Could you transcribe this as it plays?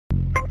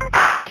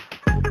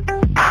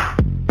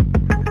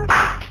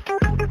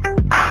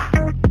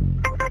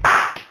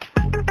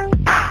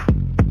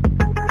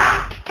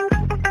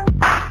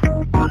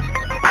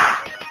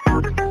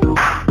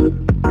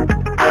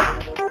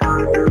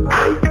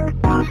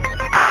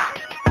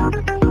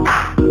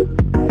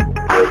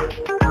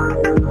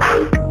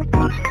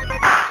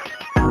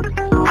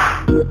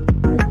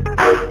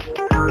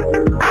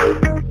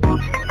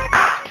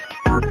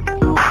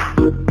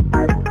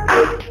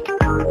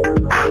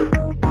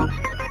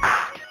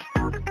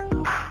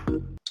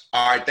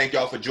right, thank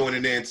y'all for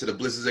joining in to the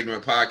Bliss is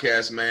Ignorant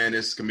podcast, man.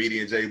 It's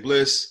comedian Jay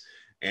Bliss.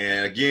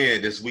 And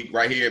again, this week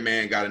right here,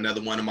 man, got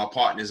another one of my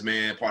partners,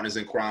 man, partners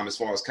in crime as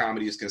far as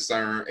comedy is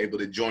concerned, able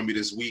to join me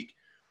this week.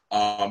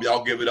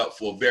 Y'all give it up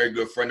for a very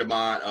good friend of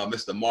mine,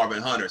 Mr.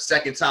 Marvin Hunter.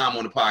 Second time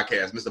on the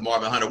podcast, Mr.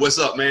 Marvin Hunter. What's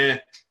up, man?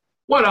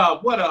 What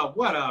up,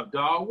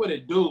 dog? What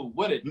it do?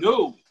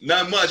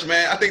 Not much,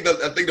 man. I think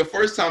the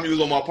first time you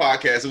was on my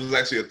podcast, it was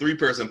actually a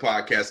 3-person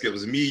podcast. It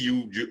was me,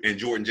 you, and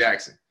Jordan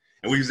Jackson.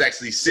 And we was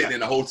actually sitting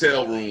in a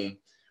hotel room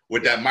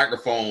with that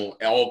microphone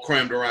all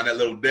crammed around that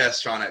little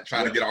desk trying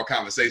to get our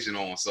conversation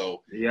on.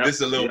 So this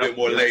is a little bit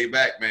more laid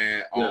back,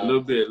 man. A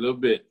little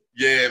bit.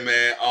 Yeah,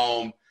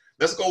 man.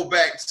 Let's go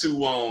back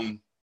to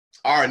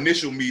our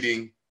initial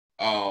meeting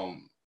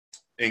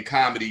in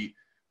comedy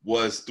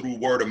was through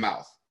word of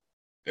mouth.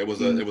 It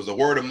was a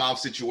word of mouth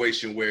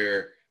situation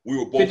where we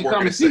were both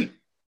working the same.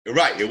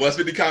 Right, it was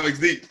 50 Comics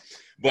Deep.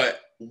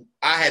 But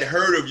I had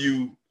heard of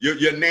you,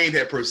 your name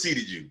had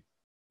preceded you.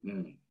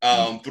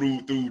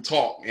 Through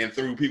talk and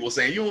through people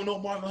saying, you don't know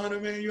Marvin Hunter,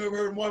 man? You ever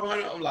heard of Marvin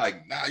Hunter? I'm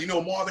like, nah, you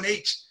know Marvin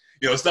H?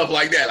 You know, stuff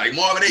like that. Like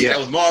Marvin H, that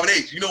was Marvin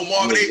H. You know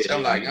Marvin H?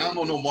 I'm like, I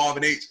don't know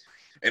Marvin H.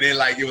 And then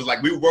like, it was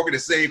like we were working the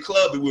same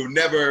club, but we were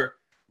never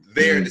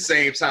there at the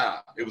same time.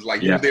 It was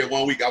like you were there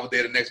one week, I was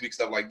there the next week,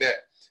 stuff like that.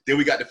 Then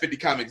we got to 50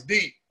 Comics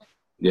Deep.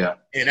 Yeah.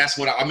 And that's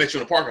when I met you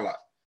in the parking lot.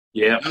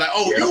 Yeah. I'm like,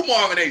 you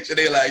Marvin H. And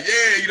they're like,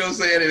 yeah, you know what I'm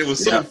saying? And it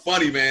was so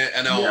funny, man.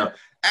 And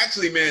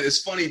actually, man,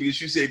 it's funny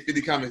because you said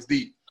 50 Comics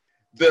Deep.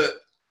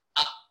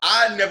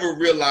 I never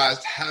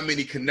realized how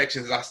many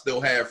connections I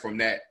still have from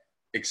that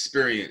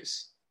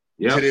experience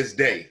to this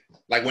day.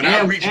 Like when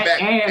I reach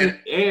back and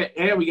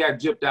we got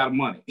gypped out of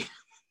money.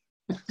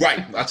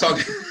 Right. I talk.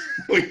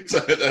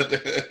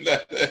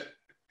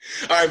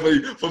 All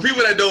right, for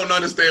people that don't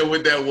understand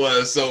what that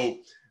was, so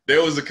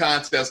there was a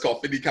contest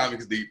called 50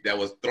 Comics Deep that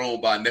was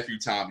thrown by Nephew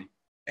Tommy,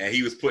 and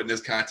he was putting this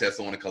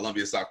contest on in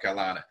Columbia, South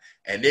Carolina,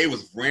 and they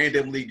was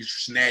randomly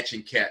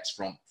snatching cats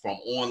from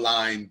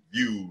online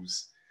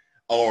views,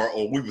 or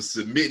we were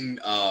submitting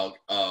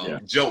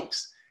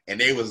jokes,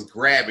 and they was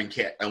grabbing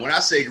cats. And when I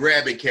say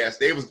grabbing cats,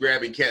 they was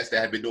grabbing cats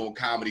that had been doing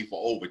comedy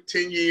for over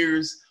 10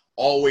 years,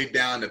 all the way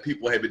down to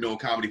people had been doing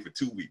comedy for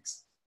 2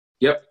 weeks.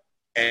 Yep.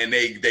 And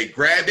they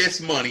grabbed this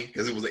money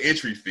because it was an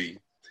entry fee.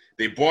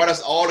 They brought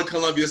us all to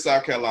Columbia,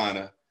 South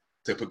Carolina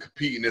to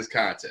compete in this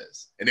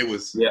contest. And it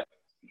was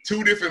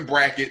 2 different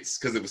brackets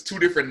because it was 2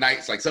 different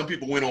nights. Like some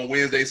people went on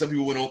Wednesday, some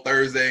people went on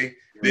Thursday.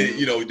 Then,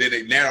 then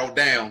they narrowed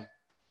down.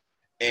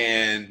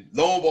 And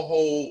lo and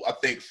behold, I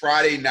think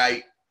Friday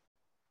night,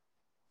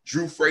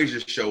 Drew Frazier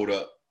showed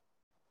up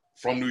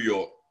from New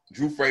York.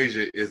 Drew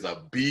Frazier is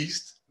a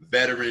beast,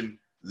 veteran,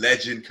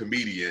 legend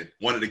comedian,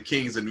 one of the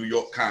kings of New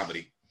York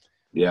comedy.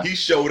 Yeah. He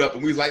showed up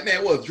and we was like,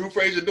 man, what, Drew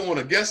Frazier doing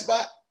a guest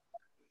spot?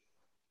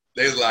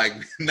 They was like,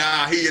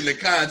 nah, he in the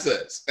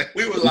contest.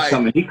 We were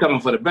he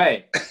coming for the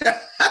bag. That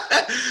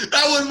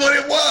was what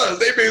it was.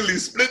 They basically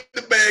split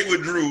the bag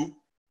with Drew.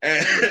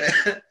 And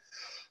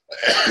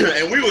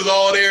we was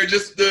all there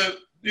just to,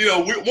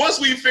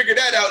 once we figured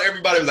that out,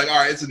 everybody was like, all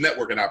right, it's a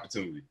networking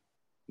opportunity.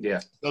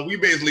 Yeah. So we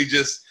basically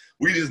just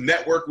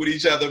networked with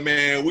each other,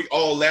 man. We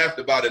all laughed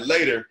about it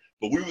later,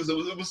 but it was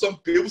some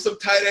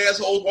tight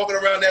assholes walking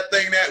around that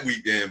thing that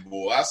weekend,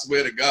 boy. I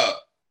swear to God.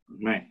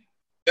 Man.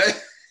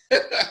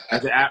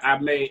 I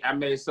made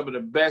some of the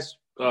best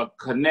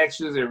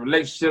connections and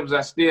relationships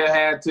I still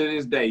have to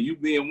this day. You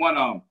being one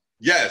of them.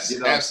 Yes,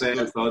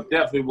 absolutely. So it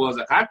definitely was.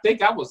 I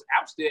think I was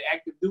still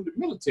active duty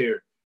military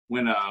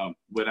when I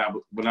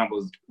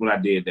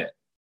did that.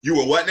 You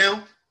were what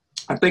now?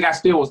 I think I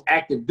still was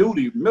active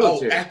duty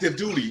military. Oh, active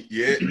duty.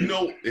 Yeah.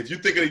 If you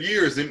think of the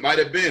years, it might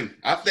have been.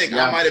 I think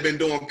I might have been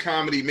doing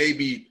comedy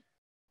maybe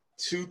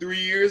 2-3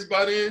 years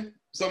by then,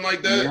 something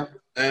like that. Yeah.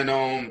 And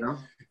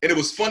and it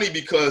was funny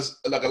because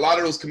like a lot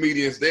of those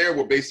comedians there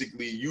were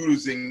basically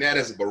using that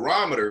as a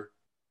barometer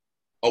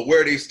of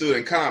where they stood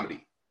in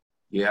comedy.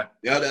 Yeah.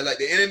 Like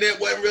the internet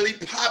wasn't really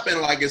popping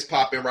like it's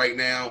popping right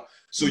now.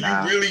 So you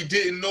really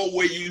didn't know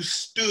where you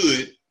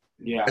stood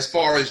as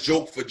far as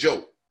joke for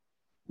joke.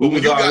 But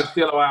when you got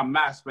still around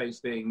MySpace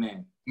thing,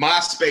 man.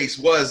 MySpace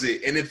was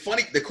it. And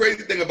the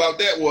crazy thing about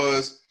that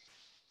was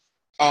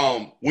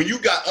when you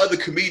got other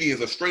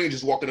comedians or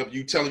strangers walking up to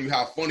you telling you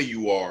how funny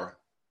you are,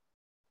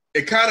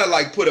 it kind of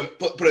like put a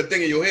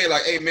thing in your head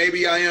like, hey,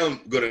 maybe I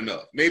am good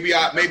enough. Maybe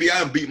I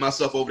am beating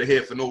myself over the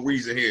head for no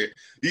reason here.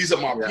 These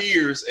are my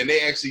peers, and they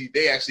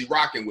actually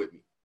rocking with me.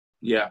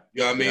 Yeah,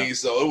 you know what I mean.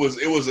 So it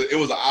was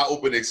an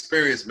eye-opening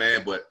experience,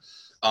 man. But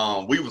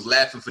we was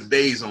laughing for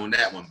days on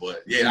that one.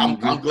 But yeah, I'm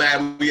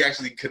glad we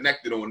actually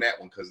connected on that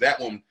one because that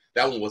one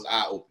was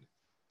eye-opening.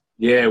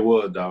 Yeah, it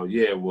was, dog.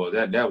 Yeah, it was.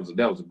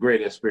 That was a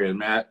great experience,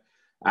 man.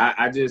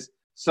 I just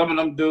some of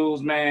them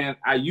dudes, man.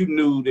 You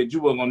knew that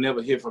you weren't gonna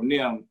never hear from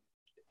them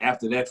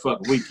after that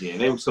fucking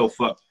weekend. They were so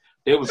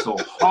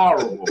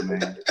horrible,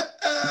 man.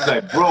 He's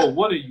like, bro,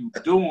 what are you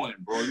doing,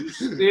 bro? You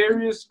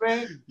serious,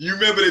 man? You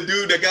remember the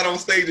dude that got on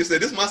stage and said,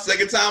 this is my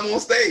second time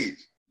on stage?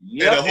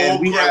 Yeah, and the whole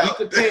crowd.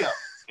 We could tell.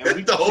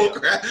 And the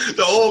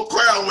whole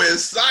crowd went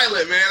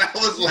silent, man. I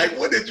was like,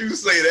 what did you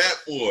say that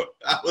for?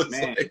 I was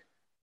like.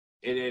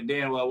 And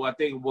then, well, I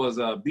think it was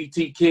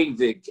B.T. King.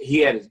 He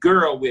had his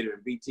girl with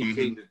him. B.T.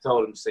 King just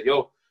told him, said,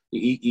 yo,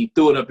 he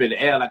threw it up in the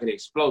air like an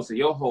explosive.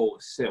 Your whole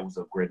set was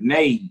a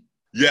grenade.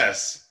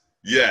 Yes.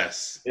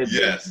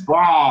 It's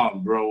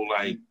bomb, bro.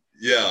 Like,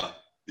 yeah.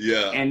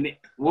 And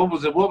what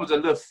was a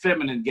little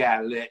feminine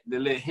guy, the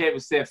little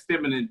heavy-set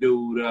feminine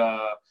dude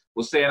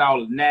was saying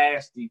all the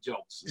nasty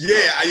jokes.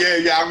 Yeah.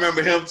 I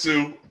remember him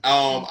too.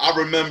 I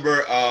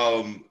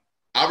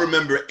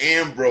remember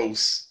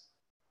Ambrose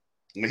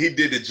when he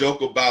did the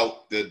joke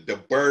about the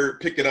bird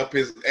picking up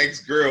his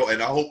ex-girl,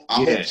 and I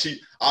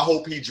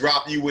hope he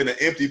dropped you in an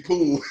empty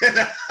pool. And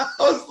I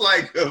was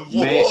like,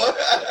 boy.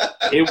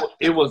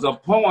 It was a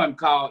poem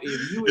called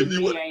 "If You and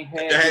Me Ain't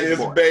Had His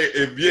Boy."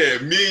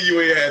 If me and you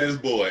ain't had his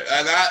boy,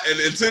 and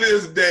to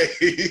this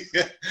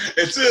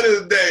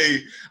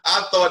day,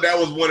 I thought that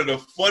was one of the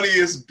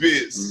funniest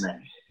bits.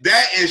 Man.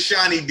 That is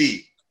Shawnee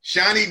D.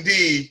 Shawnee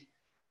D.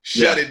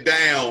 Shut it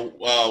down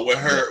with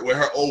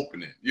her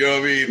opening. You know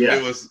what I mean? Yeah.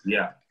 It was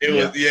man.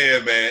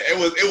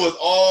 It was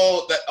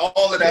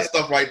all of that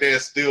stuff right there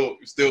still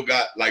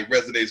got like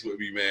resonates with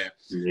me, man.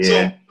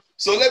 Yeah.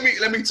 So let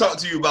me talk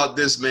to you about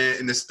this, man,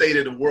 in the state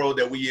of the world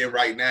that we in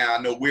right now.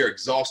 I know we're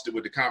exhausted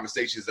with the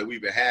conversations that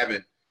we've been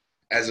having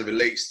as it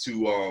relates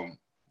to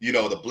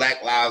the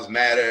Black Lives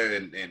Matter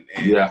and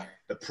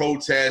the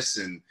protests,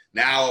 and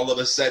now all of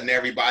a sudden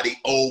everybody,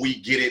 we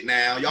get it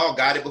now. Y'all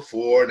got it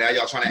before. Now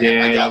y'all trying to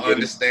act like y'all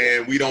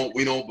understand. We don't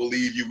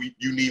believe you.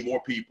 You need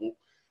more people.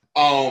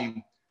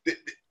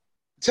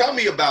 Tell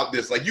me about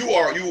this. Like you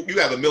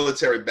have a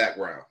military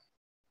background,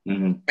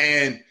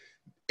 and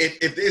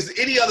if there's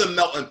any other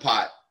melting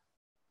pot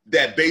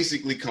that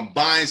basically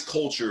combines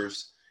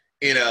cultures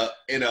in a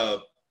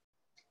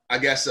I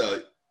guess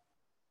a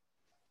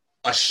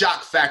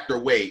shock factor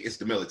way, it's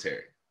the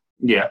military.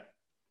 Yeah.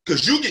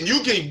 Because you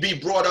can be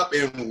brought up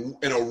in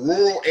a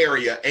rural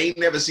area, ain't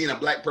never seen a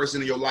black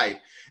person in your life,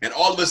 and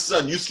all of a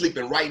sudden you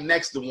sleeping right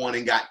next to one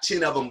and got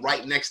 10 of them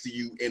right next to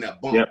you in a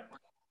bunk. Yep.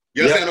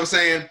 You understand what I'm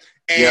saying?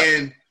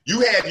 And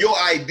you have your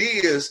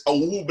ideas of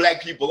who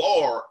black people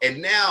are,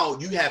 and now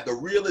you have the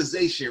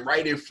realization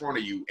right in front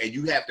of you, and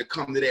you have to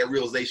come to that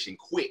realization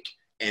quick.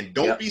 And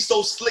don't be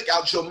so slick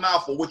out your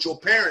mouth for what your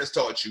parents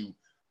taught you.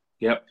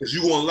 Yep. Because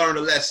you're going to learn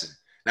a lesson.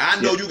 Now,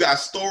 I know you got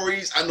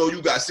stories. I know you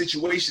got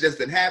situations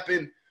that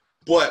happened.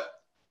 But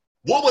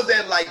what was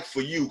that like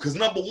for you? Because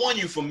number one,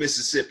 you from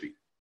Mississippi.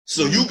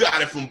 So you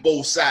got it from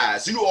both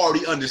sides. You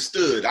already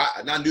understood.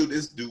 I knew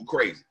this dude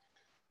crazy.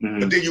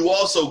 But then you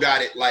also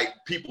got it like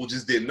people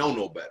just didn't know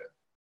no better.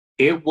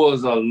 It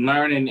was a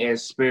learning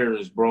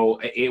experience, bro.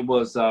 It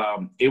was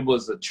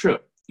a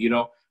trip,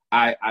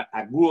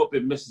 I grew up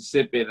in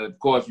Mississippi, and of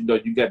course, you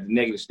got the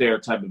negative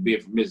stereotype of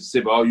being from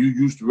Mississippi. Oh, you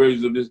used to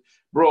raise up this.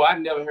 Bro, I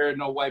never heard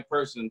no white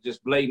person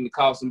just blatantly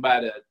call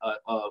somebody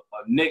a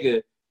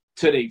nigga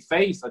to their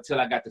face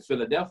until I got to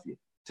Philadelphia,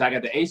 till I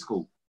got to A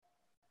school.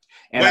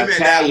 And wait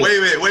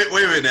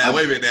a minute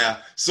now.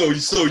 So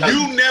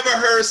you never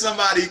heard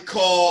somebody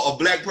call a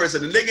black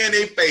person a nigga in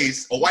their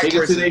face, a white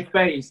person to their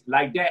face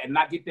like that, and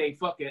not get their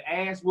fucking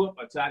ass whooped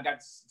until I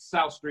got to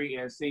South Street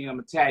and seeing them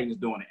Italians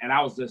doing it, and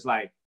I was just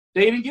like,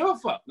 they didn't give a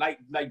fuck, like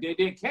they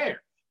didn't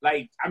care,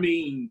 and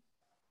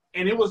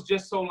it was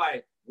just so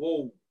like,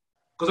 whoa,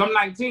 because I'm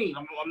 19,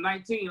 I'm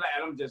 19, and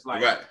I'm just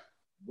like,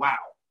 wow,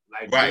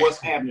 what's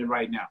happening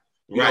right now,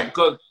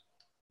 because.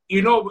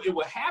 It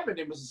would happen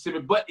in Mississippi,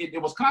 but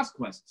it was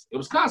consequences. It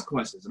was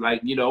consequences. Like,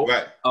 you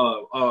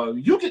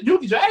get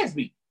your ass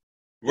beat.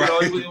 It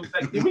was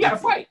like, we got to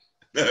fight.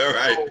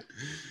 Right.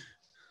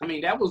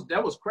 So,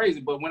 that was crazy.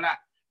 But when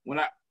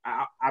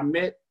I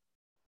met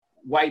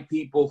white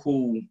people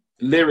who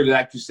literally,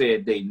 like you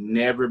said, they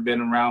never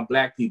been around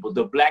black people.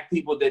 The black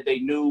people that they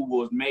knew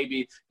was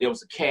maybe there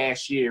was a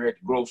cashier at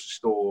the grocery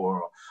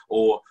store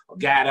or a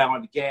guy down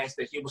at the gas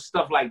station. It was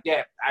stuff like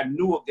that. I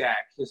knew a guy.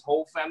 His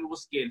whole family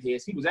was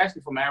skinheads. He was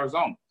actually from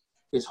Arizona.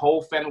 His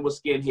whole family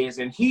was skinheads,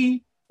 and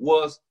he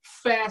was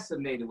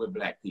fascinated with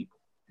black people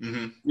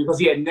because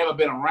he had never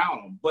been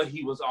around them. But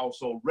he was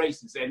also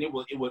racist, and it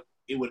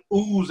would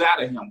ooze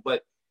out of him.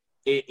 But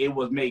it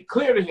was made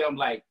clear to him,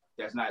 like,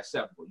 that's not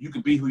acceptable. You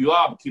can be who you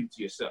are, but keep it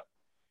to yourself.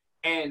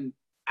 And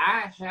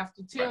I have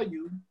to tell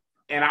you,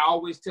 and I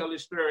always tell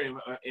this story,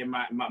 and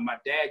my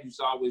dad used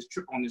to always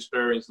trip on this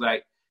story. It's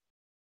like,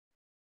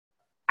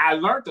 I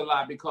learned a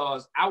lot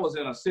because I was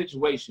in a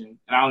situation,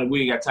 and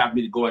we ain't got time for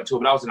me to go into it,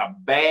 but I was in a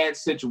bad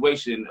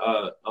situation,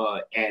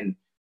 and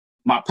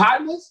my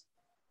partners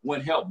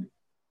wouldn't help me.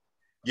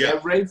 Yeah.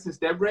 That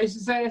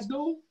racist ass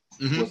dude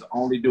was the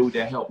only dude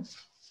that helped me.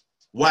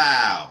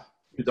 Wow.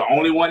 He's the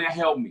only one that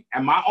helped me.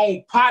 And my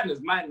own partners,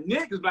 my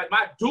niggas, like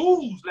my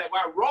dudes, like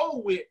I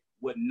roll with,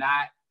 would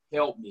not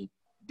help me.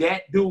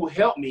 That dude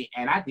helped me,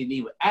 and I didn't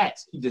even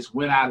ask. He just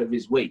went out of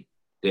his way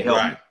to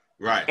help me.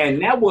 Right.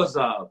 And that was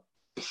a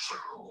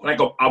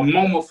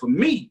moment for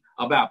me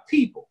about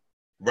people.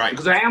 Right.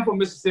 Because I am from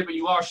Mississippi.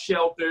 You are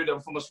sheltered.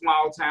 I'm from a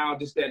small town,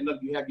 this, that, and other.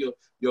 You have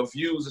your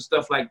views and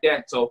stuff like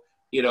that. So,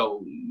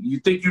 you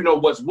think you know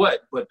what's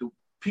what, but the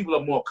people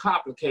are more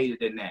complicated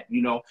than that,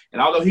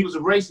 And although he was a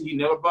racist, he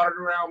never brought it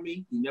around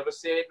me. He never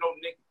said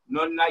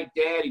nothing like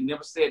that. He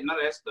never said none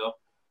of that stuff.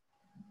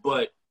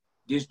 But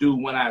this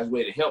dude went out his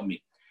way to help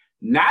me.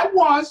 Not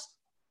once,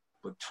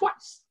 but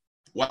twice.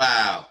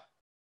 Wow.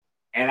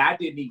 And I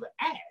didn't even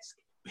ask.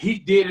 He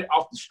did it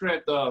off the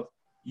strength of,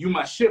 you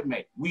my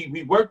shipmate.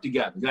 We work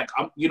together. Like,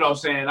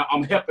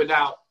 I'm helping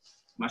out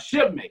my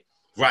shipmate.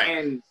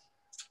 Right.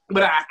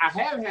 But I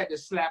have had to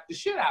slap the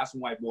shit out of some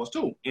white boys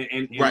too,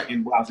 while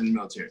I was in the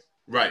military.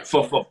 Right.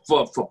 For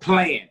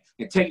playing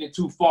and taking it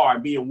too far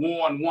and being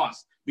warned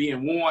once,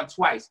 being warned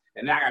twice,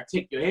 and now I gotta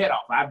take your head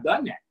off. I've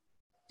done that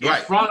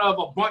in front of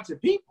a bunch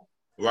of people.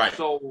 Right.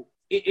 So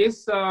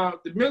it's the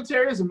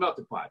military is a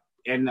melting pot,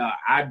 and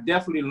I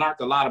definitely learned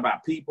a lot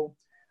about people.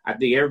 I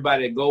think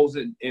everybody that goes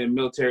in the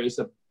military, it's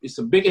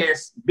a big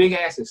ass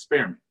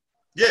experiment.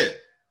 Yeah.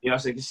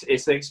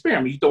 It's an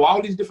experiment. You throw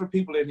all these different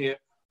people in here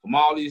from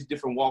all these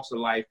different walks of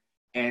life,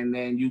 and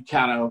then you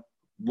kind of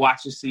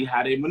watch and see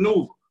how they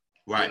maneuver.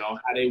 Right. How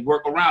they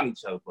work around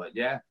each other. But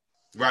yeah.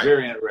 Right.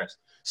 Very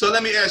interesting. So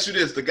let me ask you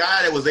this. The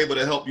guy that was able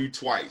to help you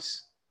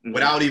twice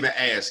without even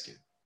asking.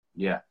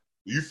 Yeah.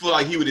 You feel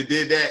like he would have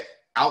did that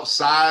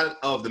outside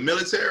of the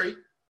military?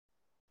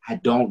 I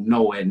don't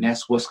know, and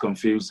that's what's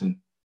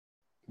confusing.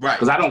 Right.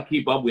 Because I don't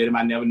keep up with him.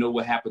 I never know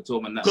what happened to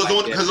him or nothing.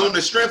 Because on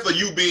the strength of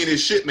you being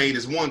his shipmate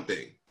is one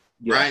thing.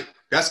 Yeah. Right?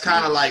 That's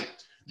kind of like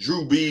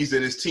Drew Brees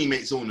and his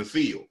teammates on the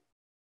field.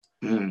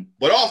 Mm.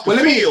 But off the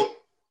field,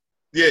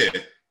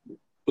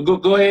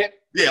 Go ahead.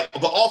 Yeah,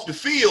 but off the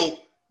field,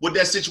 would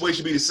that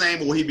situation be the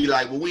same, or would he be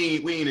like, well, we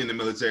ain't in the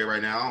military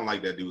right now. I don't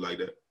like that dude like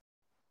that.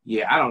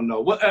 Yeah, I don't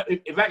know.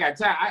 If I got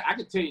time, I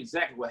can tell you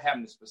exactly what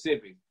happened in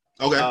specific.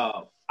 Okay.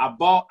 I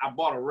bought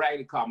a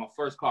raggedy car. My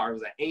first car, it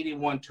was an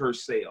 81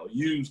 Tercel,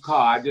 used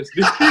car. I just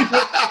you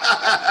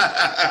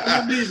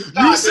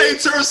say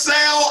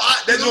Tercel?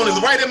 That joint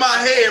is right in my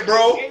head,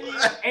 bro.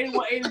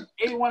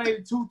 81,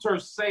 82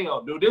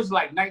 Tercel, dude. This was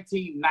like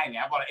 1990.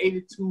 I bought an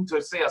 82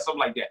 Tercel, something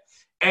like that.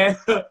 And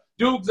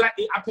dude, I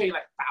paid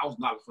like $1,000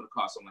 for the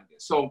car, something like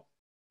that. So,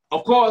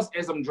 of course,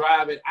 as I'm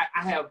driving,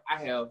 I have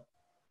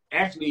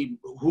actually,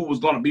 who was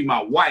going to be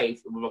my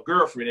wife, my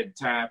girlfriend at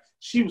the time,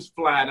 she was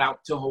flying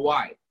out to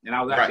Hawaii. And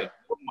I was out there.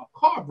 My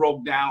car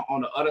broke down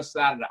on the other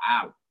side of the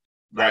island.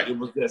 Right. It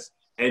was just,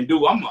 and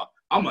dude,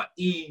 I'm a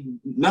E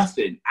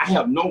nothing. I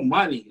have no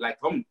money. Like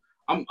I'm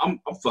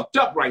fucked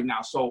up right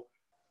now. So,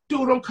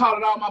 dude, I'm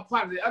calling all my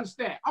partners. They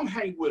understand. I'm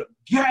hanging with a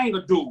gang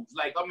of dudes.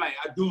 Like,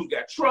 dude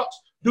got trucks.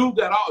 Dude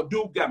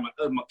got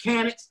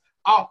mechanics.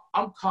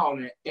 I'm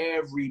calling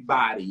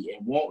everybody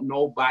and won't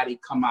nobody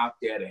come out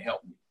there to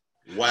help me.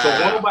 Wow. So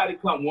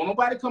won't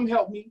nobody come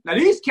help me. Now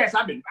these cats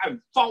I've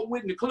fought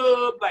with in the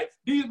club, like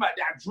these my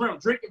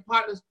drinking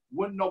partners,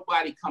 wouldn't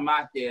nobody come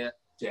out there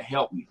to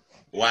help me.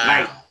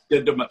 Wow.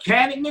 Like the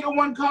mechanic nigga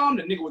wouldn't come,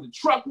 the nigga with the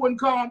truck wouldn't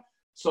come.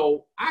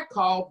 So I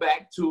called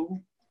back to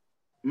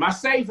my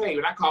safe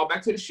haven. I called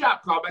back to the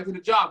shop, called back to the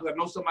job because I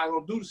know somebody's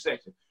gonna do the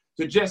section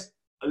to just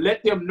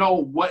let them know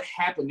what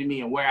happened to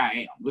me and where I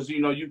am. Because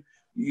you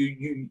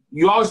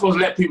always supposed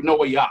to let people know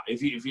where you are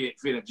if you're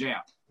in a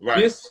jam. Right.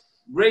 This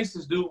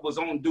racist dude was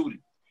on duty.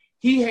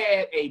 He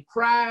had a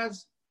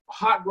prize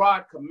hot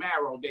rod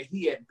Camaro that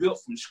he had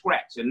built from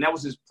scratch, and that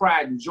was his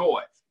pride and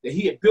joy that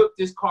he had built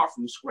this car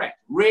from scratch.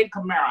 Red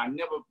Camaro, I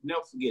never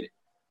forget it.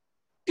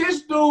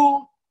 This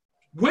dude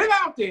went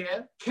out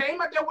there, came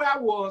out there where I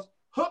was,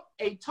 hooked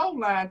a tow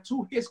line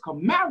to his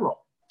Camaro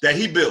that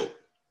he built,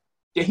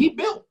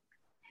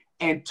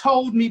 and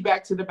towed me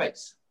back to the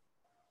base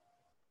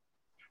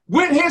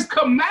with his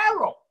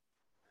Camaro.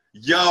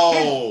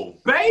 Yo,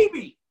 his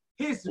baby.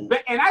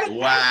 And I didn't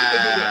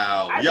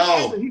wow.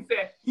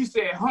 He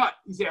said, Hunt,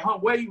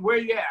 where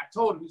you at? I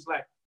told him. He's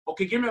like,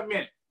 okay, give me a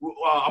minute.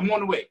 I'm on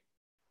the way.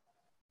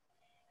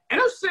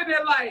 And I'm sitting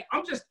there like,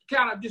 I'm just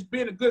kind of just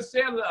being a good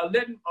sailor,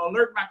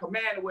 alert my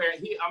commander where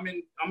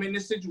I'm in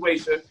this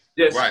situation.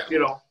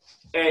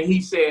 And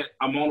he said,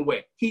 I'm on the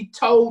way. He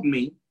told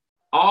me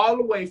all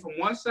the way from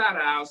one side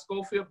of our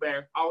Schofield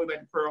Barracks all the way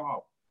back to Pearl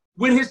Harbor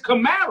with his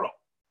Camaro.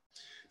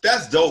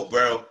 That's dope,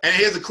 bro. And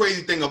here's the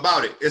crazy thing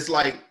about it. It's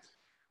like,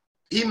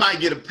 he might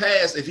get a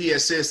pass if he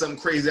had said something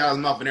crazy out of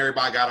his mouth and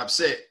everybody got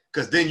upset.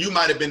 Because then you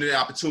might have been in the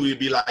opportunity to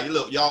be like,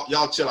 look,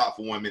 y'all chill out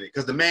for 1 minute.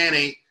 Because the man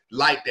ain't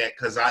like that,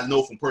 because I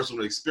know from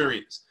personal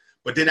experience.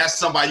 But then that's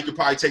somebody you could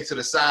probably take to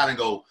the side and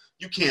go,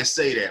 you can't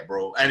say that,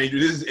 bro. And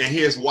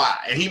here's why.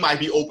 And he might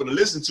be open to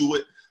listen to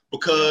it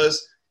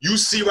because you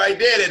see right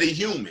there that he's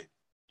human.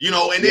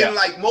 And then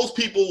like most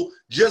people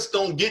just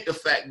don't get the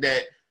fact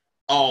that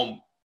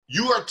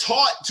you are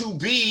taught to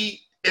be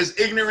as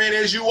ignorant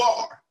as you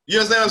are. You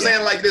understand what I'm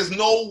saying? Like, there's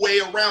no way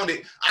around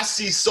it. I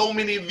see so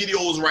many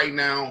videos right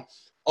now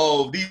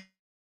of these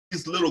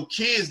little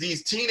kids,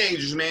 these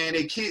teenagers, man,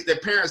 their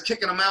parents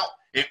kicking them out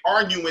and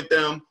arguing with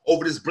them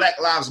over this Black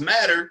Lives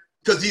Matter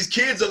because these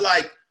kids are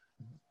like,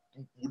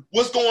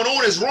 what's going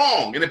on is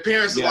wrong. And the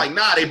parents are like,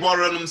 nah, they brought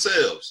it on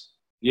themselves.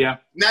 Yeah.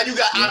 Now you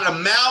got out of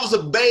the mouths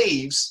of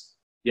babes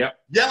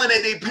yelling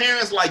at their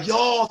parents like,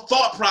 y'all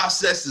thought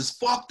process is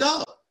fucked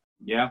up.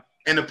 Yeah.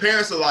 And the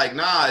parents are like,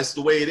 nah, it's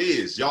the way it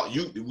is. Y'all,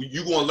 you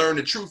gonna learn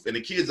the truth. And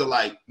the kids are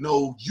like,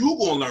 no, you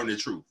gonna learn the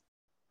truth.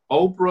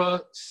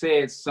 Oprah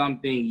said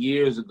something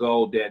years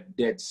ago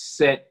that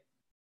set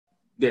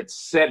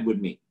with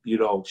me. You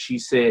know, she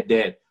said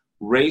that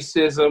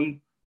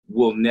racism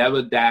will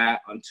never die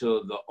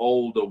until the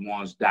older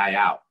ones die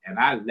out. And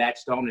I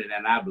latched on it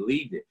and I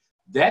believed it.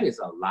 That is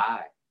a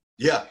lie.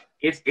 Yeah.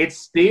 It's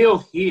still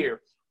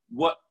here.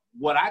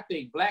 What I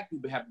think black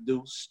people have to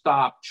do,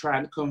 stop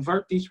trying to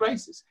convert these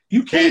races.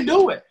 You can't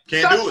do it.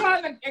 Stop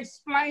trying to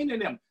explain to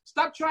them.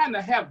 Stop trying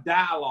to have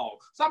dialogue.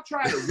 Stop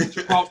trying to reach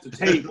across the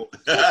table.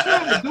 Stop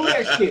trying to do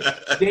that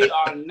shit. They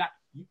are not.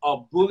 A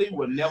bully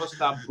will never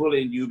stop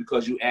bullying you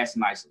because you ask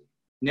nicely.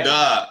 Never.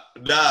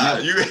 Nah.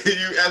 You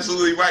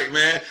absolutely right,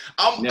 man.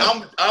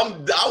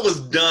 I was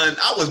done.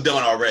 I was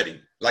done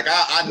already. Like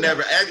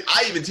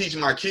I even teach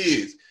my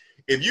kids.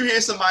 If you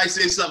hear somebody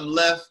say something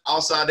left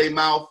outside their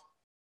mouth,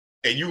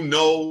 and you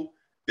know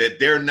that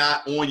they're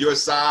not on your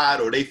side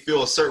or they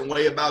feel a certain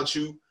way about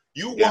you,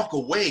 you walk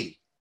away.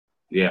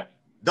 Yeah.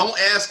 Don't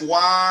ask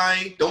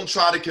why. Don't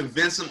try to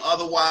convince them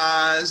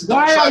otherwise. Don't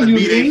why try to are you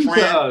be their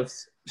friend. To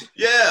us?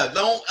 Yeah,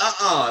 don't,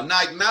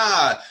 like,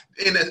 nah.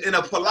 In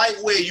a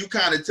polite way, you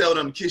kind of tell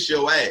them kiss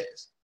your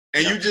ass.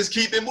 And you just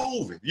keep it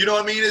moving. You know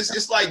what I mean?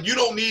 It's like you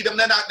don't need them.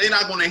 They're not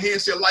going to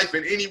enhance your life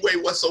in any way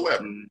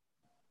whatsoever. Mm-hmm.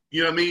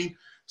 You know what I mean?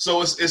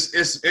 So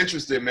it's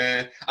interesting,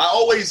 man. I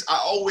always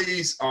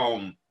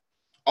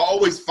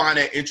find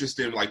that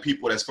interesting, like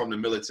people that's from the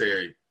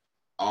military,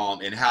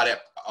 and how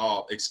that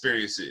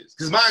experience is.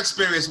 Because my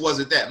experience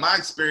wasn't that. My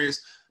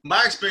experience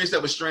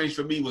that was strange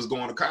for me was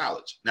going to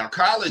college. Now,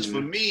 college for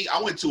me, I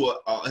went to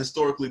a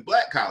historically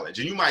black college,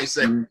 and you might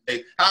say,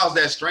 "Hey, how's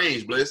that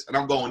strange, Bliss?" And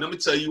I'm going, let me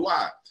tell you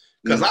why.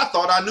 Because I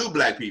thought I knew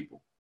black people.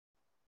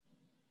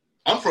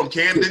 I'm from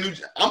Camden,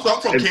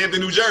 Camden,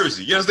 New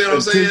Jersey. You understand what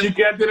I'm saying? You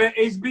got to the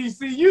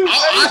HBCU.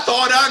 I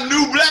thought I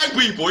knew black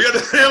people. You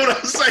understand what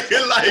I'm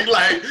saying?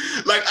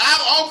 Like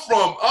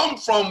I'm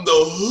from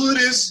the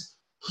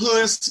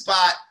hood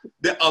spot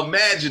that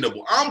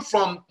imaginable. I'm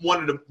from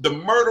one of the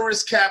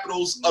murderous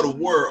capitals of the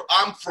world.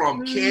 I'm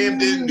from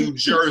Camden, New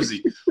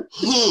Jersey.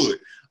 Hood.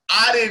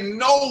 I didn't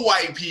know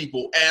white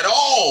people at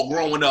all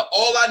growing up.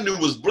 All I knew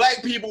was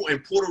black people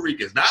and Puerto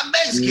Ricans. Not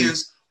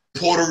Mexicans,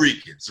 Puerto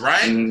Ricans,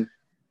 right? Mm-hmm.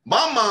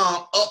 My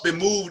mom up and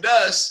moved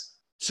us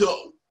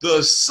to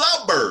the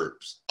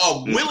suburbs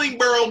of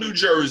Willingboro, New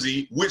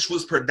Jersey, which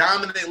was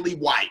predominantly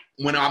white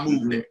when I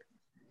moved there.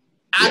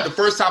 The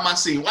first time I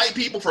seen white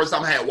people, first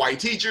time I had white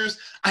teachers,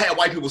 I had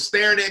white people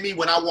staring at me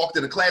when I walked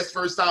into class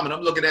first time, and I'm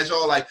looking at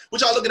y'all like,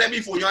 what y'all looking at me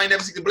for? Y'all ain't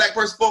never seen a black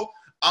person before?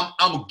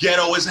 I'm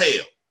ghetto as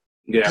hell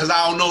because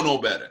I don't know no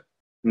better.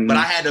 Mm-hmm. But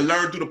I had to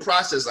learn through the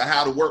process of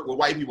how to work with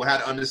white people, how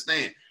to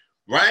understand,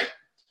 right?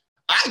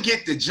 I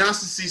get to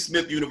Johnson C.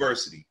 Smith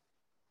University.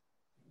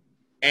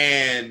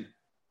 And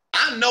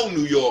I know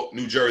New York,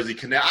 New Jersey,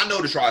 I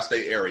know the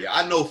tri-state area.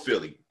 I know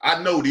Philly.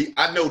 I know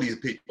these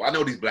people. I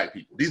know these black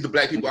people. These are the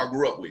black people I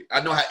grew up with.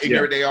 I know how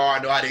ignorant they are. I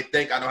know how they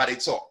think. I know how they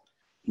talk.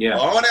 Yeah.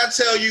 All that I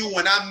tell you,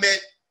 when I met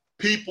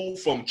people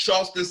from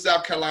Charleston,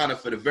 South Carolina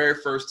for the very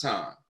first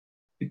time,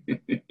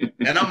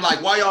 and I'm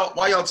like, why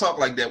y'all talk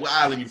like that? What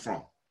island you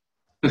from?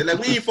 They're like,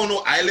 we ain't from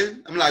no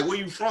island. I'm like, where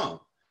you from?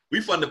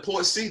 We from the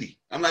Port City.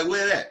 I'm like,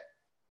 where that?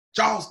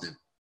 Charleston,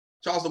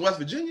 West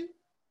Virginia.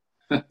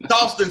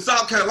 Charleston,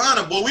 South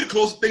Carolina, boy, we the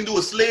closest thing to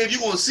a slave you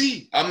gonna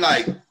see. I'm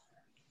like,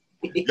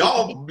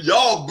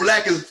 y'all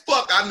black as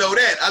fuck. I know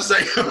that. I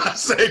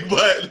say,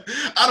 but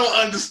I don't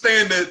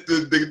understand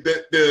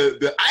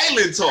the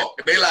island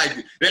talk. They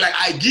like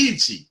I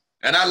get you,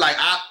 and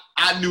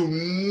I knew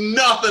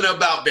nothing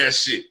about that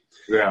shit.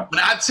 Yeah. When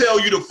I tell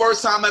you the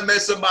first time I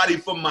met somebody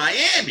from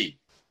Miami,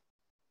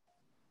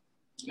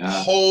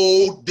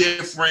 whole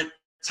different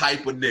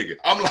type of nigga.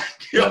 I'm like,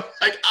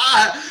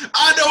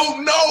 I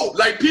don't know.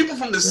 Like people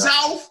from the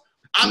South,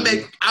 I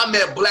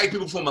met black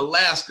people from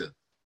Alaska.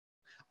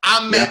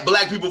 I met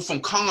black people from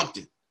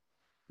Compton.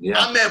 Yeah.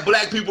 I met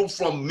black people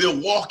from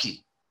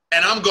Milwaukee.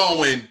 And I'm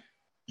going,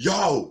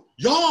 y'all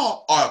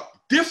are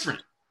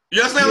different.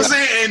 You understand what I'm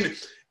saying?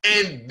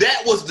 And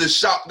that was the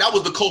shock. That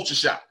was the culture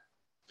shock.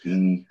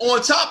 Mm.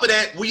 On top of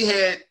that, we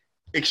had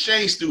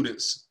exchange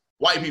students,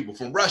 white people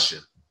from Russia.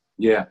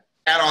 Yeah.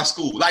 At our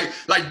school. Like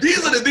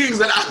these are the things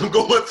that I'm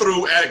going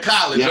through at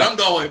college. Yeah. And I'm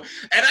going,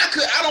 and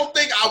I don't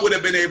think I would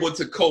have been able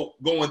to cope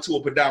going to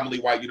a predominantly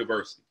white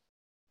university.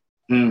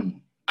 Mm.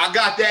 I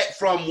got that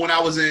from when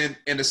I was in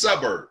the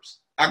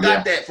suburbs.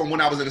 That from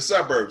when I was in the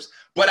suburbs.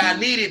 But I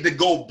needed to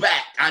go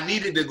back. I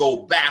needed to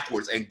go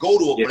backwards and go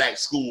to a black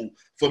school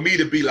for me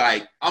to be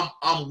like,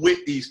 I'm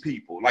with these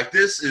people. Like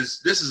this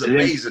is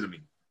amazing to me.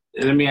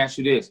 Let me ask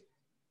you this.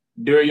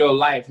 During your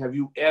life, have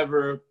you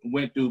ever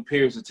went through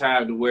periods of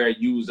time to where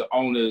you was the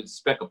only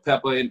speck of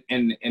pepper in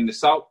the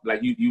salt?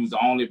 Like you was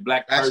the only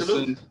black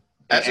person?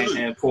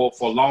 Absolutely. And for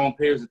long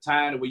periods of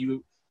time where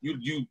you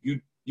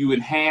you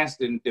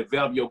enhanced and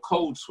developed your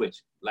code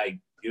switch. Like,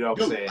 you know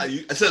what I'm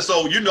saying?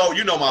 So you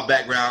know my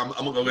background.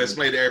 I'm gonna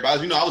explain to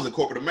everybody. You know, I was in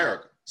corporate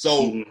America.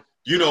 So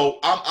you know,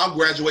 I'm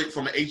graduating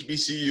from an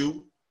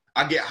HBCU.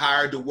 I get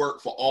hired to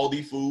work for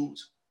Aldi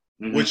Foods,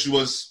 which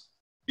was,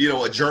 you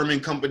know, a German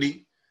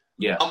company.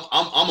 Yeah,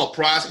 I'm a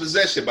prized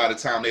possession by the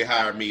time they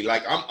hired me.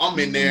 Like I'm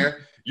in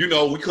there. You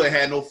know, we couldn't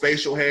have no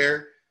facial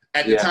hair.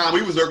 At the time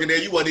we was working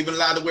there, you wasn't even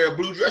allowed to wear a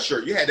blue dress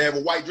shirt. You had to have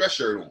a white dress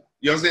shirt on.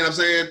 You understand what I'm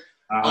saying?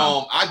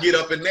 I get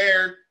up in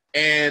there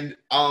and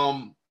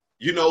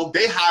you know,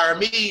 they hire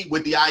me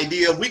with the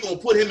idea of we gonna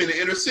put him in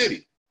the inner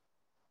city.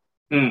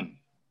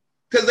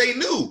 Because they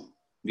knew.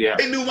 Yeah.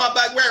 They knew my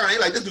background. They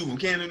like, this dude from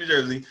Camden, New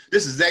Jersey.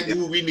 This is exactly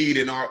what we need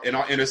in our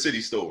inner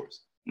city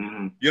stores.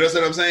 You know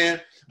what I'm saying?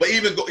 But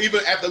even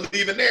after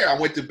leaving there, I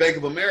went to Bank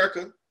of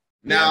America.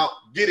 Now,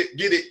 get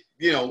it,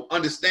 you know,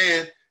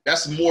 understand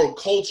that's more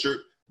cultured.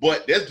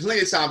 But there's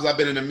plenty of times I've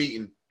been in a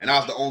meeting and I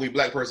was the only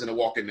black person to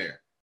walk in there.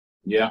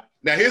 Yeah.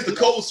 Now, here's the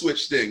code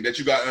switch thing that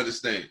you got to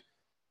understand.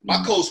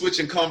 My code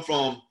switching come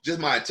from just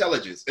my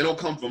intelligence. It don't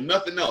come from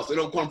nothing else. It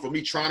don't come from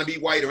me trying to be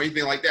white or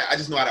anything like that. I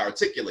just know how to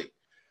articulate.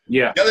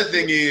 Yeah. The other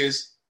thing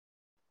is,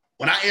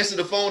 when I answer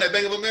the phone at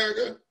Bank of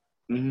America,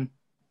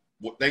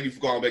 well, thank you for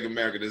calling Bank of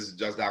America. This is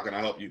just how can I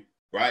help you,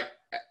 right?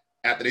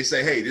 After they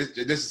say, hey, this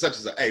is such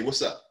as a, hey,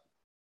 what's up?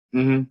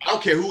 I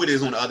don't care who it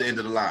is on the other end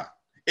of the line.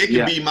 It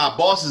can be my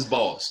boss's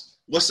boss.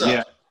 What's up?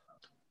 Yeah.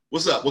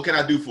 What's up? What can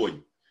I do for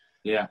you?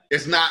 Yeah.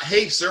 It's not,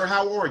 hey, sir,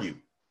 how are you?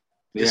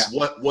 It's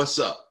what's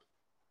up?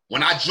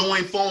 When I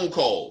join phone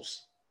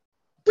calls,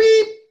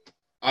 beep.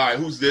 All right,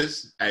 who's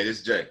this? Hey, this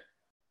is Jay.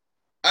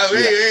 Oh,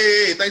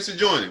 hey, thanks for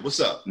joining. What's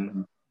up?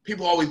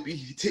 People always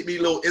take me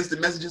little instant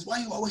messages. Why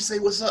you always say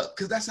what's up?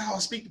 Because that's how I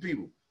speak to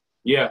people.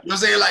 Yeah. You know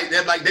what I'm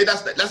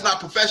saying? That's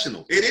not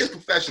professional. It is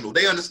professional.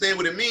 They understand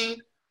what it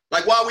means.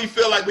 Like, why we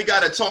feel like we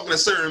got to talk in a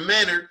certain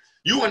manner.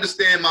 You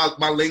understand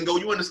my lingo.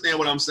 You understand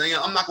what I'm saying.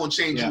 I'm not going to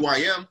change who I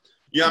am.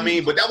 You know what I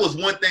mean? But that was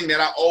one thing that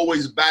I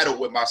always battled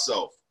with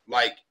myself.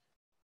 Like,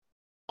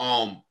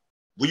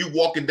 when you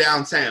walking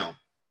downtown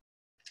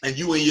and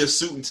you in your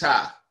suit and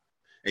tie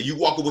and you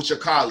walking with your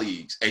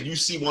colleagues and you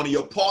see one of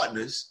your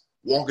partners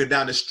walking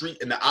down the street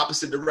in the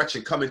opposite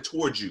direction coming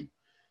towards you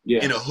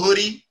in a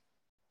hoodie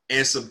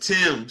and some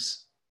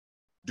Timbs,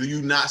 do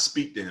you not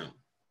speak to him?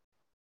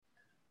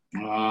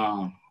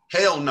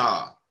 Hell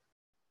nah.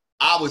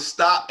 I would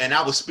stop and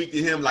I would speak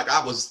to him like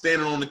I was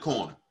standing on the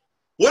corner.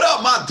 What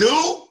up, my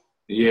dude?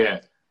 Yeah.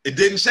 It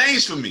didn't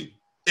change for me.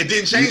 It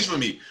didn't change for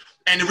me.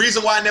 And the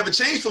reason why it never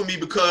changed for me,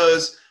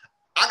 because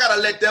I got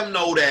to let them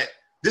know that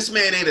this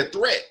man ain't a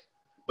threat.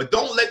 But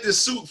don't let this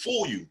suit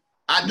fool you.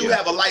 I do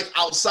have a life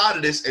outside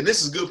of this, and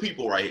this is good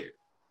people right here.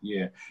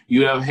 Yeah.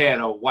 You ever had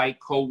a white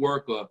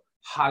coworker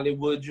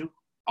Hollywood you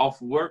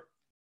off work?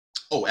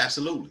 Oh,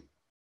 absolutely.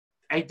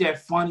 Ain't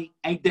that funny?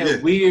 Ain't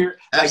that weird?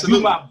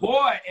 Absolutely. Like, you my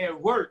boy at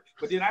work,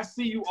 but then I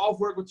see you off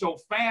work with your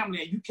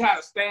family, and you kind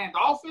of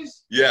standoffish.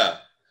 Yeah.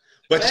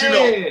 But you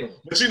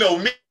know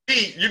me,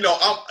 you know,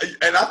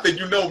 and I think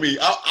you know me,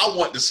 I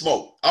want the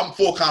smoke. I'm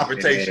full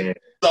confrontation. Yeah.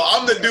 So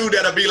I'm the dude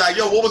that'll be like,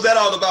 yo, what was that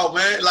all about,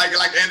 man? Like,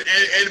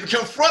 and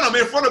confront them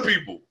in front of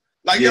people.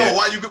 Like, yo,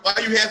 why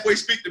you halfway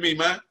speak to me,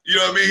 man? You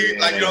know what I mean?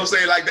 Like, you know what I'm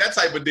saying? Like that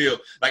type of deal.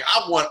 Like,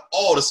 I want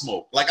all the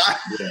smoke. Like,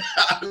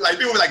 like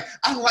people be like,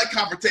 I don't like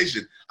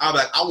confrontation. I'm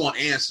like, I want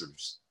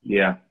answers.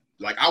 Yeah.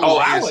 Like, I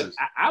want answers.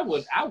 I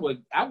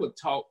would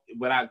talk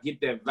when I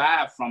get that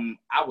vibe from.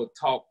 I would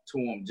talk to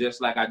him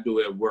just like I do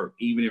at work,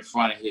 even in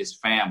front of his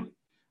family.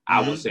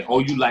 I would say, "Oh,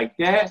 you like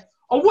that?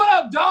 Oh, what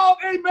up, dog?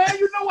 Hey, man,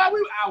 you know why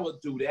we?" I would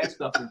do that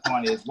stuff in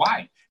front of his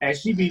wife, and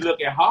she be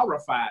looking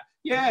horrified.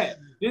 Yeah,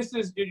 this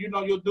is, you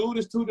know, your dude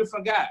is two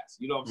different guys.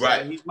 You know what I'm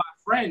saying? He's my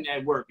friend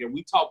at work, and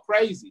we talk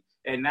crazy.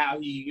 And now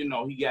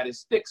he got his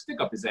stick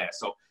up his ass.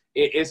 So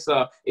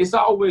it's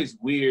always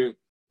weird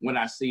when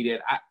I see that.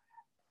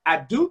 I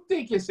do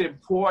think it's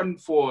important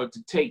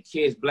to take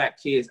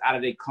black kids out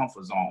of their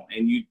comfort zone,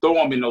 and you throw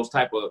them in those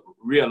type of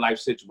real life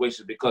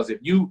situations, because if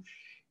you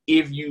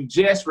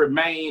just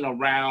remain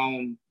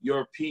around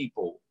your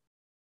people,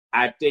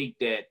 I think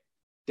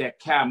that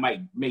kind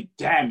of might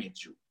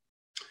damage you.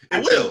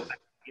 It will.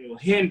 It'll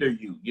hinder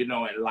you, you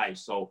know, in life.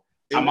 So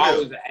I'm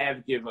always an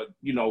advocate of,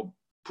 you know,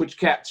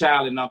 put your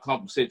child in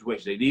uncomfortable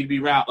situations. They need to be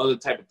around other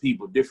type of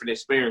people, different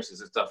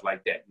experiences and stuff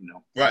like that, you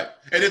know. Right.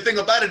 And the thing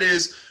about it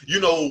is, you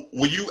know,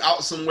 when you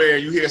out somewhere,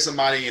 you hear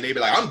somebody and they be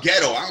like, I'm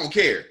ghetto, I don't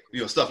care,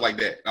 you know, stuff like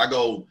that. I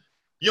go,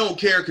 you don't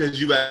care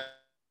because you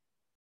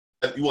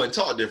wasn't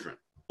taught different,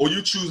 or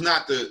you choose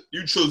not to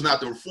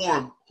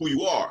reform who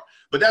you are.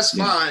 But that's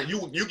fine.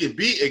 You can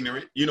be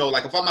ignorant. You know,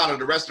 like if I'm out at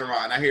the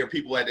restaurant and I hear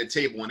people at the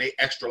table and they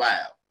extra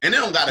loud, and they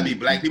don't got to be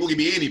black people, it can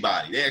be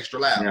anybody. They extra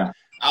loud. Yeah.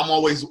 I'm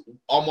always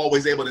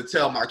able to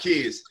tell my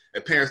kids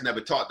that parents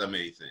never taught them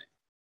anything.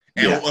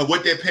 And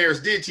what their parents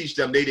did teach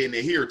them, they didn't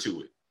adhere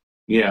to it.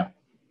 Yeah.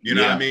 You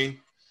know what I mean?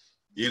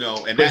 You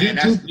know, and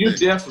you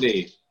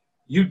definitely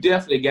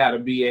got to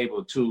be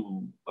able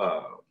to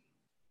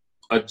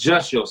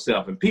adjust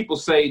yourself. And people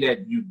say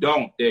that you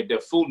don't. They're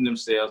fooling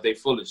themselves. They're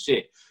full of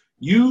shit.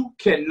 You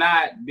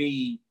cannot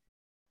be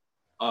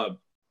a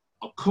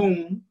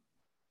coon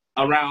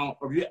around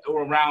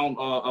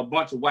a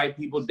bunch of white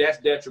people. That's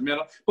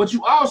detrimental. But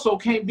you also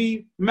can't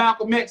be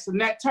Malcolm X and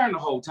Nat Turner the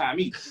whole time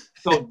either.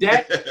 So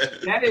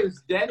that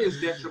is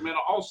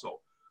detrimental also.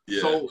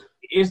 Yeah. So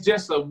it's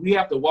just we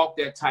have to walk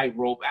that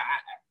tightrope.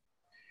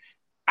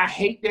 I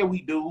hate that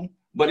we do,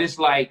 but it's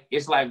like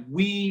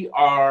we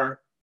got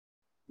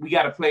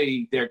to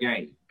play their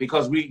game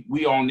because we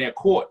on their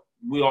court.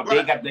 They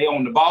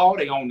own the ball,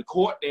 they own the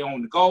court, they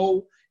own the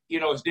goal.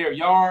 It's their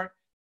yard.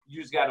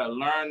 You just got to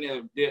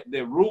learn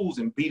their rules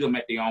and beat them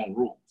at their own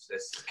rules.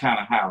 That's kind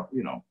of how,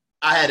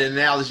 I had an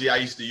analogy I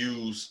used to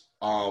use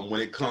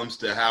when it comes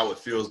to how it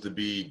feels to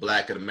be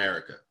black in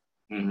America.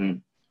 Mm-hmm.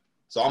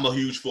 So I'm a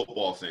huge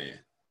football fan.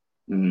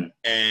 Mm-hmm.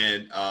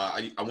 And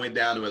I went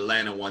down to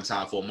Atlanta one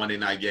time for a Monday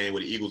night game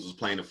where the Eagles was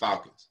playing the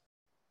Falcons.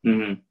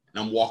 Mm-hmm. And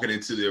I'm walking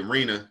into the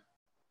arena,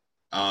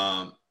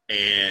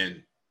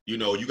 and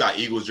you got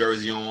Eagles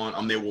jersey on.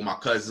 I'm there with my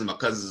cousins. My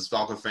cousins is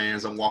Falcon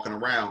fans. I'm walking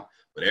around,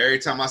 but every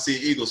time I see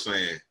an Eagles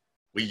fan,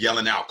 we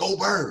yelling out, "Go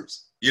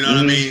Birds!" You know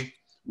mm-hmm. what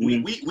I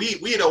mean? Mm-hmm.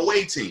 We an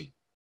away team.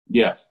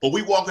 Yeah. But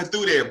we walking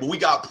through there, but we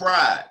got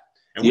pride.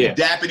 And we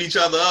dapping each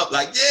other up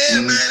like,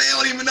 mm-hmm. man, they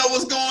don't even know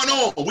what's going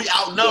on. We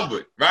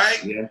outnumbered,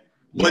 right? Yeah.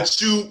 But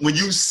when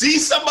you see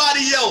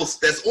somebody else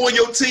that's on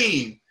your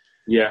team,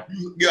 you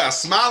got a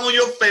smile on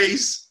your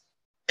face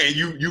and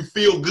you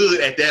feel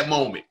good at that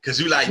moment because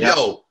you're like,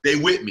 yo, they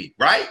with me,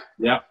 right?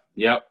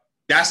 Yep.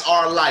 That's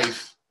our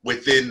life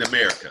within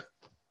America.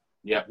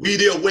 Yep. We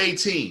the away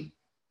team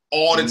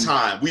all the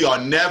time. We are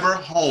never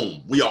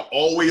home. We are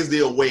always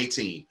the away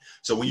team.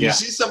 So when you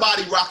see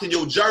somebody rocking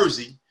your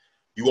jersey,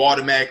 you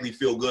automatically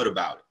feel good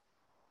about it.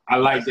 I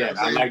like that.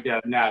 I like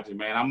that analogy,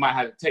 man. I might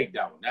have to take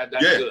that one. That's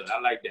good.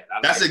 I like that.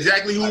 That's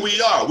exactly who we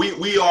are.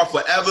 We are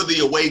forever the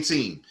away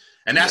team.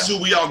 And that's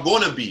who we are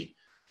going to be.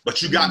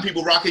 But you got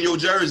people rocking your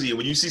jersey. And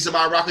when you see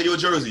somebody rocking your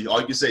jersey, all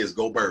you can say is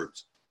go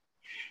Birds.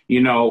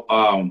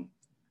 I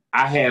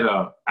had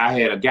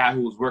a guy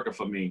who was working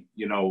for me,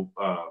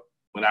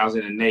 when I was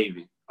in the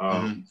Navy.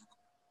 I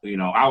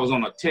was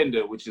on a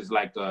tender, which is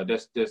like,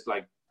 that's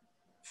like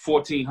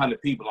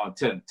 1,400 people on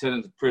tender.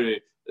 Tender's a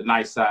pretty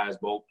nice size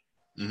boat.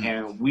 Mm-hmm.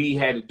 And we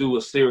had to do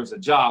a series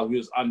of jobs. We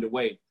was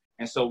underway.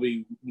 And so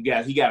he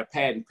got a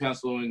pad and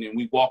pencil and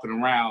we walking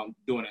around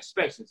doing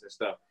inspections and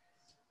stuff.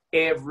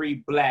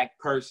 Every black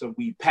person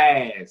we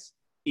passed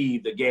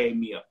either gave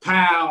me a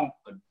pound,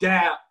 a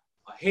dap,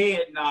 a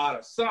head nod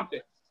or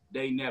something.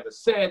 They never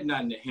said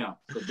nothing to him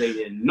because they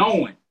didn't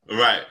know him.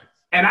 Right.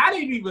 And I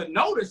didn't even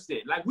notice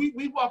it. Like we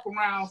walk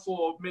around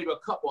for maybe a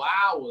couple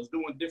hours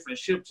doing different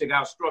ship check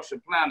out,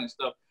 structured planning and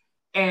stuff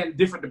and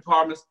different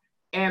departments.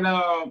 And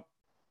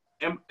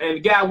the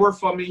guy worked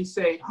for me. He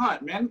said,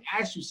 Hunt, man, let me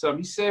ask you something.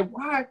 He said,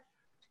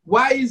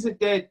 why is it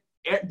that,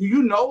 do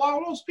you know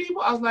all those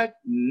people? I was like,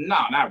 no,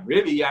 not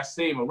really. I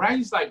see them around.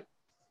 He's like,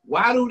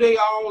 why do they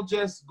all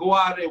just go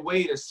out of their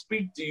way to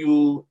speak to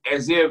you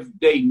as if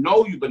they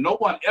know you, but no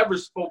one ever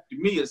spoke to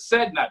me or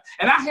said nothing?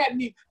 And I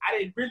didn't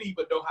really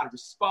even know how to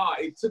respond.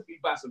 It took me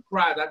by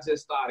surprise. I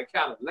just started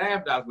kind of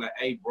laughing. I was like,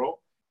 hey, bro,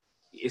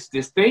 it's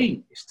this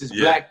thing. It's this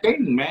black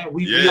thing, man.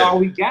 We all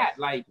we got.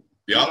 Like,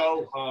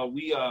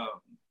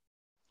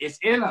 it's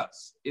in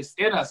us. It's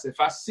in us. If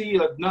I see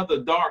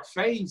another dark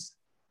face,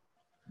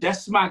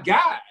 that's my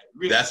guy.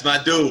 Really. That's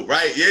my dude,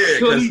 right? Yeah.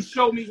 Until he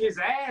showed me his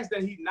ass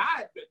that he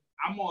not,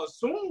 I'm going to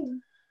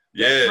assume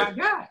that's my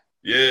guy.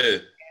 Yeah,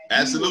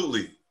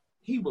 absolutely.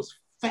 He was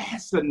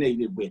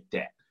fascinated with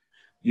that,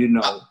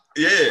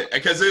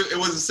 because it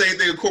was the same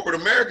thing in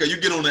corporate America. You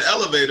get on the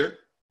elevator.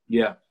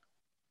 Yeah.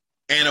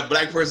 And a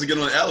black person get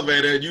on the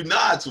elevator, you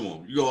nod to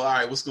him. You go, all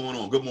right, what's going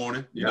on? Good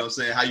morning. You know what I'm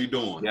saying? How you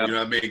doing? You know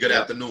what I mean? Good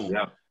afternoon.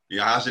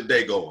 How's your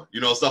day going?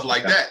 Stuff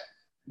like that.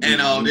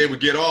 And they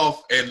would get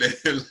off and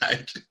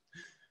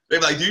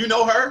they're like, do you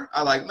know her?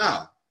 I'm like,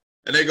 nah.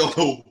 And they go,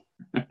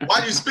 why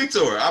do you speak to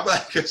her? I'm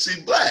like, because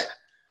she's black.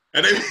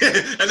 And they'll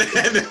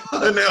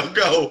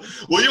go,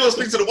 well, you don't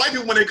speak to the white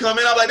people when they come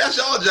in. I'm like, that's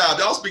y'all job.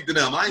 Y'all speak to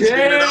them. I ain't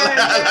speaking to them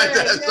like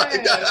that.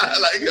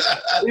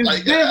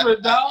 It's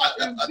different, dog.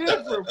 It's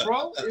different,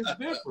 bro. It's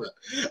different.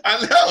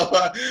 I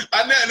know.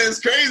 And it's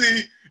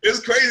crazy.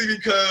 It's crazy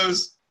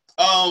because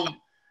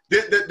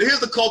here's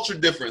the culture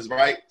difference,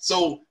 right?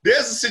 So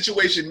there's a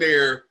situation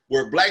there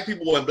where black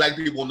people and black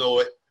people know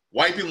it,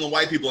 white people and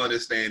white people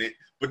understand it.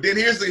 But then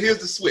here's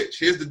the switch.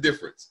 Here's the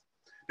difference.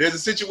 There's a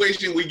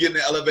situation we get in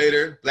the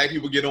elevator, black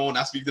people get on,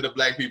 I speak to the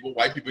black people,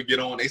 white people get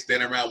on, they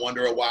stand around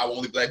wondering why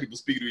only black people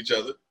speak to each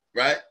other,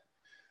 right?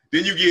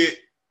 Then you get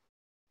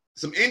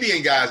some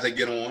Indian guys that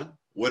get on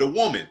with a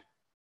woman,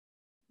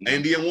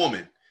 Indian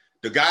woman.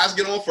 The guys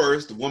get on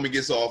first, the woman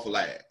gets off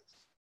last,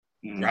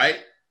 right?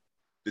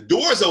 The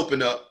doors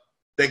open up,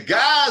 the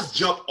guys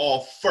jump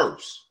off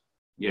first.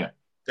 Yeah.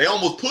 They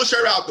almost push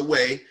her out the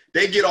way,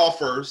 they get off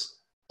first.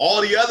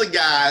 All the other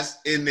guys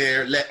in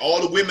there let all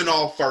the women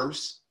off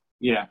first.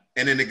 Yeah.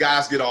 And then the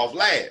guys get off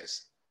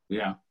last.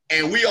 Yeah.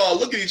 And we all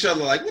look at each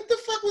other like, what the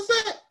fuck was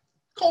that?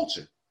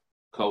 Culture.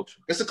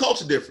 It's a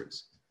culture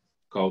difference.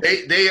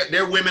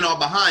 Their women are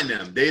behind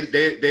them. They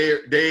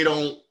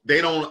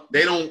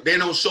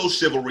don't show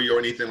chivalry or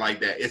anything like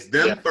that. It's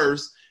them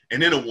first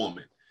and then a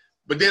woman.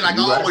 But then like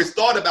I always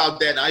thought about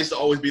that, and I used to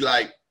always be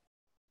like,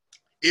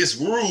 it's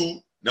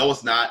rude. No,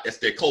 it's not. It's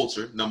their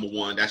culture, number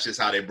one. That's just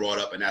how they brought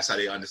up and that's how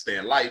they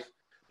understand life.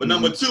 But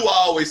number two, I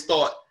always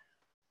thought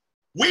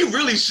we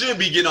really should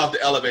be getting off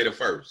the elevator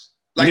first.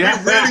 Like we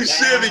really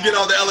should be getting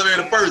off the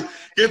elevator first.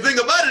 The thing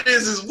about it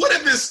is what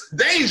if it's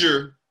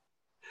danger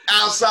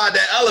outside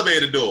that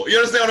elevator door? You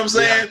understand what I'm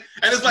saying?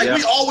 And it's like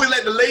we always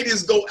let the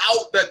ladies go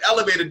out that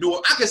elevator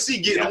door. I can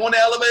see getting on the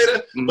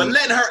elevator, but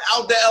letting her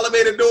out the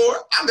elevator door,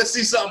 I can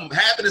see something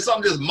happening,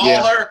 something just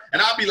maul her,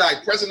 and I'll be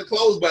like pressing the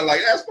close button,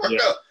 like that's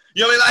fucked up.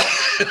 You know what I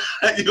mean?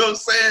 Like, you know what I'm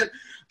saying?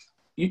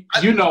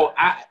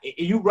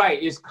 You're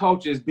right. It's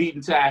culture is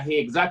beaten to our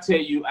head. Because I tell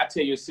you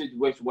a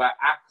situation where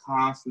I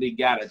constantly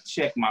gotta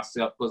check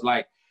myself. Because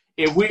like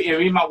if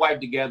me and my wife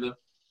together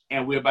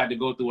and we're about to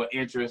go through an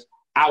interest,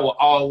 I will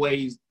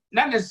always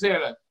not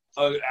necessarily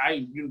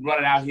I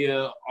running out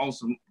here on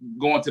some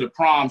going to the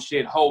prom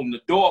shit, holding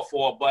the door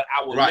for her, but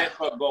I will let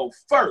her go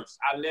first.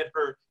 I let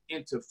her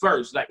enter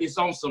first. Like it's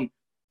on some.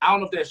 I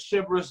don't know if that's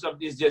chivalrous or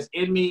it's just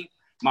in me.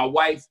 My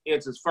wife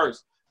enters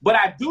first. But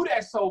I do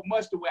that so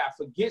much the way I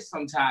forget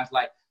sometimes.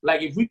 Like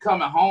if we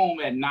coming home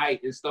at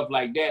night and stuff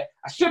like that,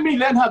 I shouldn't be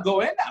letting her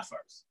go in there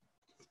first.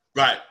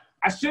 Right.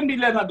 I shouldn't be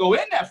letting her go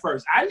in there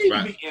first. I need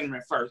to be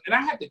entering first. And I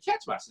had to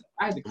catch myself.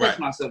 I had to catch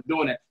myself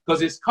doing that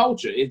because it's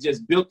culture. It's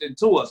just built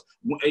into us.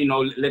 You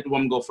know, let the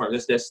woman go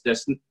first. That's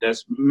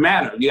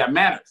manner. You got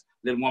manners.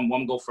 Let the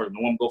woman go first. The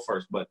woman go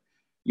first. But,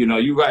 you know,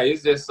 you're right.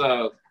 It's just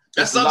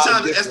that's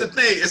sometimes that's the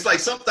thing. It's like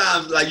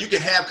sometimes like you can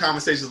have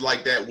conversations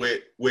like that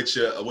with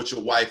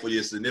your wife or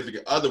your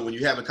significant other. When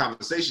you have a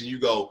conversation, you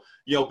go,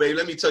 yo, babe,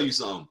 let me tell you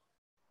something.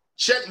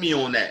 Check me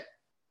on that.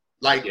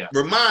 Like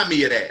remind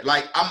me of that.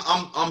 Like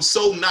I'm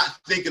so not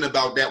thinking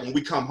about that when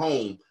we come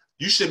home.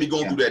 You shouldn't be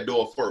going through that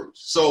door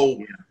first. So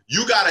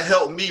you gotta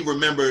help me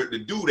remember to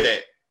do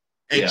that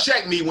and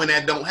check me when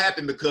that don't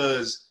happen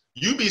because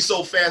you be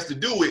so fast to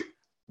do it.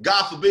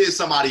 God forbid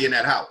somebody in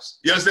that house.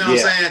 You understand what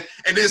I'm saying?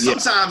 And then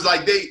sometimes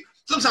like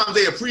sometimes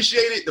they appreciate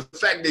it, the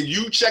fact that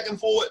you checking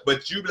for it,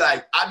 but you be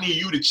like, I need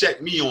you to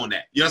check me on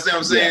that. You understand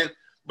what I'm saying?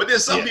 But then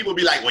some people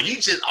be like, well, you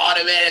just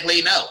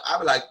automatically know. I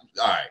be like,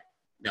 all right.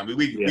 I mean,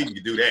 we can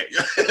do that.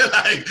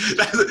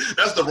 Like,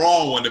 that's the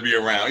wrong one to be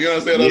around. You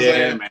understand what I'm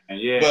saying? Man.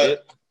 Yeah,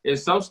 but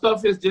it's some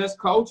stuff is just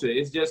culture.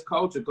 It's just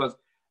culture because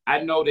I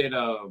know that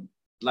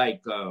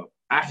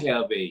I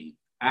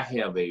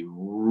have a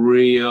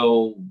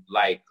real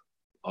like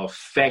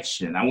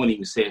affection. I wouldn't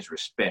even say it's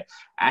respect.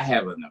 I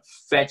have an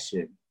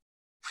affection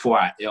for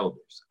our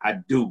elders. I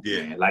do,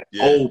 man. Like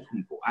old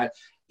people.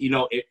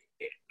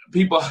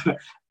 People.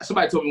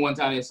 Somebody told me one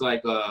time. It's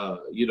like,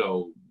 you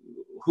know,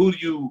 who do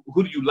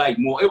you like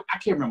more? I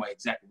can't remember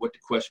exactly what the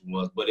question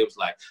was, but it was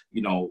like,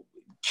 you know,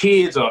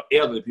 kids or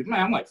elderly people.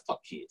 Man, I'm like,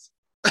 fuck kids.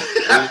 You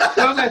know what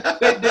I'm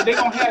saying? They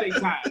gonna have their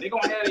time. They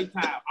gonna have their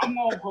time. I'm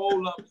gonna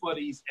hold up for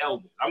these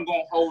elders. I'm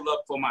gonna hold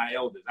up for my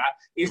elders.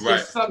 It's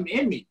just something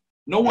in me.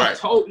 No one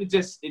told me.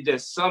 It's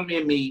just something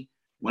in me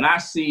when I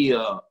see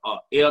a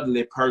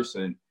elderly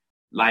person,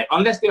 like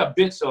unless they're a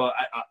bitch or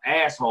an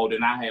asshole,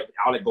 then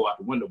I'll let go out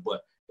the window.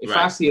 But if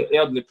I see an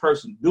elderly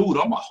person, dude,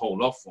 I'm gonna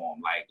hold up for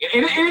them. Like,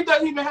 and it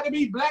doesn't even have to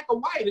be black or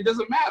white. It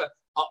doesn't matter.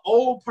 An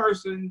old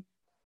person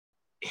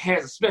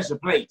has a special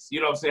place.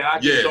 You know what I'm saying? I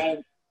just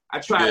don't. I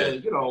try to,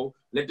 you know,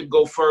 let them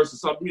go first or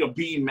something. You know,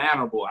 be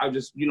mannerable. I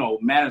just, you know,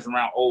 manage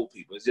around old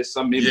people. It's just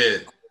something.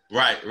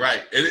 Right.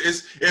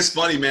 It's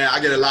funny, man. I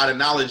get a lot of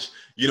knowledge.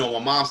 You know, my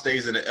mom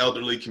stays in the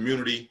elderly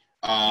community.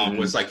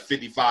 Where it's like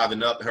 55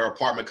 and up, her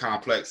apartment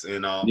complex.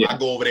 And I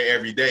go over there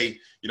every day,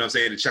 you know what I'm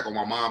saying, to check on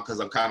my mom because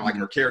I'm kind of like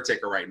her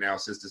caretaker right now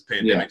since this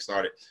pandemic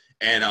started.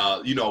 And,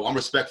 you know, I'm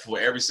respectful for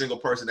every single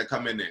person that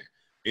come in there.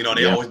 You know,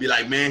 they always be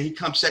like, man, he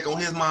come check on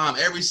his mom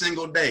every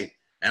single day.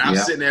 And I'm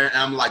sitting there and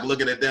I'm like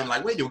looking at them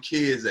like, where your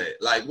kids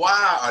at? Like,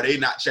 why are they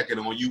not checking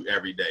on you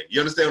every day? You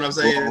understand what I'm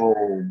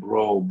saying?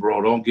 Bro,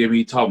 don't get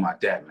me talking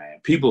about that, man.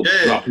 People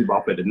drop people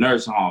off at the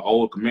nursing home,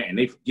 old command, and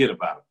they forget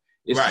about it.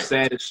 It's the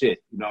saddest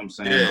shit. You know what I'm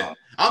saying? Yeah.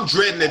 I'm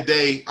dreading the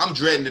day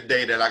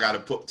that I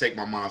got to take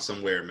my mom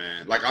somewhere,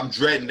 man. Like, I'm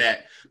dreading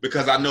that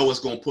because I know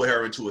it's going to put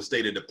her into a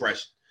state of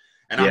depression.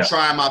 And I'm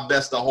trying my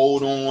best to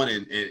hold on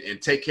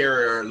and take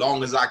care of her as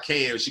long as I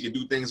can. She can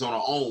do things on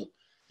her own.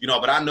 You know,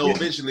 but I know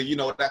eventually, you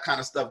know, that kind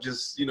of stuff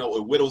just, you know,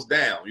 it whittles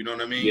down. You know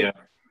what I mean? Yeah.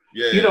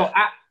 You know,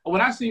 when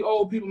I see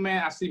old people,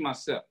 man, I see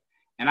myself.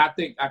 And I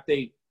think,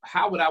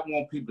 how would I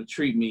want people to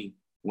treat me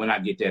when I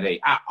get that age?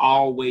 I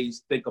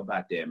always think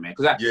about that, man.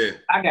 Because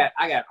I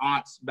got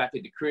aunts back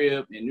at the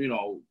crib, and, you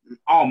know,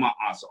 all my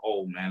aunts are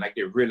old, man. Like,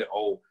 they're really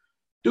old.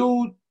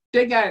 Dude,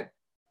 they got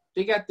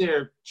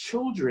their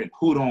children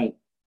who don't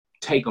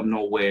take them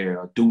nowhere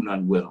or do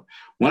nothing with them.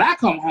 When I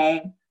come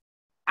home,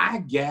 I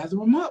gather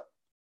them up.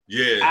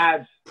 Yeah,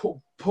 I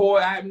pour. Boy,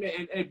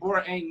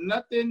 ain't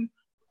nothing.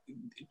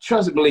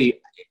 Trust me,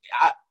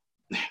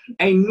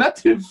 Ain't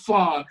nothing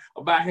fun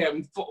about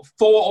having four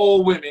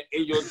old women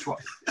in your trunk.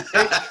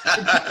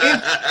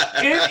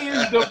 It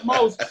is the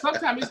most,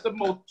 sometimes it's the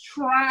most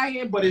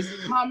trying, but it's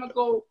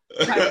comical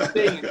type of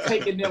thing, and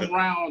taking them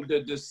around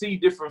to see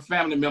different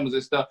family members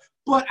and stuff.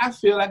 But I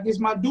feel like it's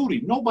my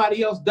duty.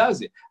 Nobody else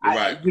does it.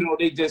 Right.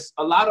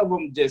 A lot of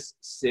them just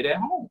sit at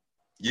home.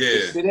 Yeah.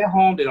 They sit at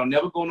home. They don't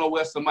never go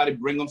nowhere. Somebody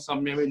bring them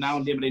something every now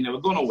and then, but they never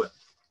go nowhere.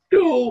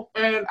 Dude,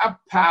 man, I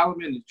pile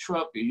them in the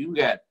truck, and you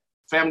got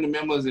family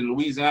members in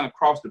Louisiana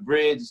across the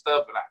bridge and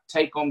stuff, and I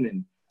take them,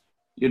 and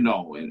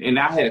and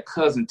I had a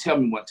cousin tell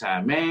me one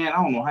time, man,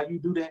 I don't know how you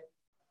do that.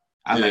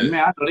 I was like,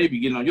 man, I know they be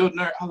getting on your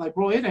nerve. I was like,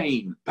 bro, it ain't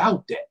even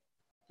about that.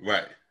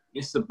 Right.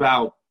 It's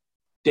about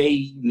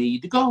they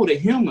need to go. They're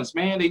humans,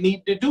 man. They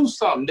need to do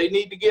something. They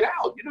need to get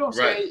out. You know what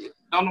I'm saying?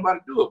 Don't nobody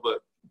do it,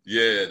 but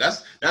yeah,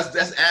 that's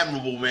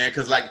admirable, man.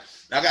 Because like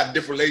I got a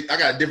different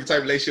type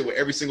of relationship with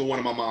every single one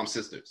of my mom's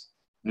sisters.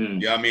 You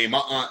know what I mean? My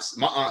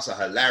aunts are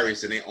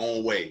hilarious in their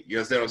own way. You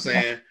understand what I'm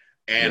saying?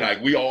 And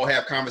like we all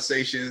have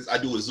conversations. I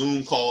do a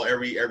Zoom call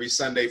every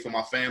Sunday for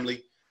my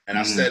family, and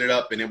I set it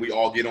up, and then we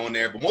all get on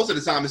there. But most of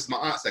the time, it's my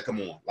aunts that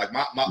come on. Like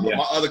my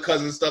other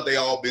cousins and stuff, they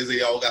all busy.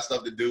 They all got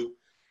stuff to do.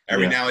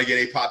 Every now and again,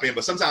 they pop in.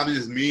 But sometimes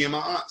it's just me and my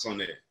aunts on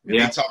there. And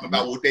they talking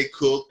about what they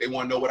cook. They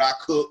want to know what I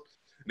cook.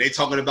 And they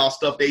talking about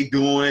stuff they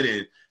doing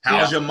and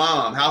how's your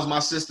mom? How's my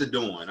sister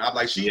doing? I'm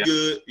like, she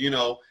good,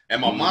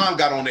 And my mom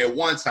got on there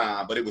one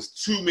time, but it was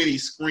too many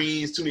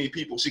screens, too many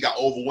people. She got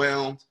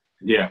overwhelmed.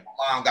 Yeah.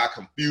 My mom got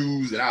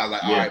confused, and I was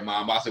like, all right,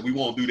 Mom. I said, we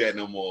won't do that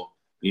no more.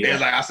 Yeah.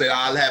 And like I said,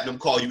 I'll have them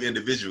call you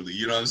individually.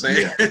 You know what I'm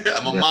saying?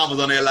 My mom was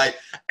on there like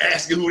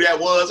asking who that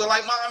was. I'm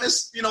like, Mom,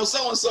 it's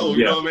so-and-so.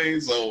 You know what I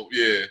mean? So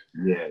yeah,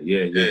 man.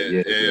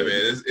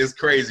 It's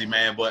crazy,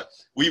 man. But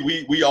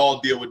we all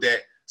deal with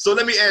that. So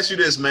let me ask you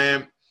this,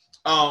 man.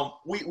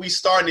 We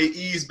starting to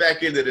ease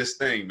back into this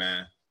thing,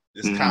 man.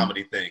 This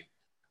comedy thing.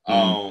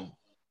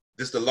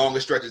 This is the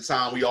longest stretch of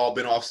time we all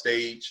been off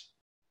stage.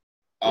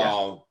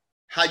 How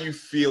you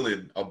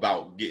feeling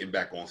about getting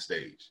back on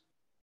stage?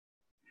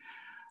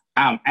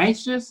 I'm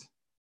anxious,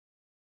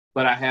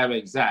 but I have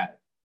anxiety.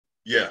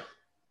 Yeah.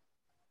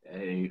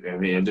 I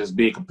mean, just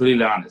being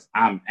completely honest.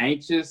 I'm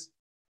anxious,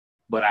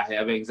 but I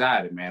have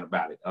anxiety, man,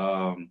 about it.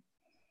 I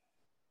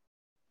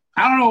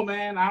don't know,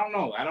 man. I don't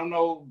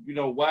know,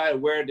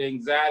 where the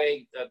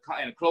anxiety,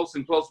 and closer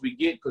and closer we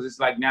get, because it's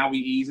like now we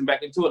easing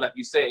back into it. Like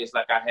you said, it's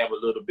like I have a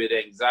little bit of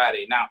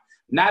anxiety. Now,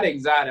 not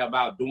anxiety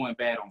about doing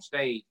bad on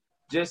stage,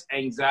 just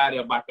anxiety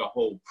about the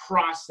whole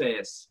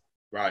process.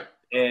 Right.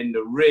 And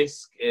the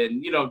risk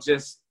and,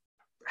 just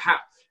how,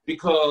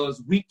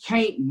 because we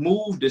can't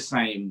move the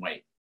same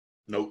way.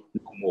 Nope.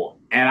 No more.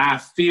 And I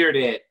fear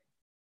that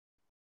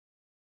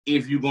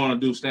if you're going to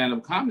do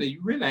stand-up comedy,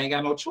 you really ain't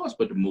got no choice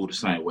but to move the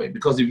same way.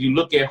 Because if you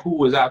look at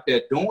who is out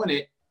there doing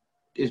it,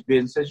 it's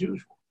business as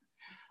usual.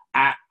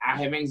 I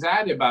have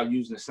anxiety about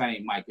using the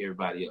same mic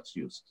everybody else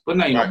uses.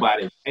 But ain't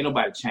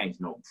nobody changed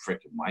no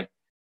freaking mic.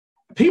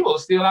 People are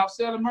still out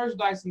selling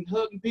merchandise and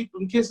hugging people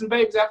and kissing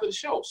babies after the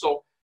show.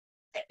 So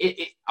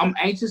I'm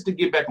anxious to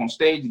get back on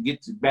stage and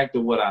get back to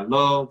what I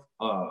love,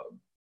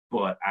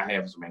 but I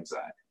have some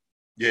anxiety.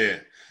 Yeah,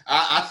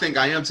 I think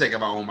I am taking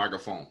my own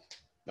microphone.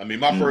 I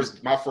mean, my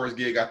first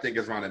gig, I think,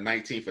 is around the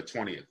 19th or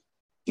 20th.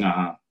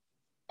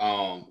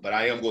 But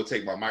I am going to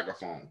take my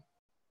microphone.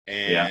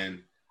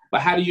 And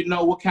but how do you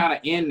know what kind of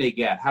end they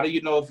got? How do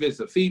you know if it's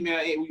a female?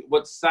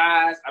 What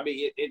size? I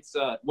mean, it's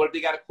what if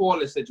they got a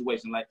cordless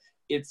situation? Like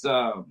it's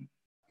yeah.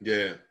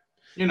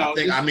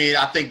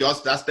 I think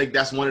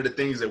that's one of the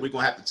things that we're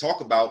gonna have to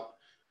talk about,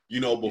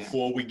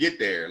 before we get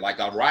there. Like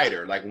a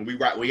writer, like when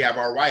we have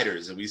our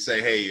writers and we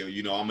say, hey,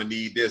 I'm gonna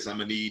need this, I'm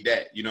gonna need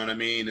that. You know what I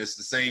mean? It's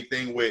the same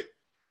thing with,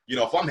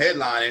 if I'm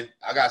headlining,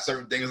 I got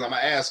certain things I'm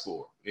gonna ask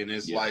for, and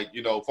it's like,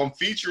 if I'm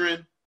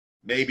featuring,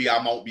 maybe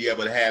I won't be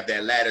able to have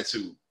that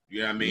latitude. You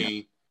know what I mean?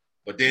 Yeah.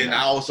 But then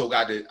I also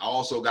got the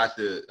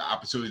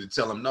opportunity to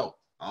tell them no.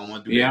 I don't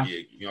want to do that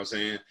gig. You know what I'm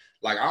saying?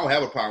 Like I don't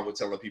have a problem with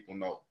telling people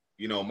no.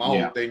 My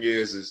whole thing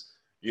is,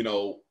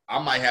 I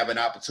might have an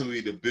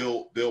opportunity to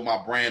build my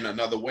brand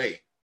another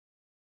way.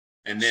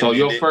 And then so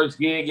your first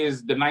gig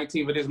is the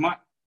 19th of this month?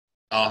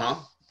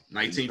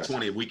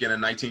 1920, weekend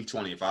of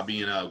 1920. If I'll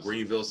be in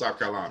Greenville, South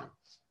Carolina.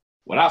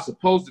 Well, I was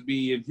supposed to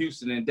be in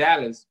Houston and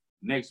Dallas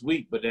next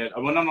week, but no. I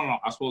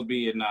was supposed to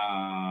be in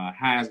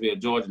Hinesville,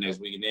 Georgia next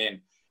week, and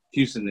then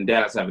Houston and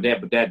Dallas after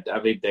that. But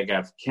I think that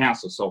got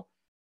canceled. So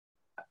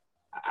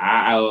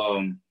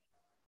I'm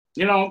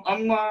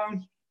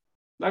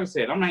like I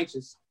said, I'm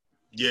anxious.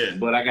 Yeah.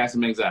 But I got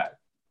some anxiety.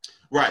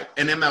 Right.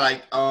 And then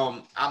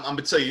I'm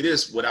gonna tell you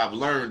this, what I've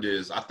learned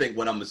is I think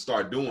what I'm gonna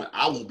start doing,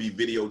 I will be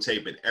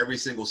videotaping every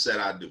single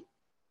set I do.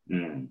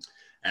 And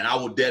I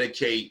will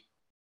dedicate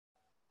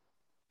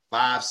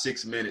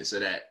 5-6 minutes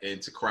of that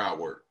into crowd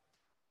work.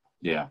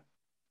 Yeah.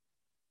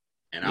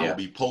 And I will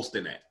be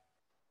posting that.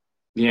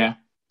 Yeah.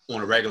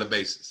 On a regular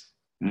basis.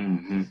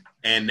 Mm-hmm.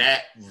 And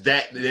that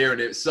there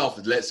in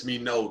itself lets me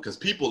know, because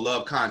people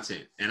love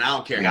content, and I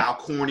don't care how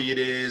corny it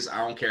is, I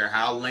don't care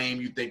how lame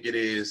you think it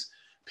is.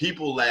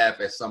 people laugh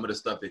at some of the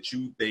stuff that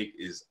you think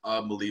is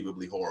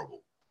unbelievably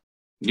horrible.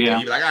 Yeah.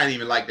 And you're like, I didn't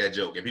even like that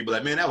joke. And people are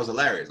like, man, that was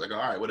hilarious. Like, all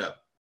right, whatever.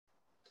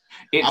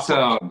 It's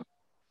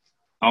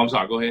I'm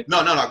sorry, go ahead.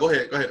 No, go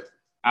ahead.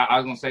 I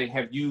was gonna say,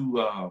 have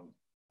you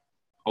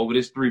over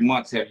this 3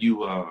 months, have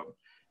you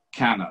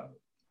kind of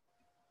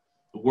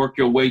worked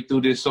your way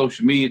through this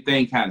social media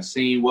thing, kind of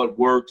seeing what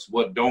works,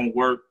 what don't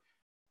work?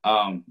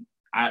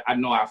 I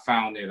know I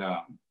found it,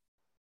 and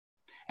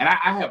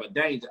I have a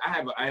danger.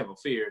 I have a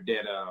fear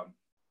that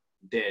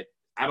that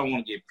I don't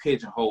want to get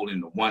pigeonholed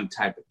into one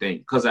type of thing,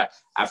 because I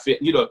feel,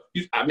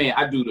 I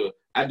do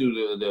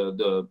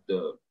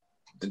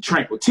the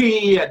tranquil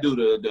tea, I do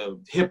the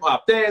hip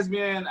hop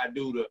thespian, I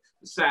do the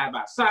side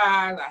by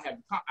side. I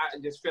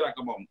just feel like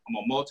I'm a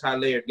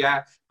multi-layered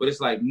guy, but it's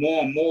like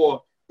more and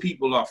more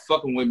people are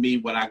fucking with me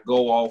when I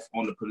go off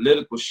on the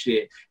political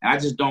shit, and I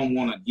just don't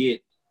want to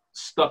get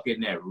stuck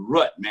in that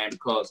rut, man,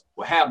 because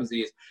what happens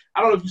is,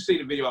 I don't know if you see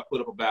the video I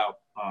put up about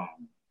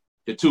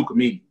the two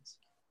comedians.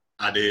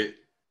 I did.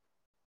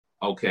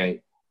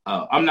 Okay.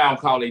 I'm not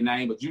gonna call their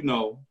name, but you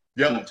know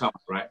who I'm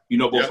talking about, right? You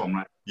know both of them,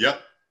 right?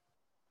 Yep.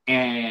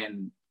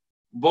 And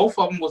both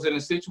of them was in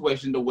a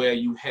situation to where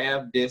you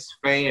have this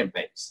fan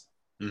base,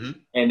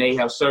 and they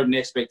have certain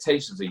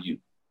expectations of you,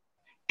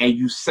 and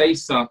you say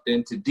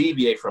something to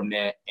deviate from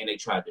that, and they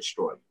try to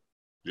destroy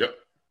you. Yep.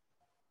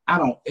 I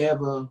don't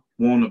ever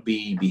want to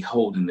be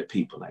beholden to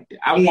people like that.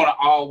 I want to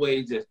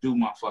always just do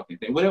my fucking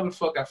thing. Whatever the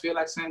fuck I feel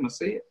like saying, I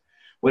say it.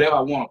 Whatever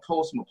I want to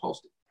post, I'm gonna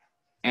post it.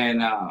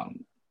 And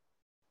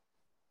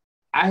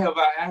I have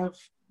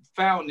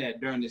found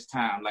that during this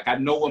time. Like, I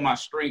know what my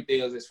strength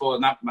is, as far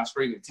as not my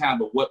strength in time,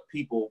 but what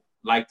people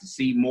like to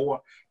see more.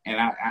 And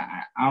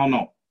I don't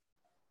know.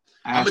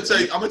 I'm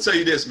gonna tell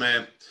you this,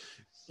 man.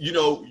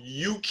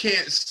 You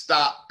can't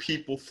stop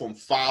people from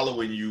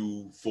following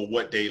you for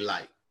what they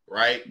like,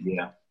 right?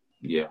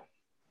 Yeah.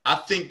 I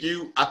think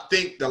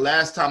the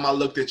last time I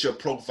looked at your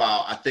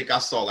profile, I think I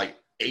saw like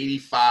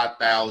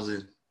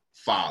 85,000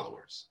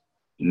 followers.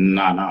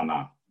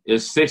 No.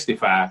 It's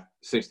 65.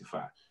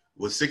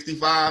 Was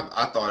 65?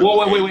 I thought.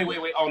 Well,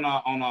 wait.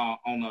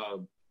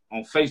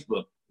 On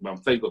Facebook, my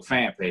Facebook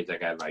fan page, I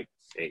got like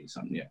 80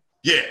 something.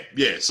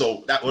 Yeah.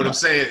 So that's what I'm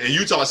saying. And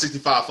you talking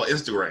 65 for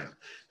Instagram.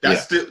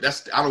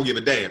 That's I don't give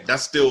a damn.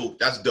 That's dope.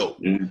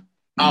 Mm-hmm.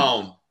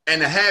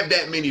 And to have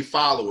that many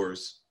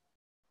followers,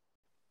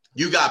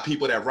 you got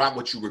people that rock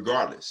with you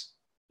regardless.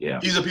 Yeah.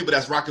 These are people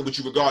that's rocking with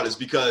you regardless,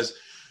 because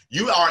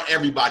you aren't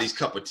everybody's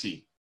cup of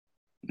tea.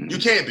 You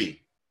can't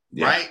be,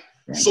 right?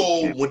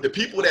 So with the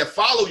people that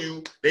follow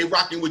you, they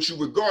rocking with you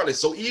regardless.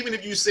 So even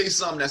if you say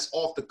something that's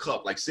off the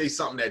cuff, like say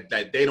something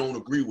that they don't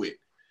agree with,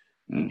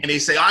 and they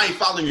say, I ain't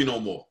following you no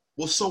more.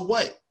 Well, so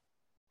what?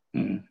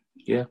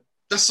 Yeah.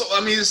 That's so. I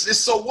mean, it's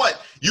so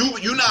what?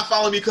 You not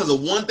following me because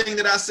of one thing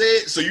that I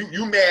said. So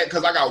you mad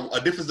because I got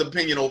a difference of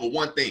opinion over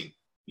one thing.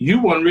 You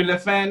wasn't really a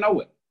fan, no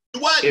way.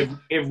 What?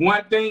 If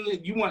one thing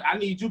you want, I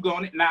need you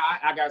going. Now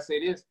I gotta say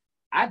this.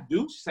 I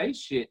do say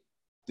shit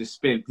to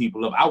spin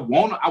people up. I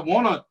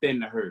wanna thin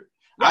the herd.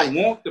 Right. I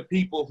want the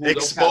people who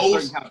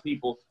certain kind of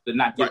people to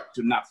not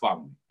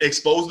follow me.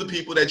 Expose the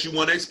people that you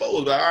want to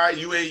expose. But, all right,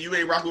 you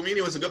ain't rocking with me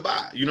anyway. It's a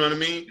goodbye. You know what I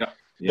mean?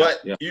 Yeah.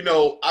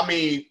 I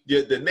mean,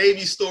 the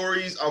Navy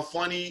stories are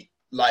funny.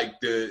 Like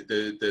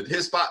the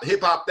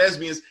hip hop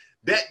thespians.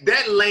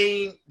 That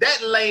lane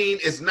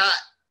is not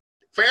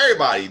for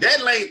everybody.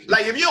 That lane,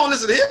 like if you don't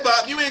listen to hip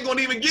hop, you ain't gonna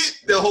even get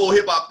the whole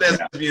hip hop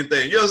thespian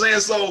thing. You know what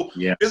I'm saying? So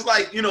it's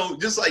like,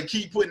 just like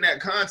keep putting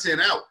that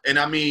content out. And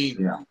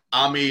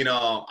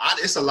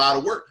it's a lot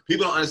of work.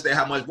 People don't understand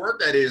how much work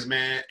that is,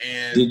 man.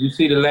 And did you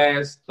see the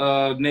last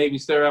Navy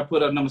story I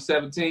put up, number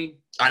 17?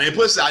 I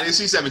didn't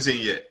see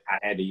 17 yet. I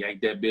had to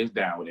yank that bitch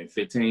down within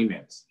 15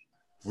 minutes.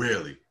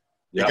 Really?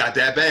 It got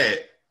that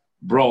bad?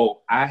 Bro,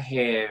 I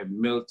had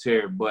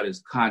military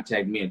buddies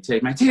contact me and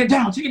take, man, take it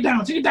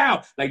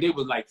down. Like, they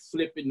was like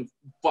flipping the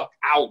fuck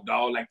out,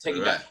 dog. Like, take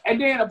it down. And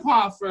then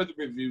upon further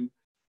review,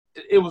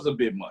 it was a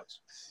bit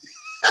much.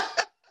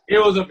 It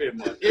was a bit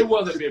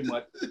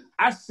much.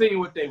 I seen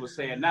what they were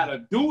saying. Now,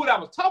 the dude I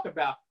was talking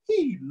about,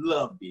 he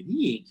loved it.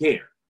 He didn't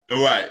care.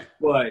 Right.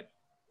 But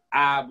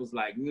I was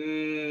like,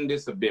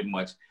 this is a bit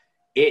much.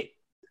 The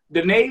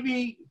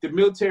Navy, the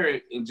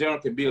military in general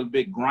can be a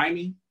bit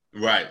grimy.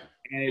 Right.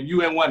 And if you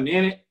wasn't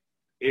in it,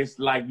 it's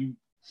like you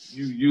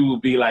will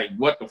be like,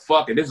 what the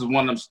fuck? And this is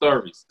one of them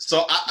stories.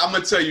 So I'm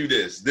gonna tell you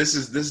this. This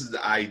is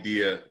the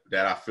idea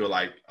that I feel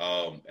like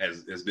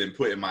has been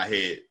put in my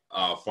head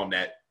from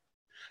that.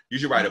 You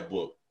should write a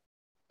book.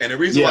 And the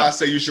reason why I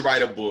say you should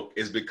write a book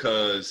is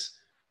because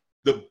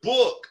the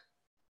book,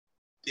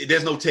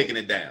 there's no taking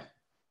it down.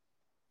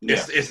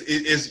 Yeah.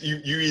 It's you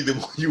either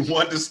you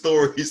want the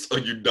stories or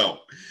you don't.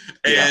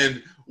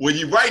 And when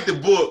you write the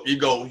book, you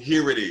go,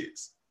 here it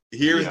is.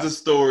 Here's the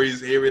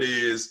stories. Here it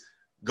is.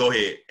 Go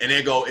ahead. And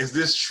then go, is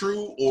this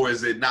true or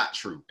is it not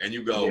true? And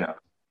you go,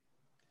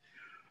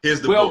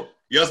 here's the book.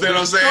 You understand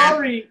what I'm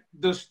saying?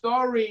 The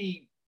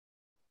story,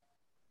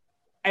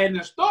 I'm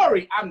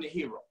the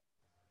hero.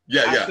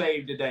 I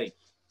saved the day.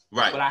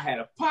 Right. But I had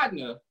a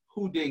partner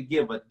who didn't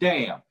give a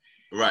damn.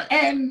 Right.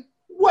 And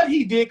what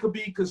he did could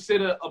be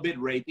considered a bit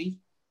rapey.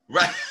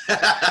 Right.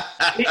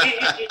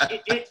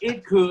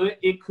 It could.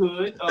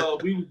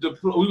 We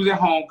was at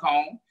Hong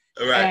Kong.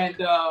 Right.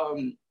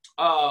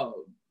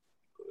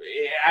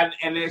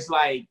 And it's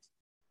like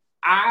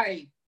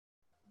I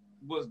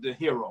was the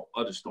hero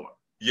of the story.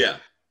 Yeah.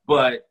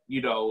 But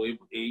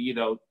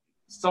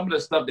some of the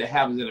stuff that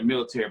happens in the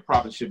military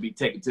probably should be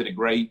taken to the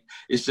grave.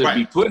 It should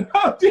be put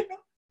out there.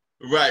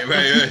 Right.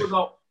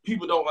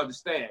 People don't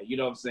understand. You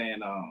know what I'm saying?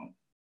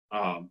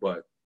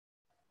 But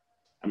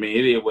I mean,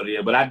 it is what it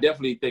is. But I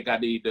definitely think I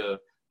need to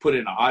put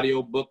in an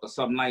audio book or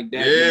something like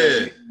that.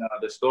 Yeah.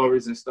 The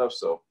stories and stuff.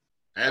 So.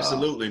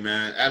 Absolutely,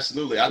 man.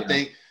 Absolutely. I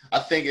think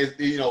it's,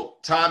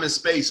 time and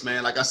space,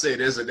 man. Like I said,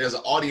 there's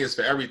an audience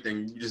for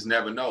everything. You just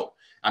never know.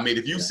 I mean,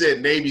 if you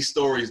said Navy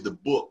Stories, the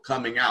book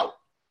coming out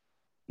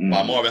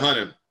by Marvin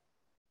Hunter,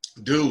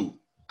 dude,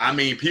 I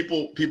mean,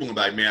 people are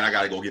like, man, I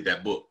got to go get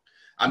that book.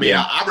 I mean,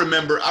 I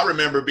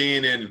remember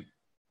being in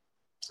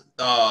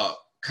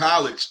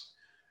college,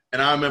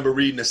 and I remember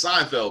reading the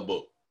Seinfeld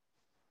book.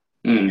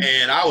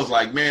 And I was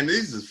like, man,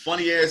 these is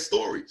funny ass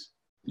stories.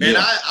 And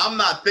I'm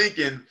not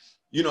thinking,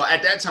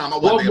 at that time, I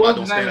wasn't thinking about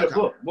Don't Stand Up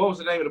Comedy. What was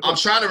the name of the book? I'm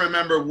trying to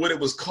remember what it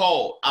was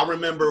called. I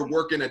remember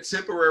working a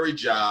temporary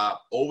job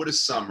over the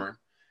summer,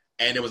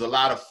 and there was a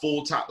lot of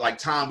full-time,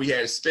 time we had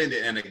to spend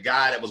it. And the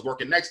guy that was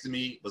working next to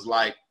me was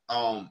like,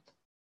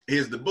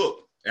 here's the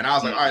book. And I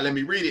was like, all right, let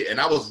me read it. And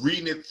I was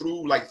reading it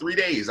through 3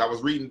 days. I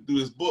was reading through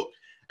this book.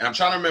 And I'm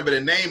trying to remember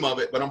the name of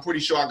it, but I'm pretty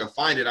sure I can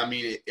find it. I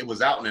mean, it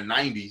was out in the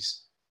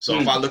 90s. So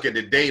if I look at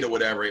the date or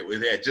whatever,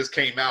 it just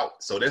came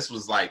out. So this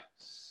was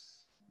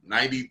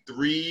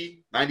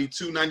 93,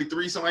 92,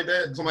 93, something like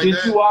that.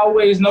 Did you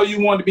always know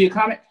you wanted to be a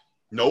comic?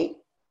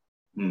 Nope.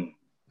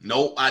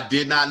 Nope, I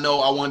did not know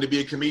I wanted to be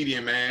a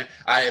comedian, man.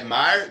 I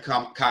admired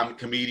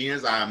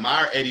comedians. I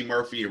admire Eddie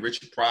Murphy and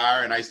Richard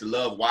Pryor, and I used to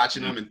love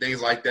watching them and things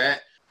like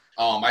that.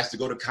 I used to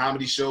go to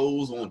comedy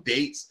shows on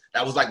dates.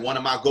 That was one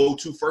of my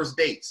go-to first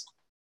dates.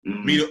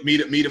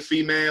 Meet a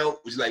female,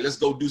 which is let's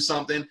go do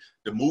something.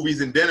 The movies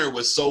and dinner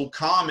was so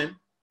common.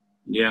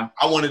 Yeah.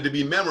 I wanted to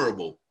be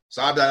memorable.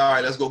 So I'd be like, all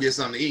right, let's go get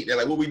something to eat. They're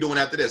like, what we doing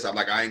after this? I'm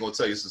like, I ain't going to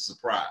tell you. It's a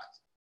surprise.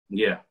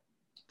 Yeah.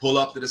 Pull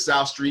up to the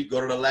South Street, go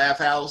to the Laugh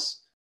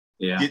House.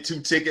 Yeah. Get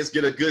 2 tickets,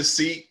 get a good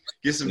seat,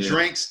 get some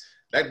drinks.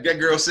 That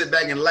girl sit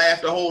back and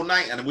laugh the whole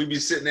night, and we'd be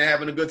sitting there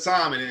having a good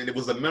time. And it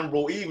was a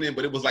memorable evening,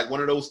 but it was one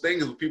of those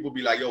things where people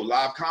be like, yo,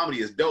 live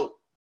comedy is dope.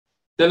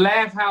 The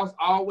Laugh House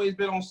always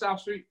been on South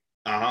Street?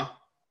 Uh-huh.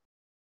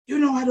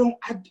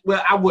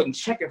 I wasn't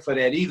checking for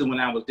that either when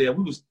I was there.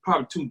 We was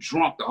probably too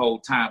drunk the whole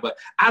time, but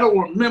I don't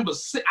remember.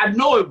 I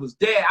know it was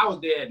there. I was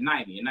there in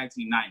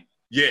 1990.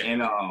 Yeah.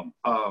 And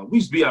we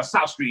used to be on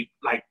South Street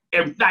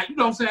every night, you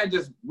know what I'm saying?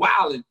 Just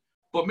wilding,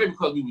 but maybe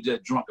because we were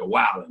just drunk and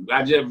wilding.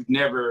 I just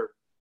never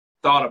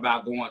thought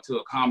about going to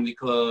a comedy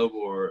club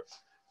or.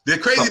 The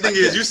crazy thing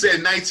is, you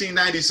said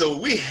 1990, so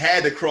we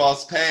had to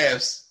cross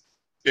paths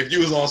if you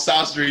was on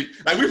South Street.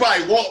 We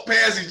probably walked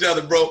past each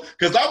other, bro,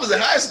 because I was in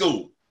high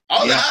school.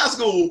 I was in high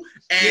school,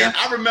 and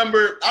I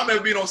remember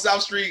being on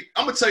South Street.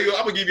 I'm going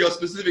to give you a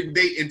specific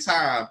date and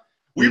time.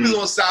 We was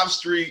on South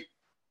Street.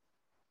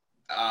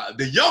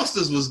 The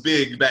Youngsters was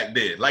big back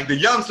then. I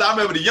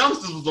remember the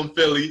Youngsters was from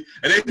Philly,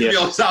 and they would be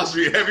on South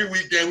Street every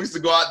weekend. We used to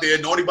go out there.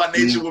 Naughty by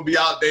Nature would be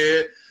out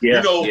there.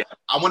 Yeah.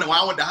 When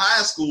I went to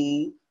high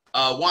school,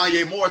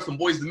 Wanye Morris from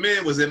Boyz II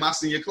Men was in my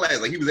senior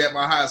class. He was at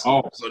my high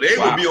school. So they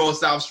would be on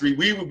South Street.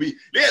 We would be,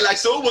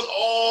 so it was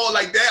all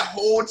that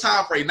whole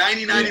time frame,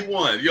 90,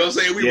 91. You know what I'm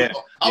saying?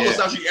 I was on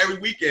South Street every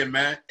weekend,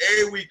 man.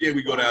 Every weekend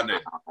we go down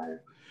there.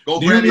 Do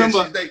you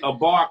remember a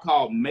bar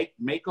called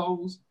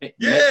Mako's?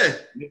 Yeah.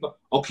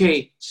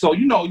 Okay, so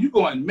you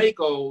go in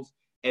Mako's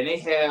and they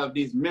have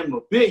these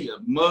memorabilia,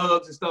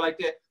 mugs and stuff like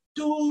that.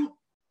 Dude,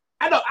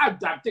 I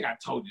think I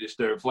told you this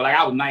story before.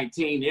 I was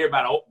 19,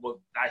 everybody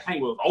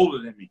was older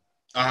than me.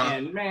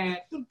 And man,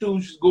 the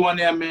dudes just go in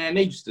there, man.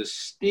 They used to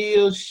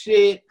steal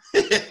shit.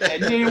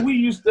 And then we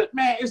used to,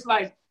 man, it's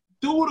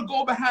dude would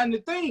go behind the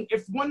thing.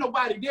 If wasn't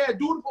nobody there,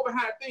 dude would go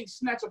behind the thing,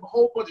 snatch up a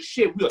whole bunch of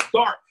shit. We were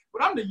dark.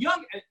 But I'm the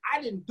young, and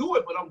I didn't do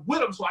it, but I'm with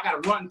them, so I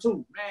got to run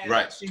too. Man,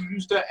 that shit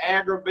used to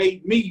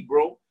aggravate me,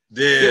 bro.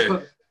 Yeah.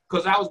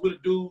 Because I was with a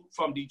dude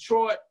from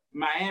Detroit,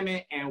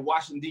 Miami, and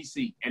Washington,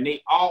 D.C., and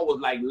they all was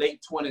late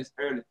 20s,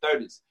 early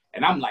 30s,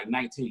 and I'm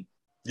 19.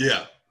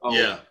 Yeah,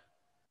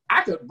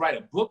 I could write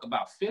a book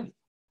about Philly.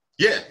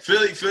 Yeah,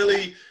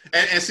 Philly.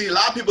 And see, a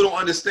lot of people don't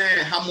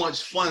understand how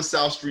much fun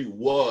South Street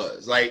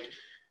was.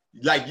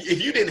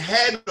 If you didn't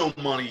have no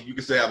money, you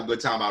could still have a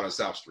good time out on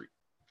South Street.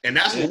 And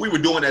that's what we were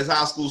doing as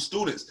high school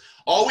students.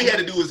 All we had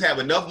to do was have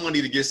enough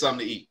money to get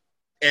something to eat.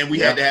 And we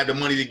had to have the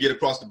money to get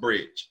across the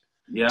bridge.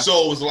 Yeah.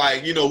 So it was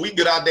we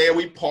get out there,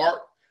 we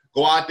park,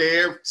 go out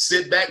there,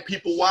 sit back,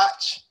 people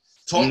watch,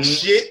 talk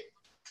shit.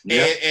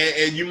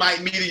 And you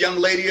might meet a young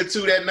lady or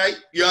two that night.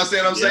 You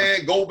understand what I'm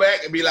saying? Go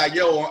back and be like,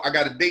 yo, I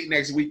got a date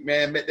next week,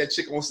 man. Met that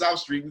chick on South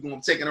Street. We're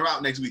going to take her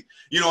out next week.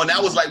 And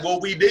that was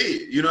what we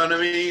did. You know what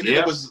I mean?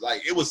 Yeah.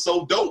 It was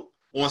so dope.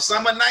 on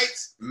summer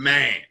nights,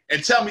 man. And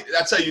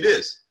I tell you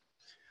this,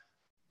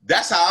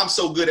 that's how I'm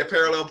so good at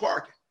parallel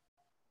parking.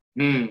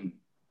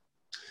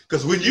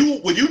 Because when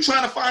you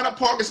trying to find a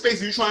parking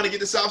space, you trying to get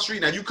to South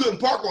Street. Now you couldn't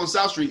park on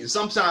South Street, and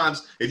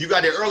sometimes if you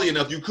got there early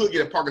enough, you could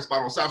get a parking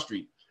spot on South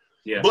Street.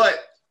 Yeah.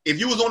 But if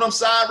you was on them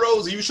side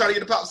roads and you was trying to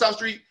get to South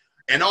Street,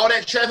 and all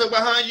that traffic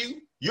behind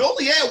you, you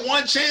only had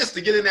one chance to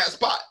get in that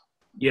spot.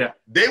 Yeah.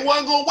 They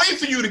wasn't gonna wait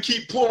for you to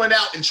keep pulling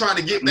out and trying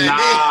to get back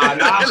in.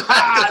 Nah.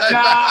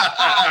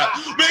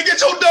 Man,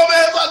 get your dumb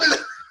ass out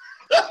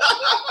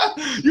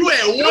there. You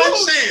had one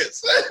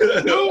chance.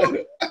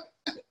 Dude,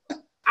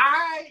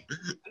 I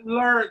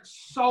learned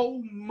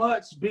so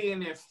much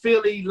being in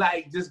Philly,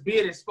 like just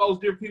being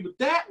exposed to different people.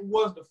 That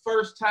was the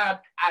first time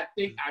I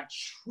think I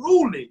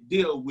truly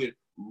deal with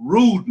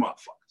rude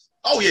motherfuckers.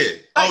 Oh yeah.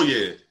 Oh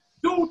yeah.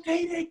 Dude,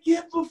 they didn't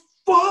give a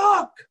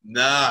fuck.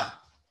 Nah,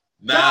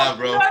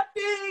 bro.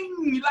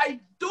 Nothing.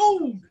 Like,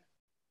 dude.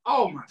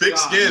 Oh my God. Thick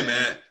skin,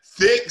 man.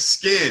 Thick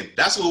skin.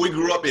 That's what we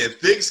grew up in.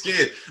 Thick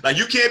skin. Like,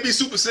 you can't be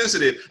super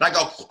sensitive. Like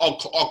a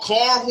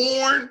car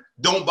horn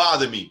don't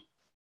bother me.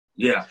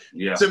 Yeah.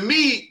 To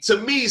me,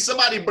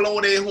 somebody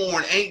blowing their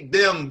horn ain't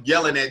them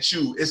yelling at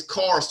you. It's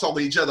cars talking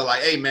to each other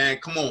like, hey man,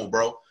 come on,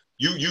 bro.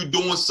 You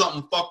doing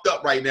something fucked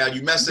up right now.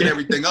 You messing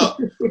everything up.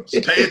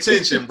 Just pay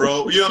attention,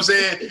 bro. You know what I'm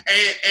saying?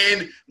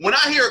 And when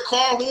I hear a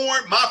car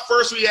horn, my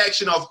first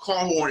reaction of a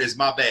car horn is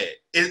my bad.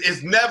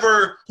 It's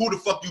never who the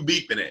fuck you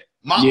beeping at.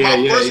 My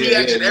first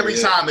reaction every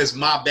time is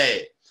my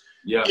bad.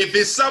 Yeah. If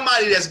it's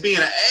somebody that's being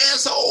an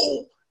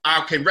asshole,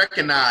 I can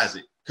recognize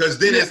it. Because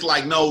then it's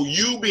like, no,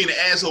 you being an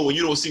asshole when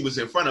you don't see what's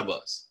in front of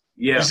us.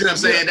 Yeah. You see what I'm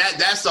saying?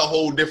 That's a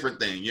whole different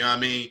thing. You know what I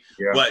mean?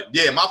 Yeah. But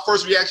yeah, my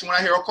first reaction when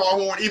I hear a car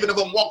horn, even if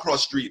I'm walking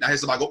across the street and I hear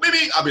somebody go,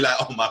 baby, I'll be like,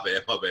 oh, my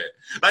bad.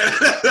 Like,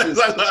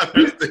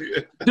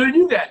 dude,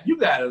 you got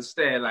to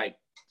understand, like,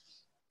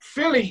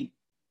 Philly,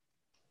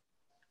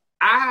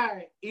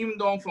 even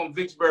though I'm from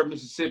Vicksburg,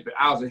 Mississippi,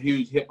 I was a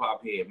huge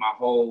hip-hop head my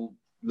whole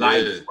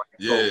life.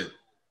 Yeah. So,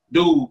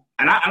 dude,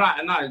 and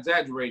I'm not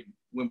exaggerating,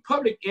 when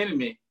Public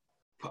Enemy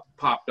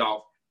popped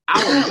off,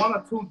 I was one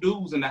or two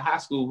dudes in the high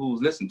school who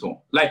was listening to him.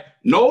 Like,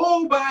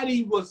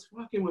 nobody was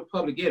fucking with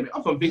Public Enemy.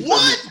 I'm from Vicksburg,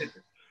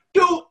 Mississippi.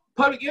 Dude,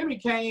 Public Enemy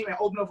came and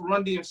opened up for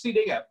Run DMC.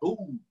 They got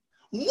booed.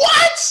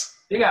 What?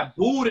 They got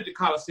booed at the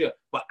Coliseum.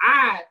 But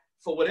I,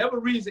 for whatever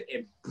reason,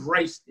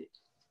 embraced it.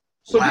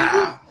 So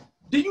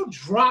then you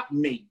drop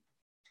me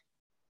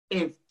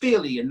in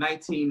Philly in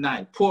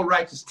 1990. Poor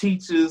Righteous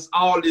Teachers,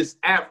 all this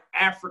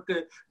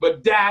Africa,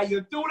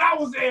 Medallion. Dude, I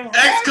was in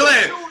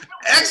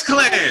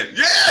X-Clan.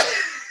 Yeah.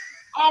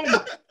 Oh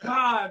my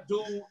God,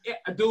 dude,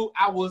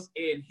 I was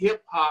in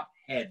hip hop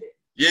heaven.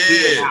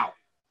 Yeah.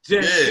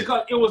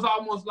 Because it was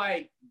almost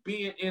like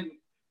being in.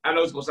 I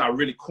know it's gonna sound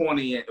really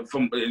corny,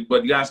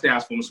 but you gotta stay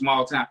out from a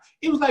small town.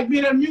 It was like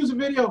being in a music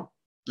video.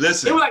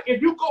 Listen, it was like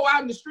if you go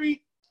out in the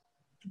street,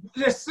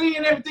 just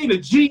seeing everything, the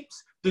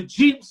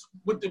Jeeps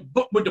with the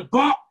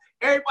bump,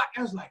 everybody.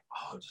 I was like,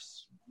 oh,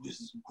 this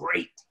is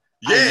great.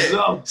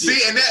 Yeah. See,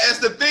 and that's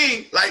the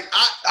thing. Like,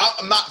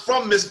 I'm not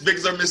from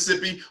Vicksburg,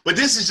 Mississippi, but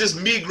this is just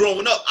me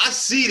growing up. I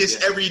see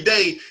this every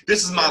day.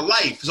 This is my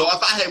life. So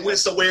if I had went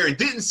somewhere and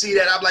didn't see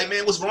that, I'm like,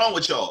 man, what's wrong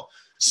with y'all?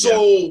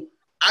 So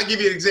I'll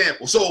give you an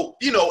example. So,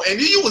 you know, and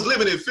you was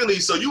living in Philly,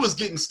 so you was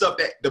getting stuff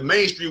that the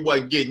mainstream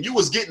wasn't getting. You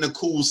was getting the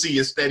Cool C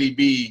and Steady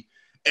B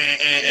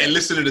and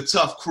listening to the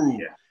Tough Crew.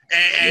 Yeah.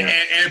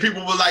 And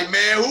people were like,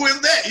 man, who is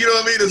that? You know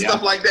what I mean? And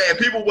stuff like that. And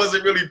people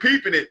wasn't really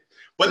peeping it.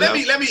 But let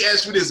me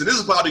ask you this, and this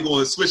is probably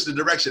going to switch the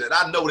direction. And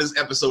I know this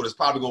episode is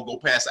probably going to go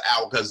past an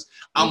hour because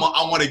I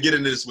want to get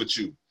into this with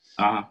you.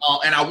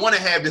 And I want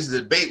to have this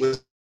debate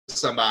with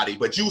somebody,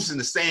 but you was in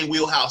the same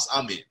wheelhouse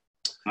I'm in.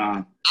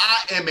 I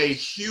am a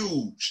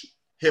huge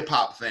hip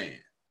hop fan.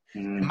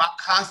 And my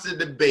constant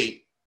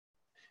debate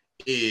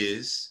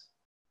is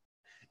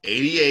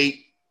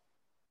 88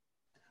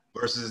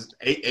 versus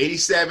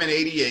 87,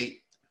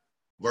 88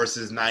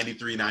 versus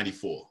 93,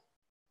 94.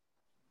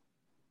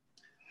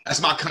 That's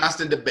my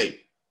constant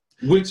debate.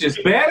 Which is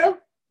better?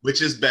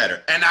 Which is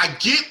better. And I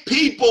get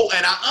people,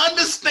 and I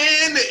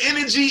understand the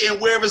energy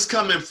and where it's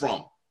coming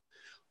from.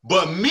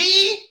 But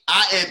me,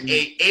 I am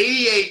a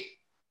 88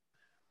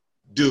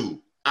 dude.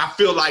 I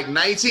feel like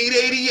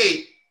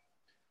 1988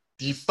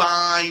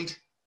 defined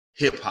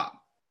hip-hop.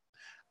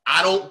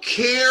 I don't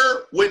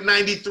care what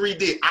 93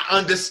 did. I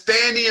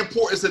understand the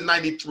importance of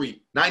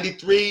 93.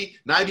 93,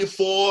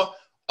 94,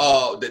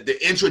 the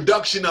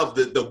introduction of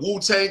the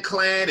Wu-Tang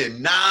Clan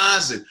and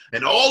Nas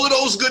and all of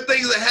those good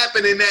things that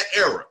happened in that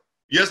era.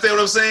 You understand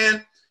what I'm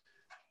saying?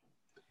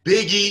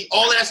 Biggie,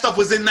 all of that stuff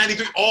was in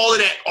 93, all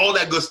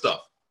that good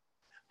stuff.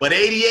 But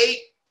 88,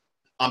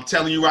 I'm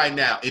telling you right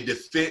now, it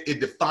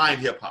defined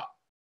hip-hop.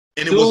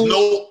 And it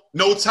was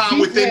no time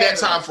within that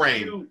time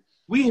frame.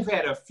 We have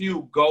had a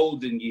few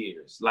golden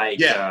years,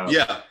 like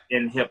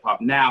in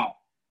hip-hop. Now,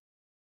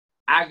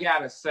 I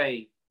gotta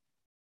say,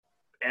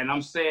 and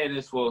I'm saying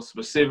this for a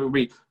specific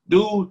reason,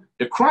 dude,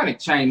 the Chronic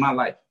changed my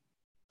life.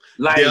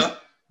 Like,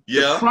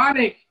 The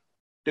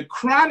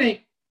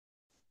Chronic,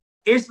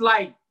 it's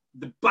like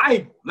the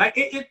Bible. Like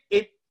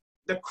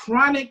the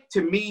Chronic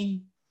to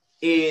me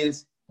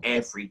is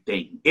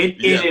everything.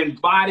 It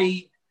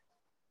embodied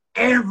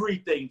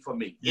everything for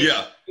me.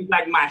 It's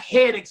like my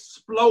head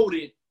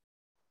exploded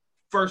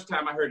first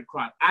time I heard the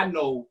Chronic. I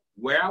know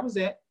where I was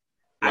at.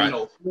 Right. I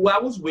know who I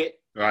was with.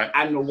 Right.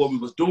 I know what we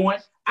was doing.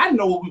 I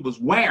know what we was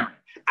wearing.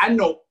 I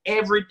know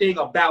everything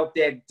about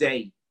that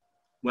day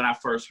when I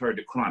first heard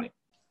the Chronic.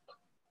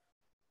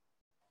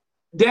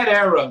 That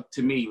era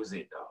to me was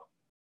it,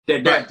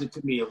 dog. That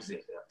to me it was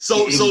it.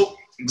 So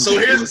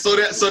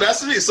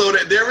that's me. So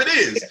that there it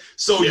is. Yeah.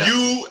 So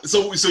you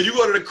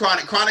go to the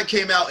Chronic. Chronic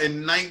came out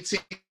in 92.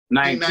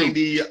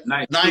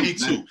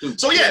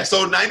 So yeah,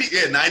 so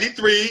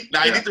 93,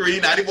 93,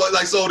 94,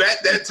 like so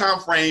that time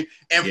frame.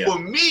 And for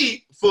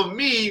me,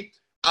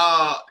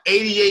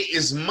 88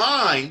 is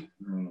mine.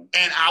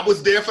 And I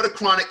was there for the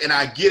Chronic, and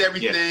I get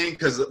everything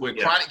because when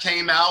Chronic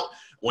came out,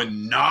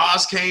 when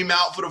Nas came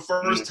out for the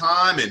first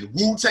time, and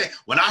Wu-Tang,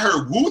 when I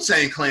heard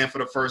Wu-Tang Clan for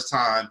the first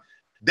time,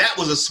 that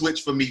was a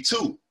switch for me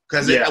too.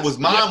 Because it was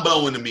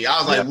mind-blowing to me. I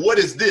was like, what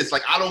is this?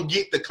 Like, I don't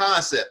get the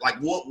concept. Like,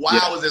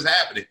 why was this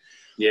happening?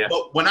 Yeah.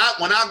 But when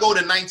I go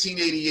to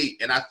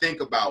 1988 and I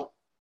think about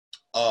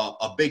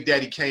a Big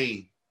Daddy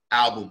Kane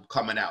album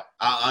coming out,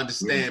 I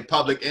understand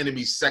Public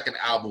Enemy's second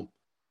album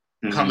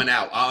coming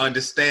out. I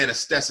understand a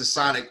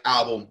Stetsasonic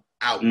album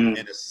out and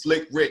a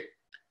Slick Rick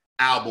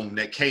album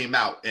that came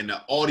out and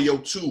the Audio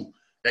 2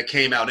 that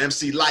came out.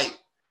 MC Lyte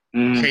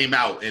came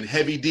out and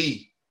Heavy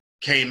D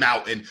came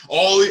out and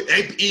all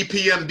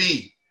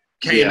EPMD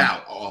came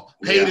out.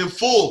 Paid in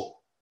Full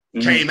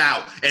came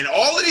out. And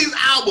all of these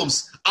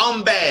albums,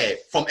 I'm Bad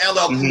from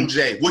LL Cool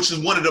J, which is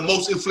one of the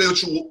most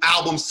influential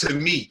albums to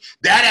me.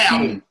 That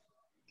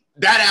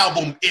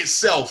album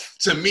itself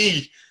to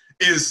me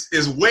is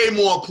way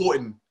more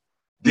important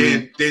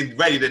than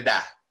Ready to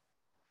Die.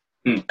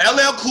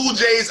 LL Cool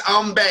J's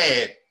I'm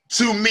Bad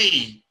to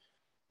me,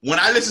 when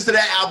I listen to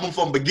that album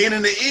from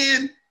beginning to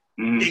end,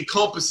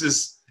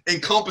 encompasses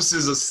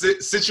a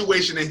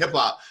situation in hip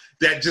hop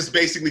that just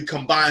basically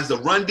combines the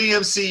Run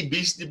DMC,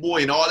 Beastie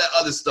Boy, and all that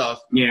other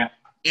stuff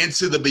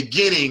into the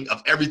beginning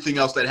of everything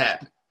else that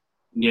happened.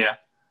 Yeah.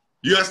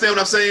 You understand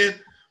what I'm saying?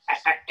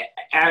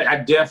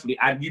 I definitely,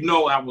 I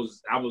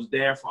was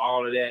there for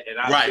all of that, and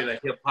I've been a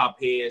hip hop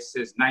head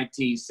since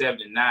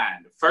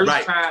 1979. The first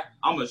time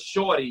I'm a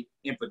shorty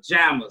in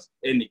pajamas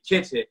in the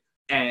kitchen,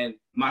 and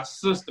my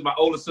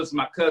older sister,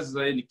 my cousins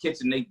are in the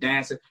kitchen, they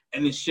dancing,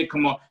 and this shit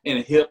come on in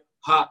the hip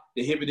hop,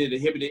 the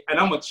hippity, and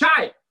I'm a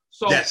child,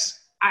 so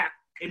I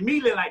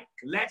immediately like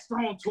latched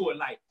on to it,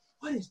 like,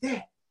 what is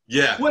that?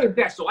 Yeah, what is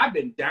that? So I've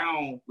been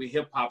down with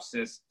hip hop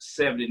since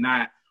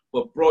 '79,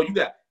 but bro, you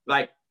got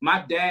like.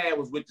 My dad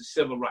was with the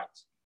civil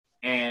rights.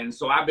 And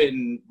so I've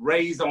been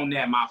raised on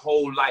that my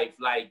whole life,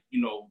 like, you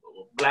know,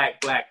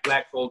 black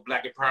folks,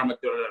 black empowerment,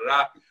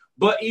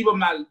 But even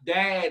my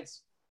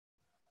dad's,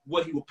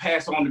 what he would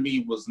pass on to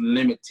me was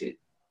limited.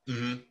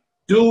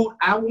 Dude,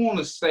 I want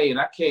to say, and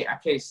I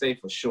can't say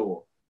for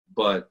sure,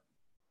 but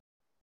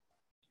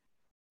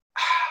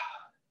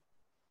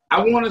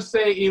I want to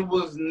say it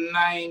was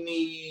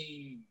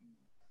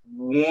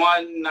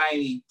 91,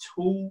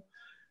 92.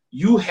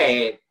 You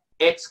had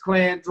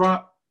X-Clan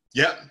drop.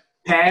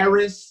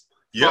 Paris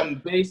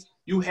from base.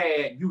 You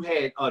had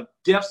a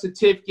Death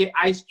Certificate,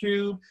 Ice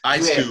Cube.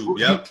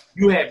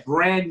 You had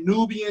Brand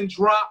Nubian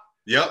drop.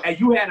 And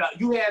you had a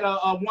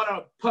one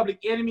of Public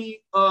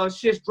Enemy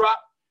shits drop.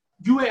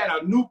 You had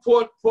a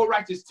Newport for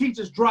Righteous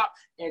Teachers drop.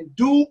 And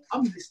dude,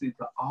 I'm listening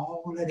to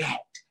all of that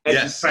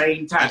at the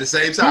same time.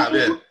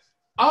 Dude,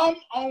 I'm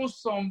on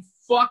some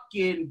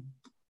fucking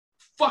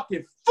fuck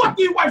you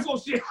white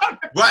folks shit.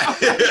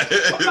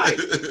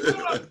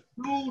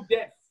 Dude,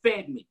 that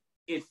fed me.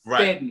 It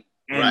fed me.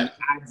 And I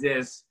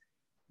just,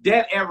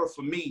 that era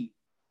for me,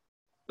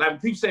 like when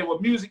people say, well,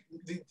 music,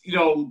 you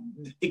know,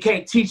 it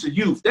can't teach the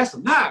youth. That's a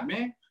lie,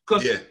 man.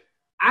 Because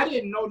I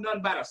didn't know nothing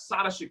about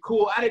Assata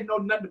Shakur. I didn't know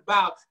nothing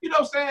about, you know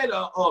what I'm saying,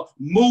 a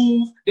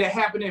move that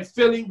happened in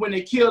Philly when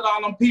they killed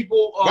all them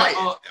people. Right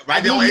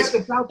there on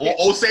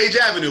Osage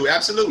Avenue.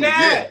 Absolutely.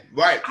 Yeah.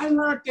 Right. I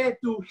learned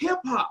that through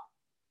hip-hop.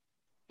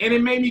 And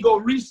it made me go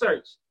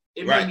research.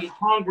 It made me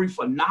hungry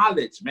for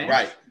knowledge, man.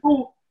 Right.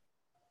 Dude,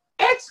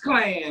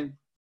 X-Clan,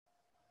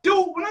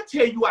 dude, when I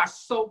tell you I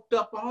soaked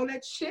up all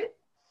that shit,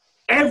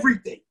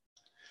 everything.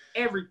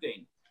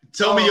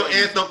 Tell me your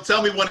anthem.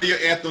 Tell me one of your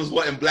anthems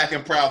wasn't Black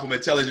and Proud from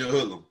Intelligent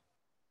Hoodlum.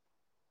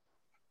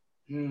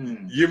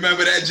 You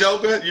remember that,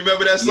 Joker? You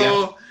remember that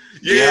song?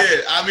 Yeah.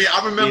 I mean,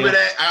 I remember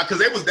that because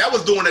that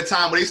was during a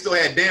time when they still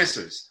had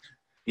dancers.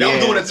 That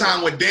was during a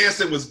time when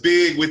dancing was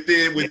big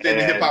within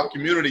the hip hop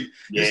community.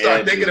 You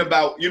start thinking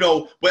about, you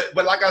know, but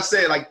like I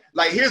said, like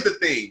here's the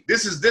thing.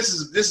 This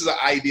is an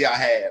idea I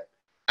have,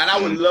 and I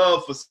would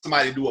love for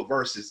somebody to do a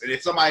versus. And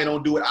if somebody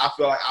don't do it, I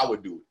feel like I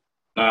would do it.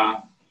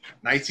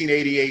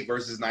 1988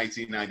 versus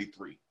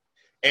 1993,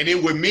 and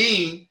it would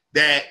mean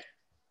that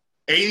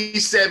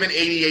 87,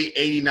 88,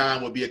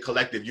 89 would be a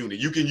collective unit.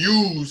 You can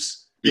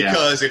use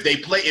because if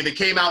it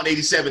came out in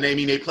 87, they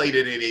mean they played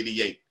it in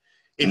 88.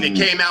 If it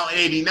came out in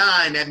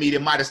 89, that means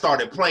it might have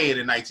started playing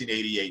in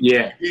 1988.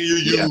 Yeah. You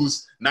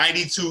use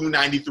 92,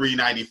 93,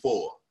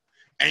 94.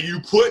 And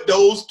you put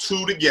those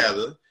two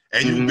together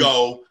and you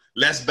go,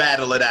 let's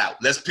battle it out.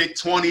 Let's pick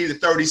 20 to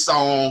 30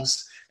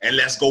 songs and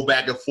let's go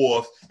back and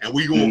forth. And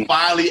we're going to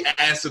finally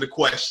answer the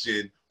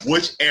question,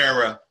 which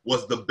era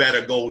was the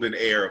better golden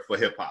era for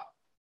hip hop?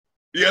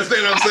 You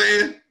understand what I'm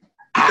saying?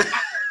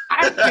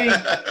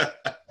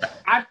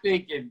 I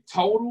think in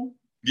total,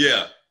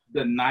 yeah,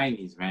 the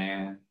 90s,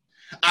 man.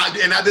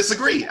 I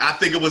disagree. I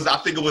think it was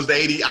the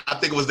 80. I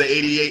think it was the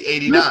 88,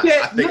 89.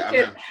 Look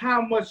at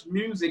how much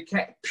music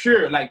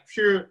pure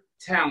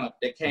talent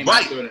that came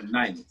out during the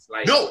 90s.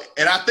 Like, no,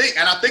 and I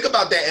think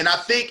about that, and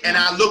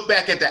I look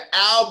back at the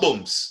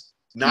albums,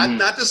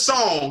 not the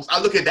songs.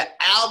 I look at the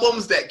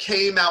albums that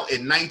came out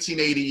in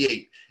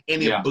 1988,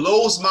 and it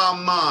blows my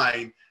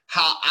mind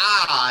how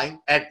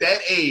at that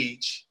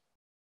age,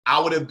 I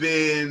would have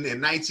been in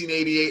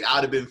 1988. I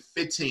would have been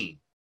 15.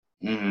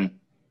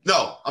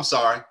 No, I'm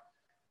sorry.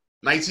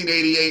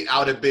 1988, I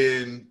would have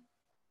been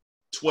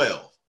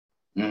 12.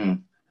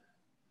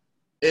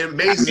 It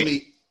amazes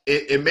me.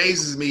 It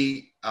amazes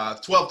me.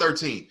 12,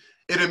 13.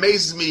 It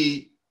amazes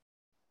me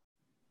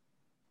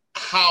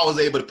how I was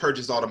able to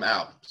purchase all them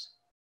albums.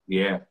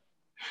 Yeah.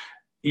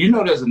 You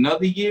know, there's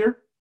another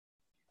year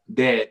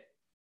that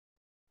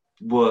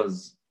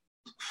was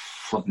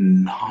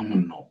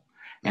phenomenal.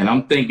 And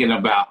I'm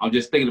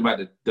just thinking about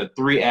the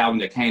three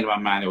albums that came to my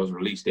mind that was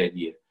released that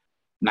year.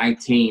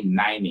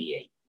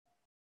 1998.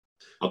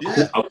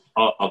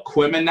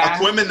 Aquemini,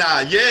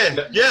 yeah.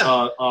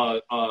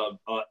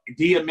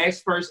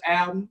 DMX first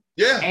album,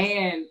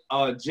 and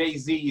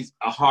Jay-Z's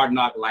A Hard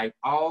Knock Life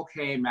all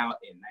came out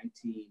in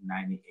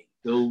 1998.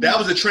 Dude. That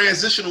was a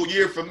transitional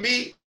year for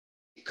me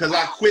because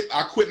I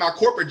quit my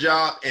corporate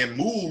job and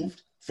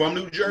moved from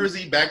New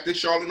Jersey back to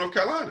Charlotte, North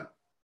Carolina.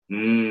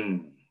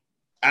 And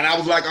I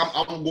was like,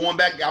 I'm going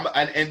back,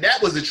 and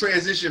that was the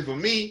transition for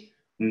me.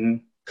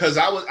 Because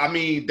that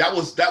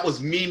was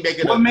me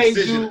making a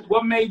decision.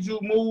 What made you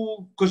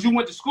move? Because you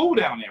went to school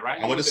down there, right?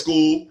 I went to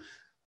school.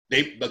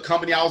 The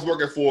company I was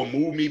working for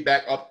moved me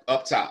back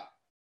up top.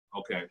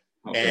 Okay.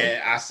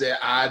 And I said,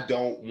 I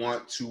don't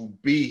want to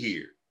be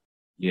here.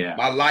 Yeah.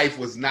 My life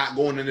was not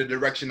going in the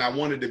direction I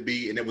wanted to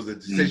be, and it was a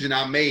decision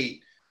I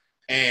made.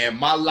 And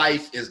my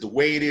life is the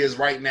way it is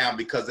right now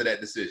because of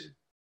that decision.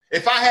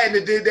 If I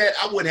hadn't did that,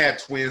 I wouldn't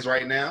have twins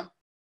right now.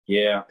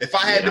 Yeah. If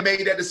I had to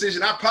make that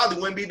decision, I probably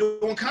wouldn't be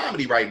doing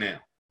comedy right now.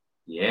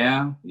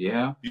 Yeah.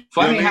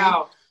 Funny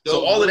how.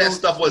 So all of that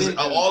stuff was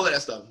all of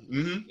that stuff.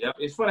 Yep.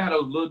 It's funny how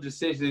those little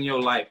decisions in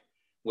your life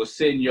will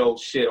send your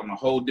shit on a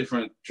whole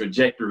different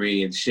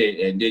trajectory and shit,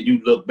 and then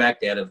you look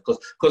back at it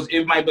because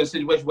it might be a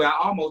situation where I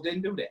almost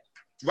didn't do that.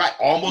 Right.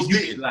 Almost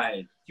did.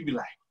 You'd be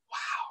like,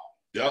 wow.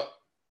 Yep.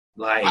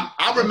 Like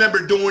I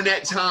remember during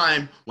that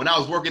time when I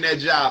was working that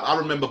job, I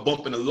remember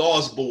bumping the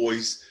Lost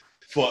Boys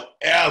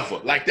forever.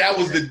 Like that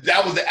was the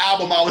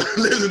album I was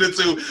listening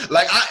to.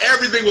 Like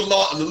everything was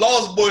Lost. The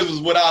Lost Boys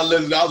was what I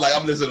listened to. I was like,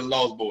 I'm listening to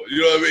Lost Boys.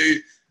 You know what I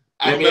mean?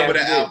 I remember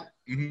that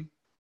album.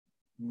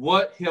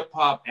 What hip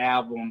hop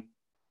album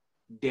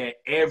that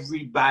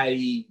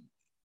everybody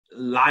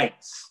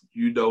likes,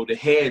 the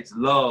heads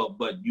love,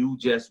 but you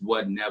just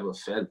never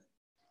felt it?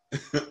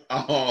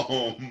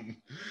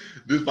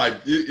 This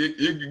might you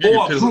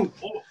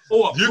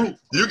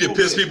can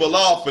piss people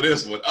off for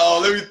this one.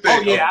 Oh, let me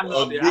think.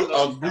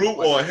 A group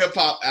or a hip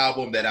hop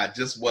album that I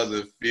just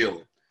wasn't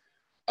feeling.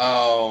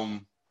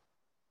 I'm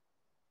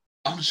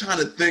trying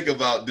to think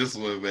about this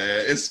one,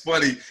 man. It's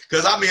funny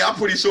because I'm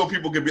pretty sure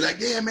people could be like,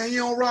 "Yeah, man, you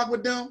don't rock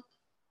with them."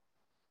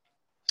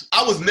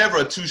 I was never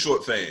a Too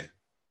Short fan,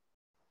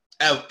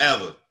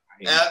 ever,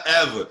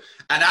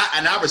 and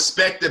I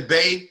respect the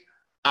Bay.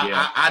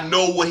 I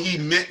know what he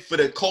meant for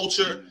the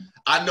culture.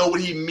 I know what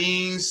he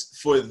means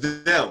for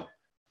them.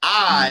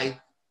 I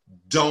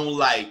don't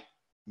like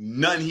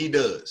nothing he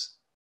does.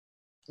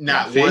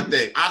 Not one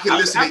thing. I can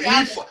listen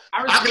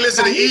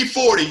to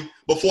E40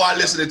 before I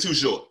listen to Too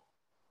Short.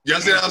 You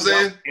understand what I'm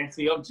saying? And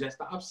see, I'm just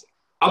the opposite.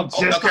 The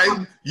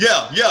opposite.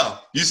 Yeah.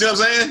 You see what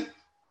I'm saying?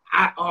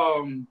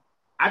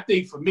 I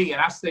think for me,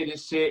 and I say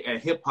this shit,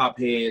 and hip hop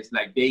heads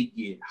like they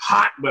get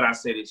hot when I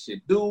say this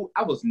shit. Dude,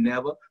 I was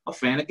never a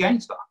fan of Gang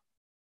Starr.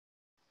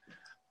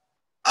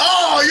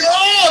 Oh,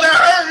 that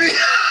hurt me.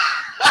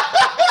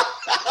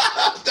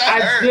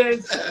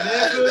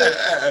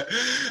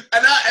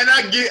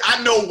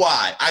 I know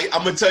why.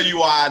 I'm gonna tell you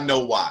why I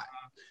know why.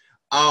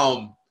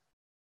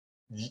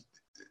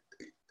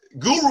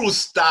 Guru's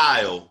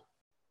style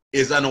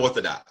is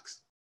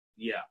unorthodox.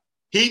 Yeah.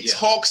 He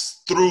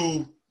talks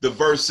through the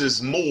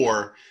verses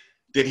more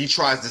than he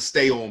tries to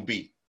stay on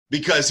beat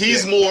because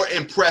he's more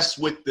impressed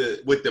with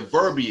the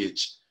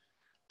verbiage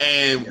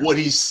and what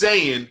he's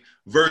saying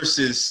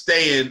versus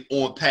staying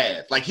on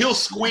path. Like he'll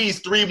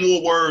squeeze 3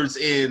 more words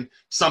in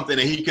something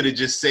that he could have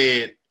just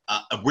said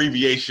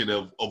abbreviation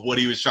of what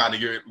he was trying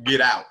to get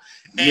out.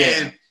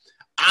 And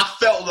I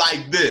felt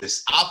like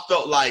this. I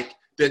felt like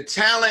the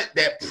talent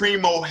that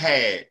Primo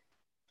had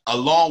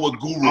along with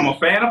Guru. I'm a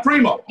fan of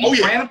Primo. I'm a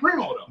fan of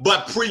Primo, though.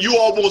 But you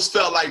almost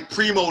felt like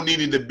Primo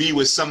needed to be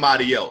with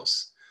somebody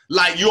else.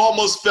 Like, you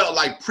almost felt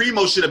like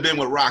Primo should have been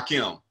with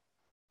Rakim.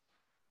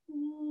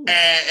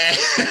 And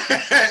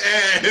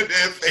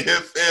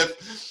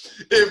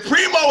if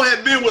Primo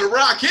had been with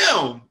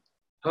Rakim,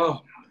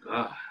 oh my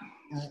God.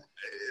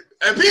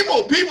 And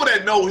people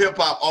that know hip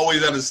hop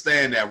always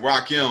understand that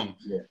Rakim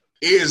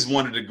is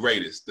one of the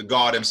greatest, the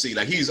God MC.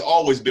 Like, he's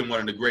always been one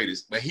of the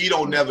greatest, but he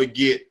don't never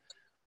get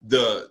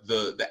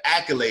the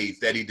accolades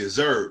that he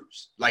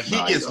deserves. Like,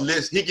 he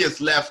gets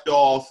left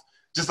off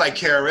just like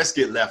KRS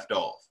get left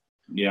off.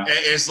 Yeah, and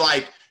it's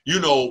like, you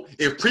know,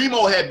 if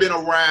Primo had been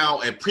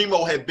around and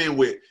Primo had been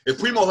with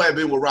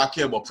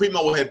Rakim, or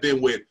Primo had been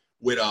with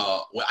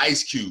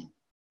Ice Cube,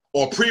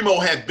 or Primo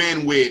had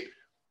been with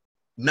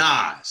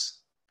Nas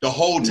the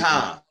whole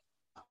time,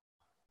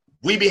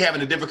 we be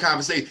having a different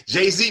conversation.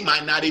 Jay-Z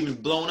might not even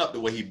blown up the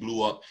way he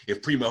blew up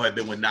if Primo had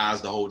been with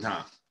Nas the whole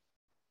time.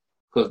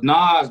 Because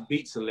Nas'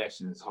 beat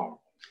selection is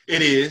horrible.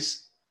 It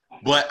is,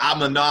 but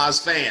I'm a Nas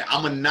fan.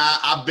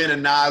 I've been a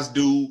Nas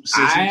dude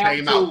since he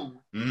came out.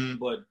 Mm-hmm.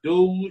 But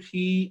dude,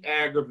 he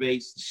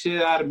aggravates the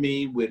shit out of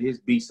me with his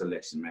beat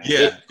selection, man.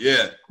 Yeah.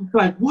 It's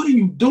like, what are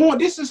you doing?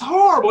 This is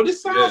horrible.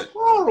 This sounds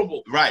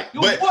horrible. Right.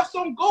 Your voice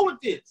don't go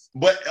with this.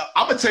 But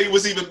I'm gonna tell you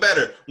what's even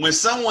better. When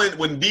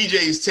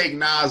DJs take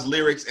Nas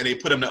lyrics and they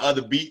put them to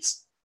other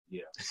beats,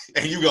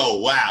 and you go,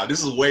 wow,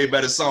 this is a way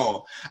better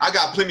song. I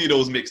got plenty of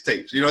those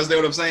mixtapes. You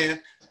understand what I'm saying?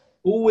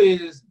 Who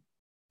is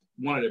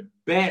one of the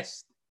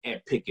best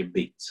at picking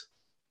beats?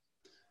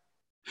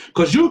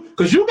 Cause you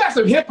got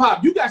some hip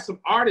hop, you got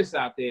some artists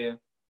out there,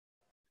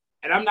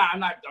 and I'm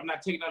not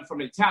taking nothing from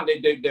their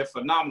talent. They're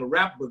phenomenal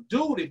rappers. But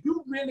dude, if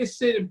you really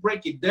sit and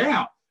break it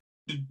down,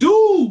 the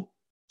dude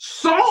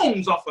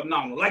songs are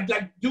phenomenal. Like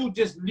dude,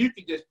 you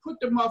can just put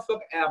the motherfucking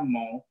album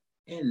on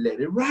and let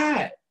it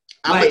ride.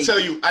 I'm gonna tell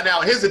you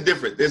now. Here's the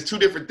difference. There's two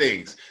different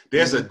things.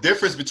 There's a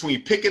difference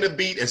between picking a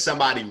beat and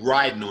somebody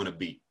riding on a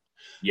beat.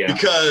 Yeah.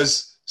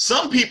 Because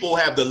some people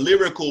have the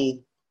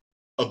lyrical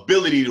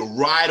ability to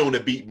ride on the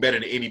beat better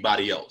than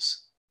anybody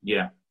else.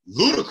 Yeah.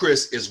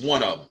 Ludacris is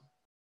one of them.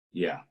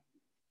 Yeah.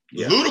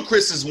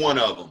 Ludacris is one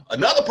of them.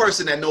 Another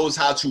person that knows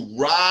how to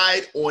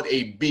ride on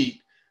a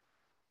beat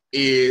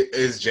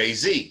is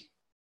Jay-Z.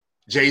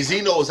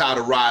 Jay-Z knows how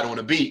to ride on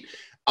a beat.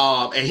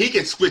 And he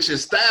can switch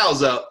his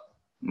styles up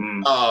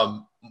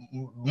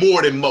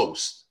more than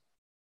most.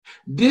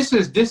 This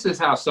is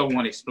how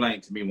someone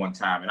explained to me one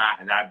time, and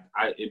I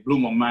it blew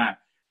my mind.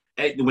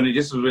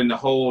 This was when the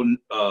whole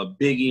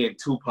Biggie and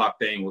Tupac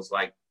thing was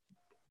like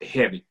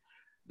heavy.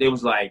 They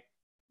was like,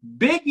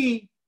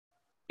 Biggie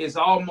is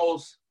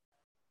almost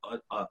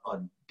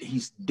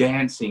he's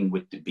dancing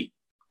with the beat.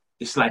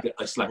 It's like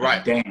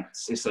a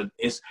dance.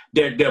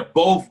 They're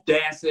both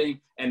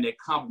dancing and they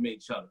complement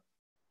each other.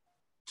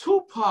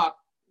 Tupac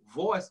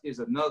voice is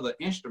another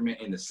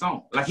instrument in the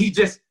song. Like, he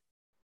just,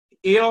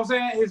 you know what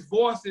I'm saying? His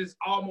voice is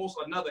almost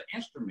another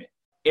instrument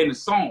in the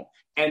song.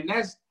 And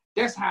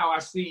that's how I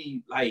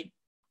see, like,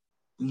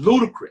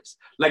 Ludacris.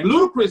 Like,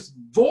 Ludacris'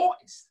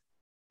 voice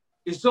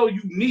is so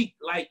unique.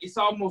 Like, it's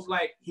almost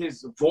like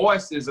his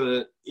voice is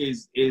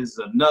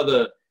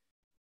another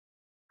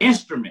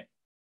instrument.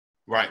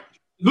 Right.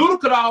 Luda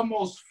could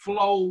almost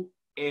flow,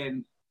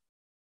 and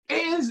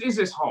it's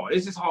just hard.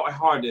 It's just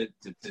hard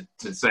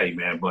to say,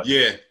 man. But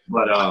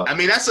I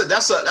mean, that's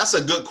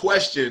a good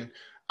question.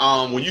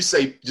 When you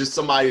say just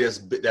somebody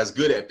that's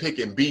good at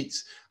picking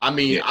beats, I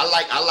mean, I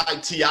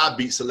like T.I.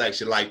 beat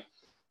selection. Like,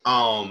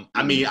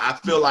 I mean, I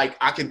feel like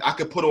I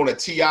could put on a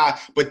T.I.,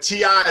 but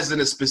T.I. is in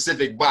a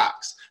specific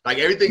box. Like,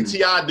 everything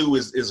T.I. do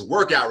is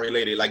workout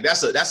related. Like,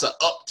 that's a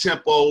up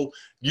tempo,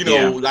 you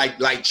know,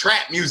 like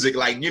trap music.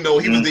 Like, you know,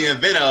 he was the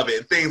inventor of it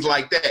and things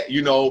like that.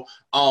 You know,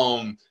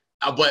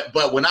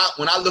 but when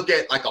I look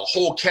at like a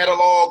whole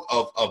catalog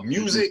of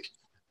music,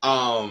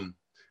 Jada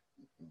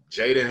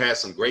had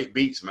some great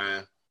beats,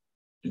 man.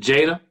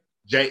 Jay-Z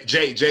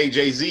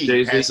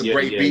had some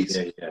great beats.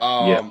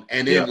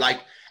 And then like,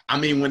 I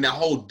mean, when that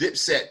whole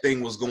Dipset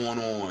thing was going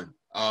on,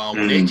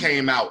 when they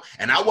came out,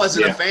 and I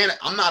wasn't a fan.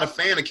 I'm not a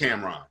fan of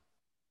Cam'ron.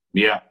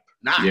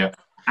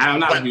 I'm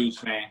not a huge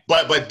fan.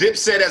 But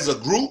Dipset as a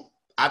group,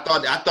 I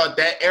thought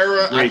that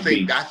era. I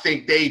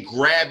think they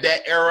grabbed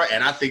that era,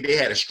 and I think they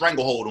had a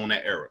stranglehold on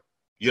that era.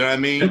 You know what I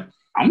mean?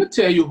 I'm gonna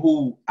tell you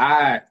who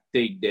I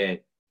think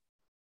that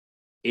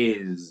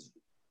is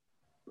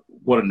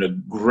one of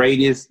the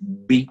greatest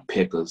beat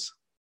pickers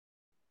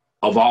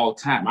of all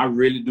time. I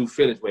really do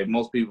feel this way.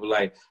 Most people are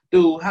like,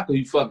 dude, how can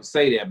you fucking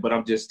say that? But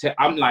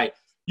I'm like,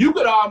 you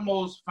could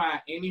almost find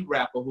any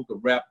rapper who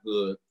could rap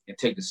good and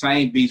take the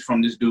same beats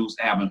from this dude's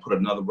album and put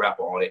another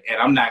rapper on it.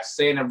 And I'm not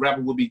saying that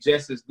rapper will be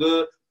just as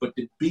good, but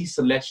the beat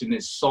selection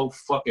is so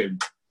fucking,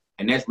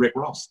 and that's Rick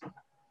Ross.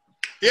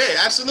 Yeah,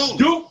 absolutely.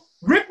 Dude,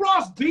 Rick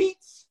Ross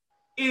beats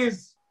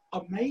is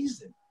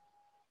amazing.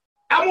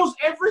 Almost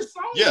every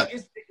song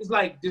is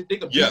like, this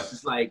nigga beats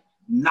is like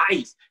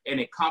nice, and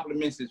it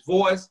complements his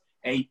voice,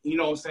 and you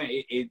know what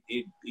I'm saying?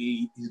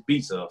 His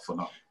beats are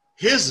phenomenal.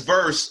 his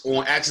verse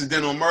on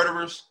Accidental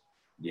Murderers,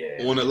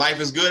 on the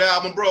Life is Good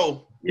album,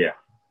 bro. Yeah.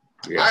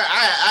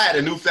 I had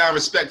a newfound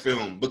respect for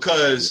him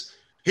because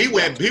he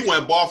went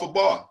bar for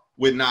bar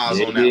with Nas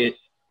on that one.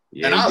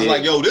 Yeah, and I was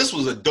like, yo, this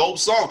was a dope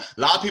song.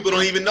 A lot of people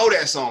don't even know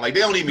that song. Like, they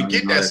don't even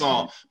get that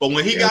song. But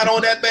when he got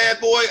on that Bad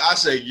Boy, I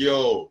said,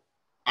 yo,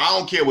 I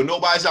don't care what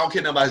nobody's, I don't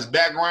care about his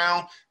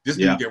background. This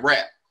dude can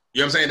rap.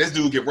 You know what I'm saying? This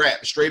dude can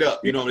rap straight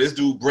up. You know, this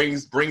dude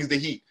brings the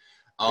heat.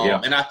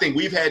 And I think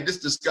we've had this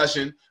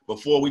discussion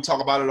before. We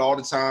talk about it all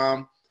the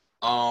time.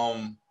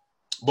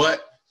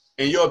 But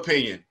in your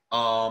opinion,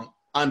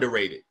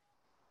 underrated.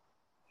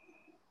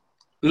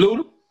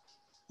 Luda.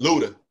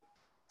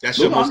 That's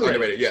your most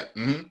underrated. Yeah.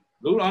 Mm-hmm.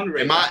 Luda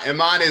underrated. And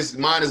mine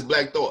is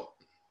Black Thought.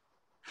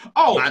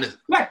 Oh,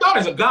 Black Thought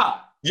is a god.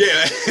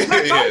 Yeah.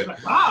 Black Thought is a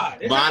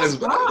god. Mine is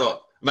Black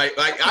Thought. Like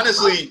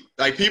honestly,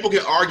 like people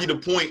can argue the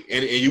point,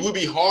 and you would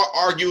be hard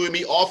arguing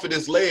me off of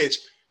this ledge.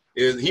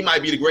 Is he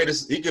might be the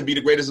greatest? He could be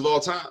the greatest of all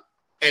time,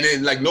 and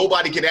then like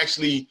nobody can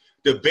actually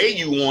debate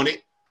you on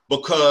it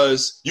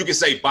because you can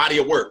say body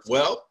of work.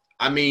 Well,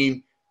 I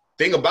mean,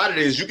 thing about it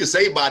is you can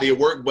say body of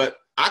work, but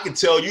I can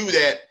tell you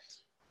that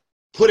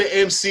put an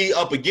MC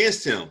up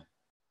against him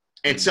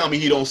and tell me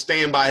he don't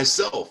stand by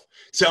himself.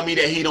 Tell me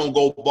that he don't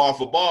go bar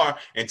for bar,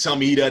 and tell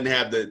me he doesn't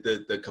have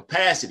the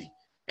capacity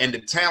and the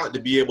talent to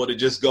be able to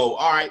just go,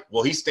 all right,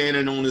 well, he's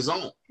standing on his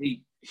own.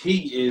 He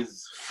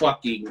is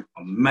fucking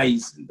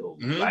amazing, though.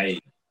 Mm-hmm.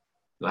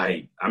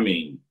 Like, I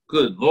mean,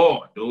 good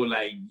Lord, dude.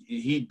 Like,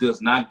 he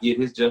does not get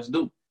his just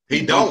due.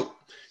 He don't.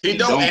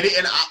 And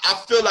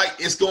I feel like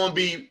it's gonna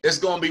be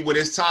when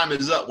his time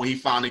is up when he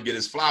finally get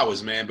his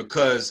flowers, man,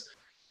 because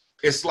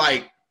it's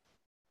like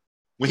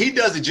when he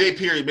does the J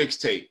Period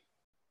mixtape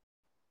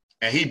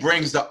and he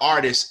brings the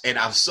artist, and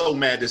I'm so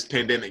mad this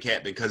pandemic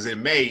happened because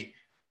in May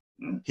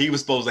he was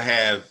supposed to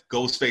have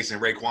Ghostface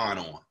and Raekwon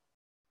on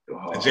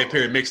the J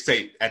Period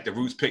mixtape at the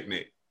Roots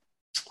Picnic.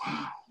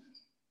 Wow.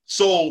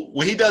 So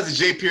when he does the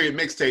J Period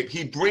mixtape,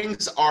 he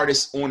brings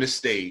artists on the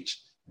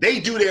stage. They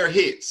do their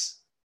hits.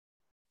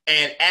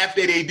 And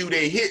after they do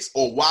their hits,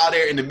 or while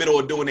they're in the middle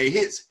of doing their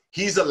hits,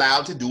 he's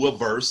allowed to do a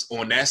verse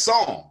on that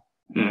song.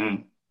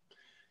 Mm-hmm.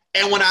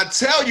 And when I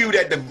tell you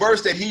that the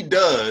verse that he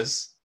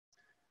does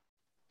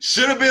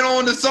should have been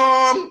on the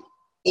song,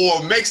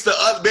 or makes the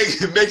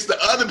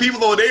other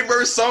people on their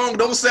verse song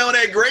don't sound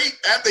that great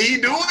after he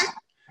do it.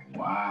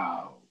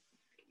 Wow.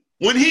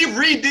 When he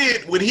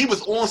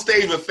was on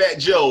stage with Fat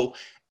Joe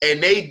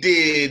and they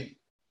did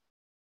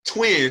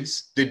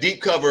Twins, the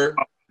deep cover.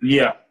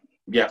 Yeah,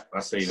 I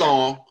say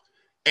song,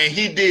 and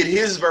he did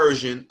his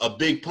version of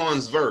Big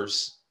Pun's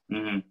verse.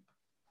 Mm-hmm.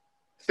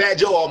 Fat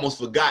Joe almost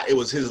forgot it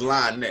was his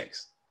line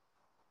next.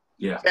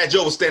 Yeah. Fat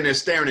Joe was standing there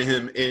staring at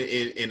him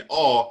in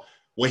awe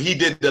when he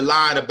did the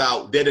line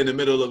about dead in the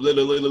middle of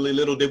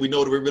little did we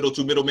know the riddle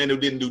to middlemen who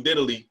didn't do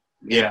diddly.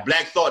 Yeah. And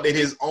Black Thought did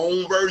his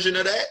own version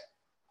of that.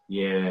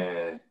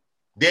 Yeah.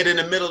 Dead in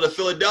the middle of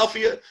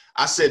Philadelphia.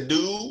 I said,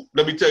 dude,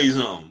 let me tell you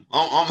something.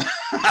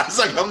 I was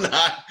like, I'm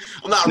not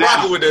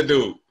rocking with that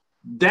dude.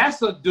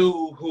 That's a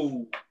dude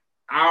who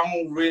I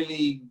don't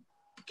really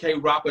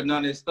can't rock with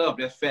none of his stuff.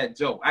 That's Fat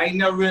Joe. I ain't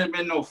never really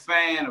been no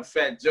fan of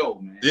Fat Joe,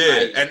 man.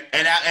 Yeah, like,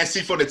 and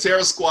see, for the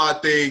Terror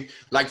Squad thing,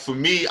 like for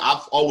me,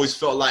 I've always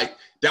felt like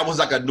that was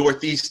like a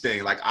Northeast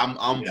thing. Like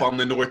I'm from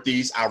the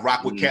Northeast. I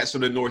rock with cats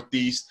from the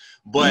Northeast.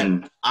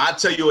 But I'll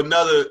tell you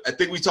another, I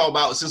think we talk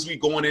about, since we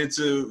going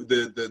into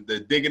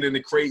the digging in the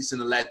crates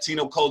and the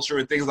Latino culture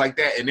and things like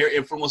that, and their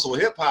influence on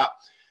hip hop,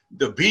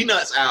 the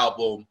Beanuts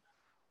album,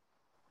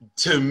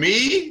 to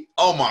me,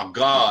 oh my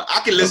God,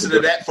 I can listen to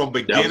that from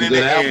beginning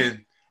to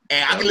end.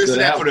 And I can listen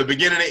to that from the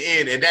beginning to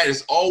end. And that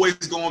is always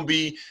going to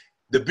be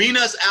the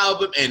Beanuts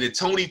album and the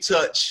Tony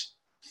Touch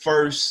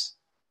first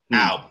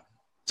album.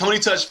 Tony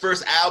Touch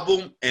first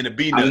album and the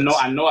Beanuts.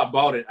 I know I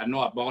bought it. I'm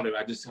trying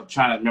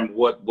to remember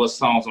what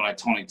songs on that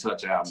Tony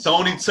Touch album.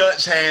 Tony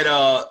Touch had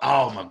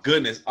oh my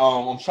goodness.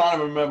 I'm trying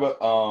to remember.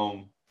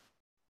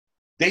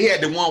 They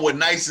had the one with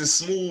Nice and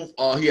Smooth.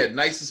 He had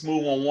Nice and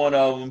Smooth on one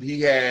of them. He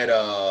had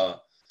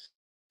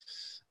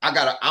I'm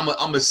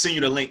gonna send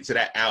you the link to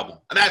that album.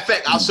 As a matter of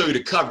fact, I'll show you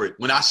the cover.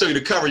 When I show you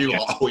the cover, you're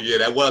like, oh yeah,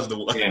 that was the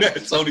one. Yeah.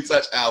 Tony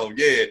Touch album.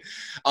 Yeah.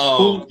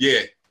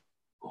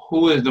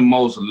 Who is the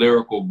most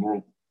lyrical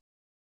group?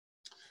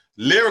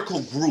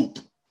 Lyrical group.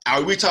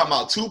 Are we talking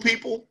about two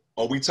people?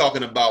 Or are we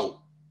talking about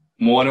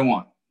more than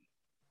one?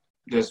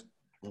 Just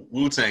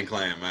Wu-Tang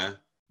Clan, man.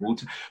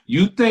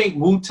 You think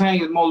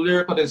Wu-Tang is more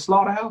lyrical than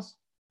Slaughterhouse?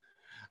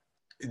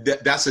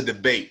 That's a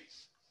debate.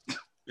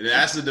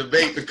 That's a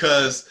debate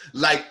because,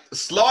 like,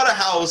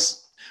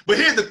 Slaughterhouse. But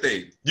here's the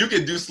thing: you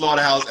can do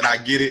Slaughterhouse, and I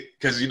get it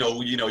because you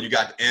know, you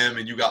got the M,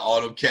 and you got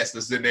all them cats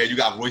that's in there. You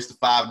got Royce the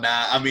 5'9".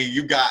 I mean,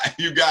 you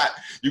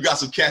got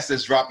some cats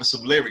that's dropping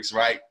some lyrics,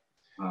 right?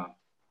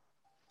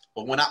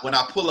 But when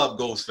I pull up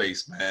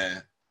Ghostface,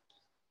 man,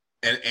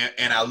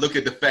 and I look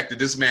at the fact that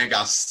this man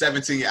got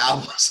 17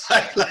 albums,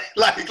 like I'm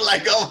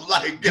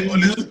like, do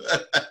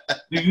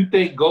you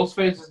think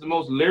Ghostface is the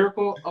most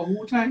lyrical of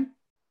Wu-Tang?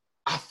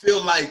 I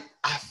feel like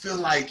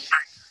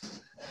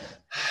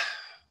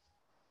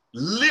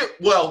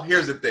Well,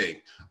 here's the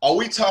thing. Are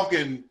we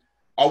talking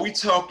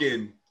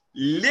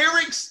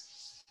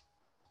lyrics?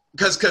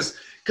 Because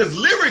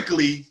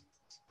lyrically,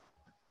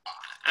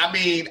 I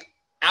mean,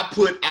 I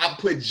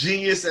put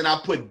Genius and I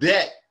put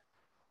Deck.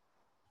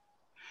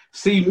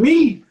 See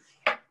me,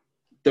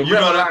 the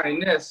real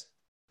lioness.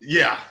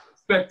 Yeah.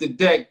 Expected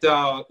Deck,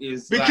 dog,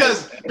 is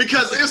because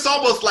it's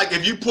almost like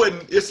if you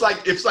putting it's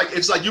like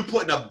you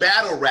putting a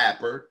battle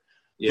rapper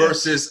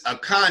versus a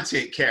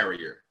content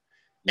carrier.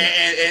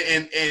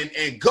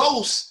 And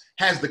Ghost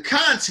has the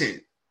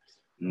content,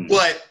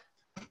 but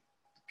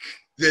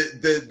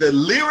the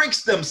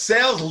lyrics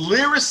themselves,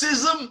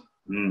 lyricism,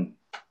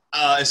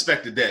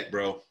 Expected Deck,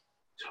 bro.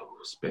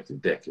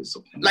 Expected Deck is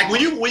something. Like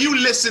when you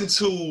listen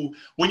to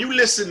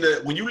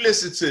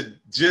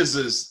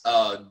GZA's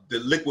the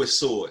Liquid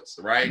Swords,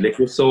 right?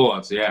 Liquid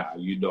Swords, yeah,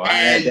 you know, I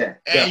had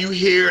that. And you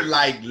hear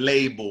like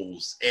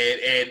labels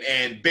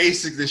and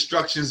basic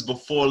instructions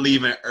before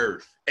leaving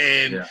Earth.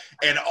 And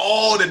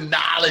all the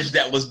knowledge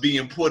that was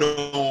being put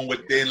on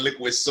within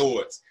Liquid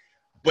Swords.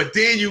 But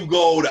then you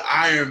go to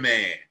Iron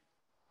Man.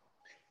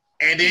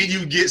 And then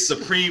you get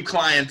Supreme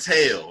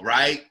Clientele,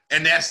 right?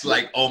 And that's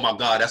like, oh my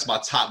God, that's my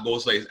top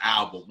Ghostface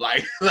album.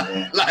 Like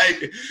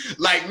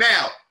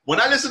now, when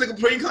I listen to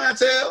Supreme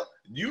Clientele,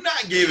 you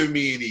ain't giving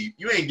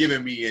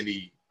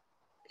me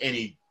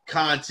any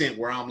content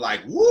where I'm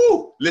like,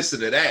 woo, listen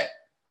to that.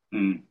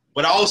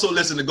 But I also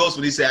listen to Ghost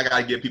when he say I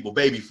gotta give people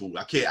baby food.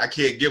 I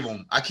can't give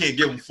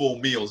them full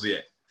meals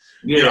yet.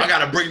 Yeah. You know, I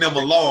gotta bring them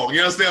along. You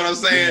understand what I'm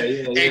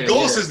saying? And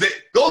Ghost is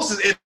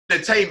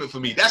entertainment for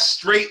me. That's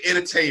straight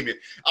entertainment.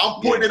 I'm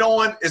putting it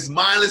on. It's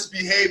mindless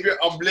behavior.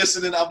 I'm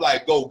listening. I'm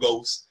like, go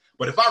Ghost.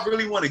 But if I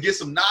really want to get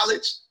some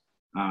knowledge,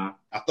 I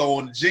throw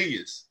on the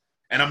Genius.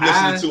 And I'm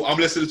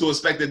listening to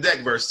Expected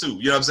Deck verse too.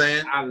 You know what I'm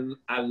saying?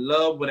 I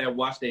love when I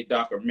watched a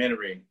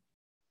documentary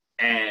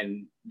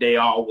and they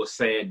all were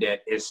saying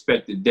that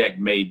Expected Deck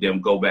made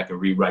them go back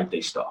and rewrite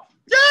their stuff.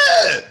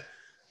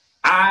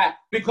 Yeah.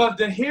 Because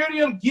to hear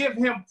them give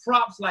him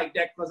props like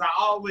that, because I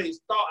always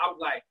thought, I was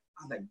like,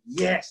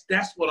 yes,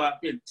 that's what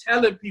I've been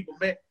telling people,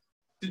 man.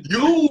 The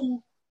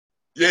dude,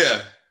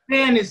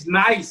 man, is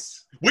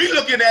nice. We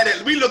looking at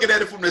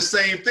it from the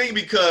same thing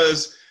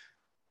because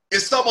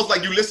it's almost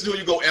like you listen to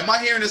it, you go, am I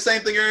hearing the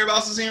same thing everybody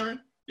else is hearing?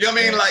 You know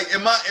what I mean? Like,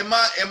 am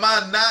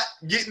I not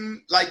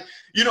getting, like,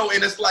 you know,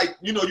 and it's like,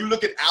 you know, you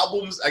look at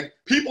albums, like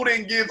people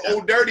didn't give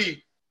Old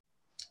Dirty,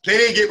 they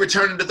didn't get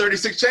Return of the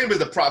 36 Chambers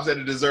the props that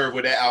it deserved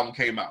when that album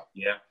came out.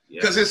 Yeah.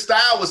 Because his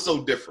style was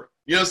so different.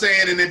 You know what I'm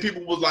saying? And then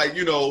people was like,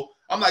 you know,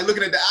 I'm like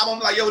looking at the album,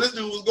 I'm like, yo, this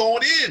dude was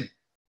going in.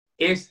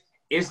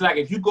 It's like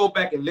if you go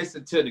back and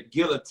listen to the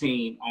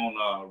Guillotine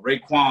on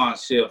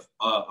Raekwon's shift,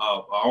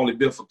 Only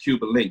Built for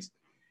Cuban Links,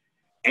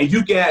 and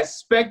you got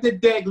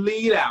Expected Deck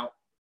lead out,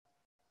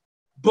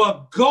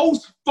 but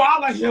Ghost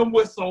follow him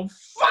with some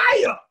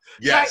fire.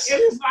 Yes. Like,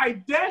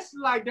 it's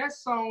like that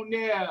song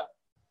there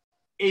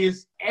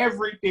is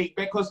everything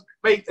because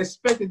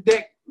Expected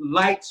Deck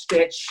lights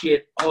that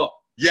shit up.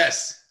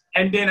 Yes.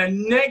 And then the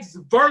next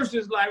verse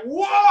is like,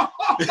 whoa!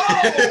 Talk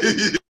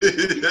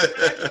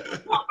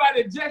about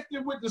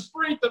injected with the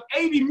strength of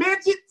 80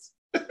 midgets.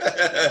 I'm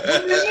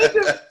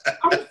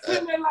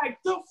sitting there like,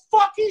 the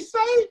fuck he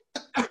say?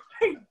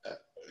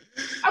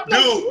 I'm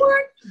like,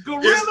 what?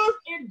 Gorillas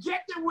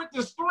injected with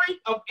the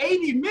strength of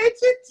 80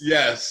 midgets?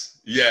 Yes.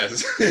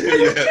 Where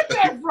you get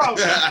that from?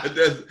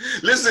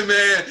 Listen,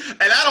 man,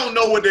 and I don't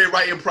know what their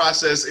writing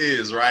process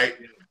is, right?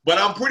 But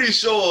I'm pretty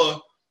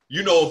sure,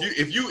 you know,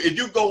 if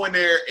you go in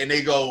there and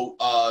they go,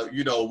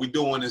 you know, we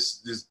doing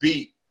this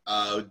beat,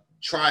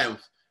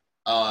 Triumph,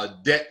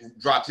 Deck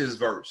dropped his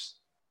verse.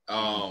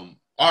 All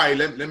right,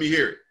 let me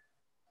hear it.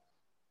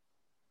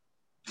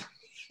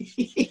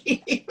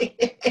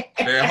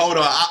 Man, hold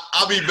on,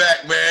 I'll be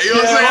back, man. You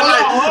know what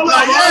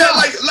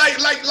I'm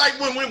saying? Like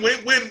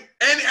when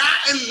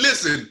and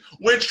listen,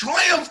 when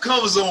Triumph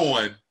comes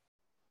on,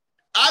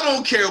 I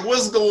don't care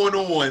what's going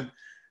on.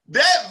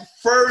 That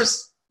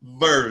first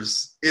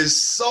verse is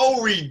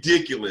so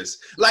ridiculous.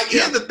 Like,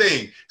 here's the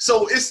thing.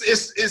 So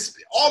it's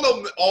all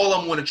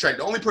I'm on the track.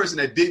 The only person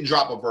that didn't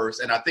drop a verse,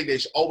 and I think they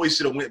always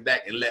should have went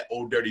back and let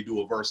Old Dirty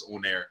do a verse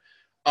on there.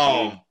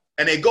 And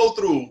they go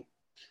through.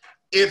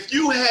 If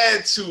you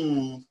had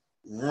to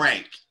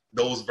rank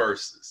those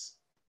verses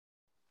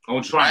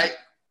on Triumph, right?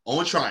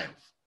 On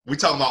Triumph, we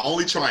talking about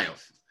only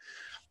Triumph.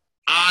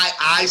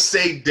 I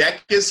say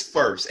Deck is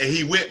first, and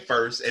he went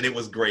first, and it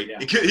was great. Yeah.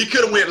 He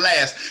could have went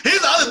last.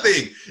 Here's the other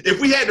thing. If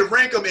we had to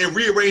rank them and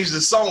rearrange the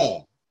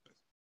song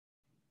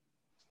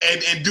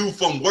and do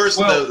from worst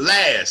to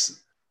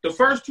last. The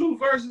first two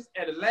verses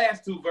and the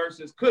last two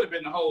verses could have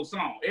been the whole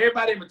song.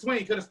 Everybody in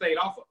between could have stayed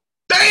off of it.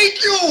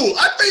 Thank you.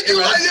 I think you're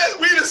right. Yeah,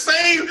 we the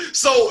same.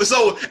 So,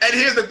 and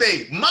here's the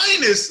thing.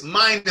 Minus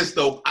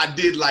though, I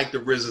did like the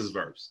RZA's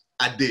verse.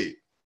 I did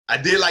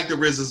like the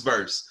RZA's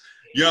verse.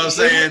 You know what I'm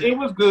saying? It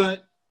was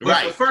good. But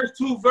right. The first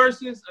two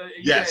verses, you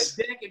had yes.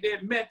 Deck and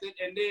then Method,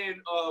 and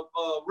then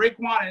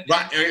Raekwon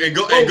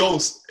and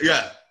Ghost.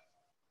 Yeah.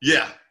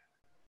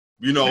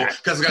 You know,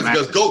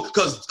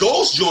 because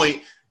Ghost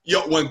joint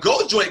Yo, when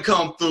Ghost joint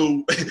come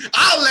through,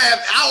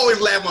 I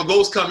always laugh when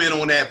Ghost come in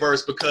on that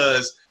verse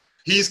because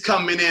he's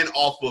coming in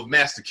off of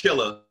Master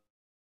Killer,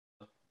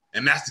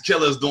 and Master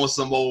Killer is doing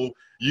some old,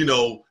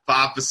 5%,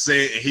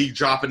 and he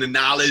dropping the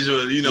knowledge,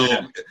 or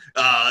the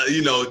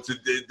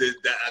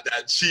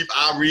Chief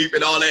Arif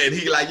and all that, and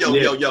he like, yo,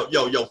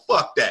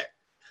 fuck that.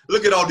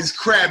 Look at all these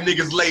crab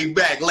niggas laid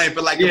back,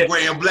 lamping like the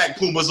brand Black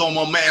Pumas on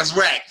my mass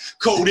rack.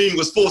 Codeine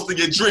was forced in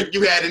your drink.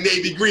 You had a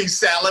navy green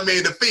salad,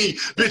 made a fiend.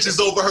 Bitches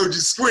overheard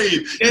you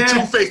scream. You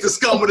two-faced the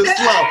scum of the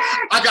slum.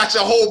 I got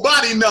your whole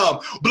body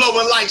numb.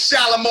 Blowing like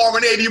Shalimar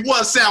in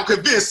 81, sound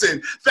convincing.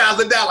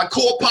 $1,000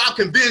 core pop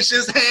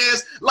conventions.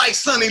 Hands like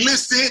Sonny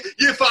Liston.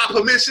 Give our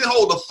permission,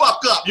 hold the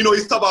fuck up.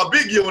 He's talking about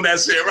Biggie on that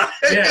shit, right?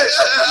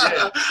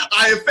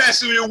 I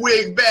infatuate your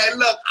wig, bad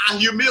luck. I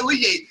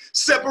humiliate.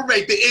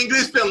 Separate the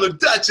English from the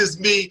Dutch is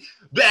me.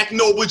 Black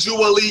Noble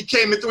Jewelry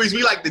came in threes.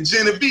 We like the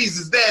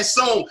Genovese's. That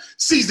song,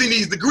 season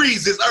these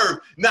degrees is Earth.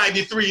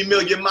 93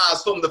 million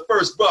miles from the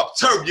first rough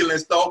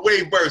turbulence. The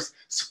wave burst,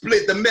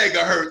 split the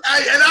megahertz.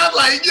 And I'm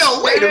like,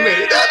 yo, wait a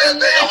minute.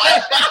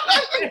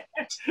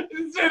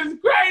 This shit is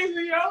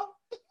crazy, yo.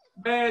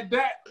 Man,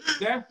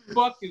 that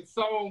fucking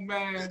song,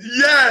 man.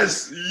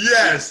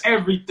 Yes.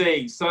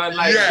 Everything. So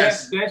like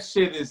that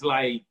shit is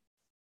like.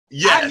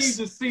 Yes. I need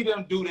to see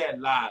them do that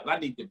live. I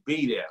need to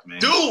be there, man.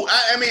 Dude,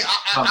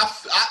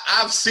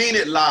 I've seen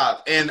it live,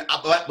 and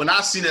when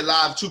I seen it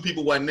live, two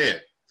people wasn't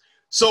there.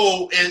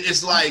 So and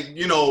it's like,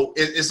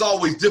 it's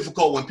always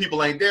difficult when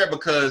people ain't there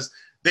because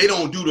they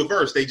don't do the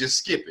verse; they just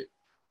skip it.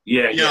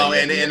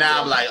 And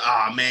I'm like,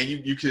 man,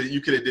 you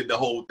could have did the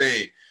whole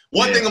thing.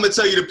 One thing I'm gonna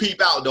tell you to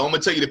peep out though. I'm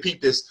gonna tell you to peep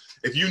this.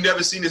 If you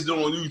never seen this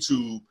on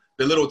YouTube,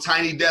 the little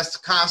Tiny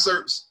Desk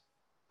concerts.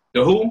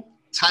 The who?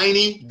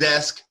 Tiny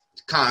Desk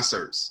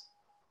concerts.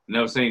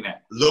 Never seen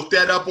that. Look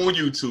that up on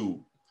YouTube.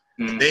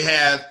 Mm-hmm. They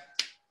have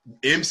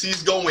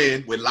MCs go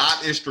in with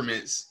live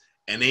instruments,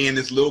 and they in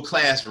this little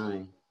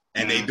classroom,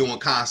 and they doing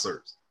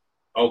concerts.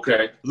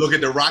 Okay. Look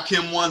at the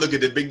Rakim one. Look at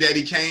the Big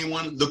Daddy Kane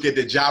one. Look at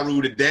the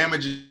Jeru the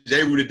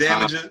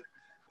Damager.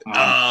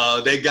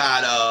 They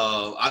got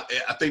I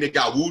think they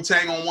got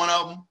Wu-Tang on one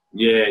of them.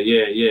 Yeah.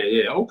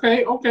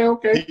 Okay.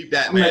 Keep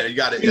that, man. You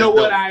got it. You know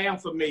what? I am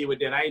familiar with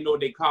that. I didn't know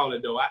what they call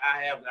it though.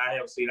 I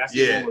have seen. I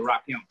see one with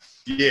Rakim.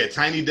 Yeah,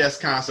 Tiny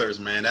Desk concerts,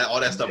 man. All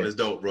that stuff is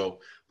dope, bro.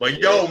 But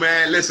yo,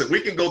 man, listen,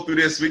 we can go through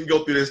this. We can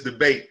go through this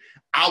debate.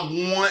 I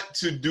want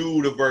to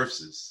do the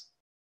verses.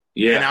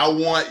 Yeah. And I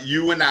want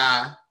you and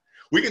I.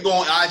 We can go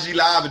on IG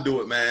Live and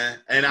do it, man.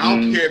 And I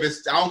don't care if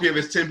it's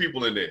 10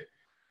 people in there.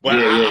 But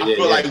I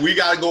feel like we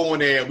gotta go in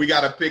there. We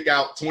gotta pick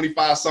out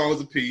 25 songs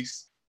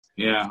apiece.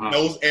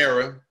 Those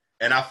era,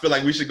 and I feel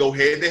like we should go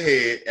head to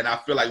head, and I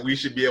feel like we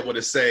should be able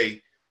to say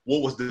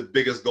what was the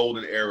biggest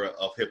golden era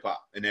of hip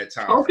hop in that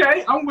time.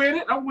 Okay, I'm with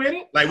it.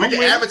 Like we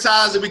can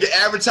advertise it,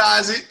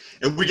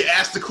 and we can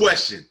ask the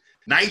question.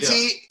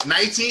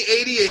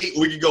 1988,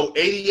 we could go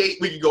 88,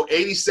 we could go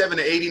 87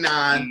 to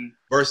 89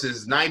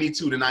 versus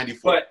 92 to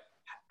 94. But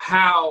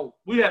how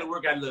we had to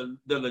work out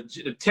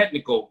the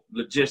technical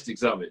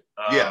logistics of it.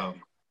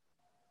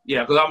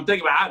 Because I'm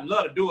thinking about I'd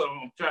love to do it.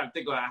 I'm trying to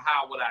think about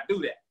how would I do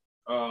that.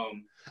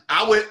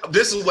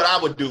 This is what I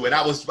would do, and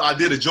I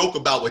did a joke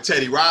about with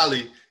Teddy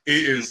Riley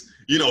is,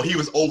 he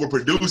was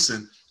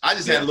overproducing. I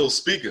just had a little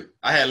speaker.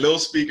 I had a little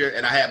speaker,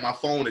 and I had my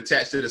phone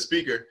attached to the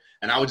speaker,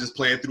 and I was just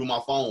playing through my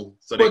phone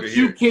so they could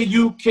hear. Can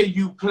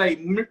you play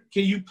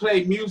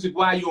music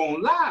while you're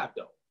on live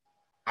though?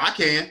 I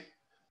can,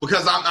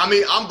 because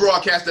I'm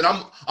broadcasting.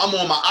 I'm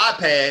on my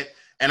iPad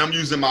and I'm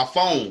using my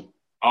phone.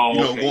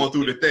 Going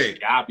through the thing.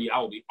 I'll be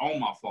on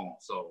my phone.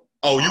 So.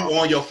 Oh, you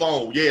on your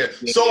phone,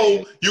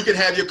 so you can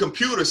have your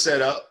computer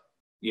set up,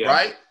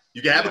 right?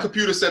 You can have a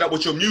computer set up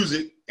with your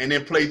music and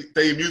then play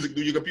your music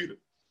through your computer.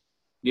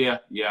 Yeah,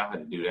 I had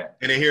to do that.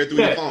 And then hear it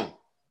through your phone.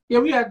 Yeah,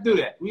 we got to do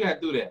that. We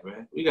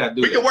man.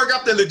 We can work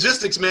out the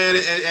logistics, man,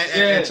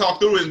 and talk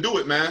through it and do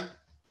it, man.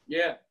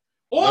 Yeah.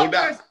 Or I'm with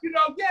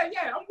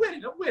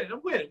it.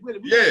 We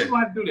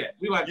want to do that.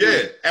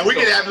 And we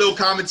can have a little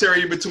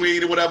commentary in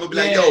between or whatever. Be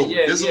like,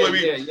 this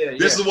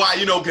is why,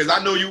 because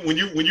I know you when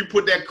you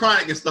put that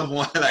Chronic and stuff on,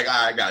 like,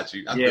 I got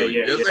you. I feel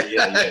you.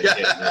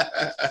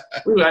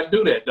 We got to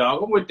do that,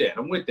 dog. I'm with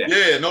that.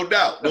 Yeah, no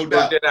doubt. No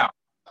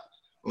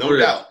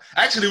doubt.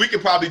 Actually, we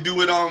could probably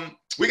do it.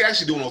 We can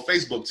actually do it on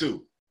Facebook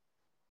too.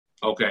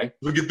 Okay.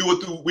 We could do it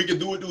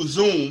through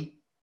Zoom.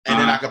 And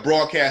then I could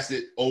broadcast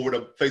it over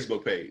the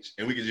Facebook page,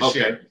 and we could just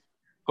share it.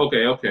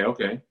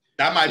 Okay.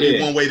 That might be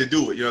one way to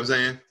do it. You know what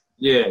I'm saying?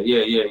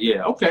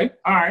 Yeah. Okay.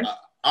 All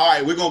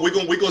right. We're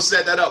gonna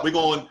set that up. I'm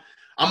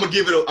gonna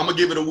give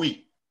it a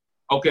week.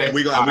 Okay. And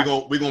we're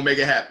gonna make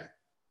it happen.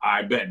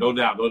 I bet. No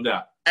doubt.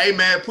 Hey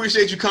man,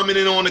 appreciate you coming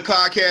in on the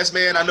podcast,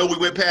 man. I know we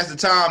went past the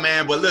time,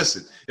 man, but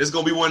listen, it's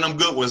gonna be one of them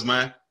good ones,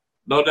 man.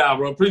 No doubt,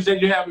 bro.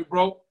 Appreciate you having me,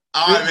 bro.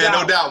 All right, man.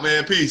 No doubt,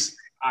 man. Peace.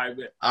 All right,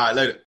 man. All right,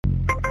 later.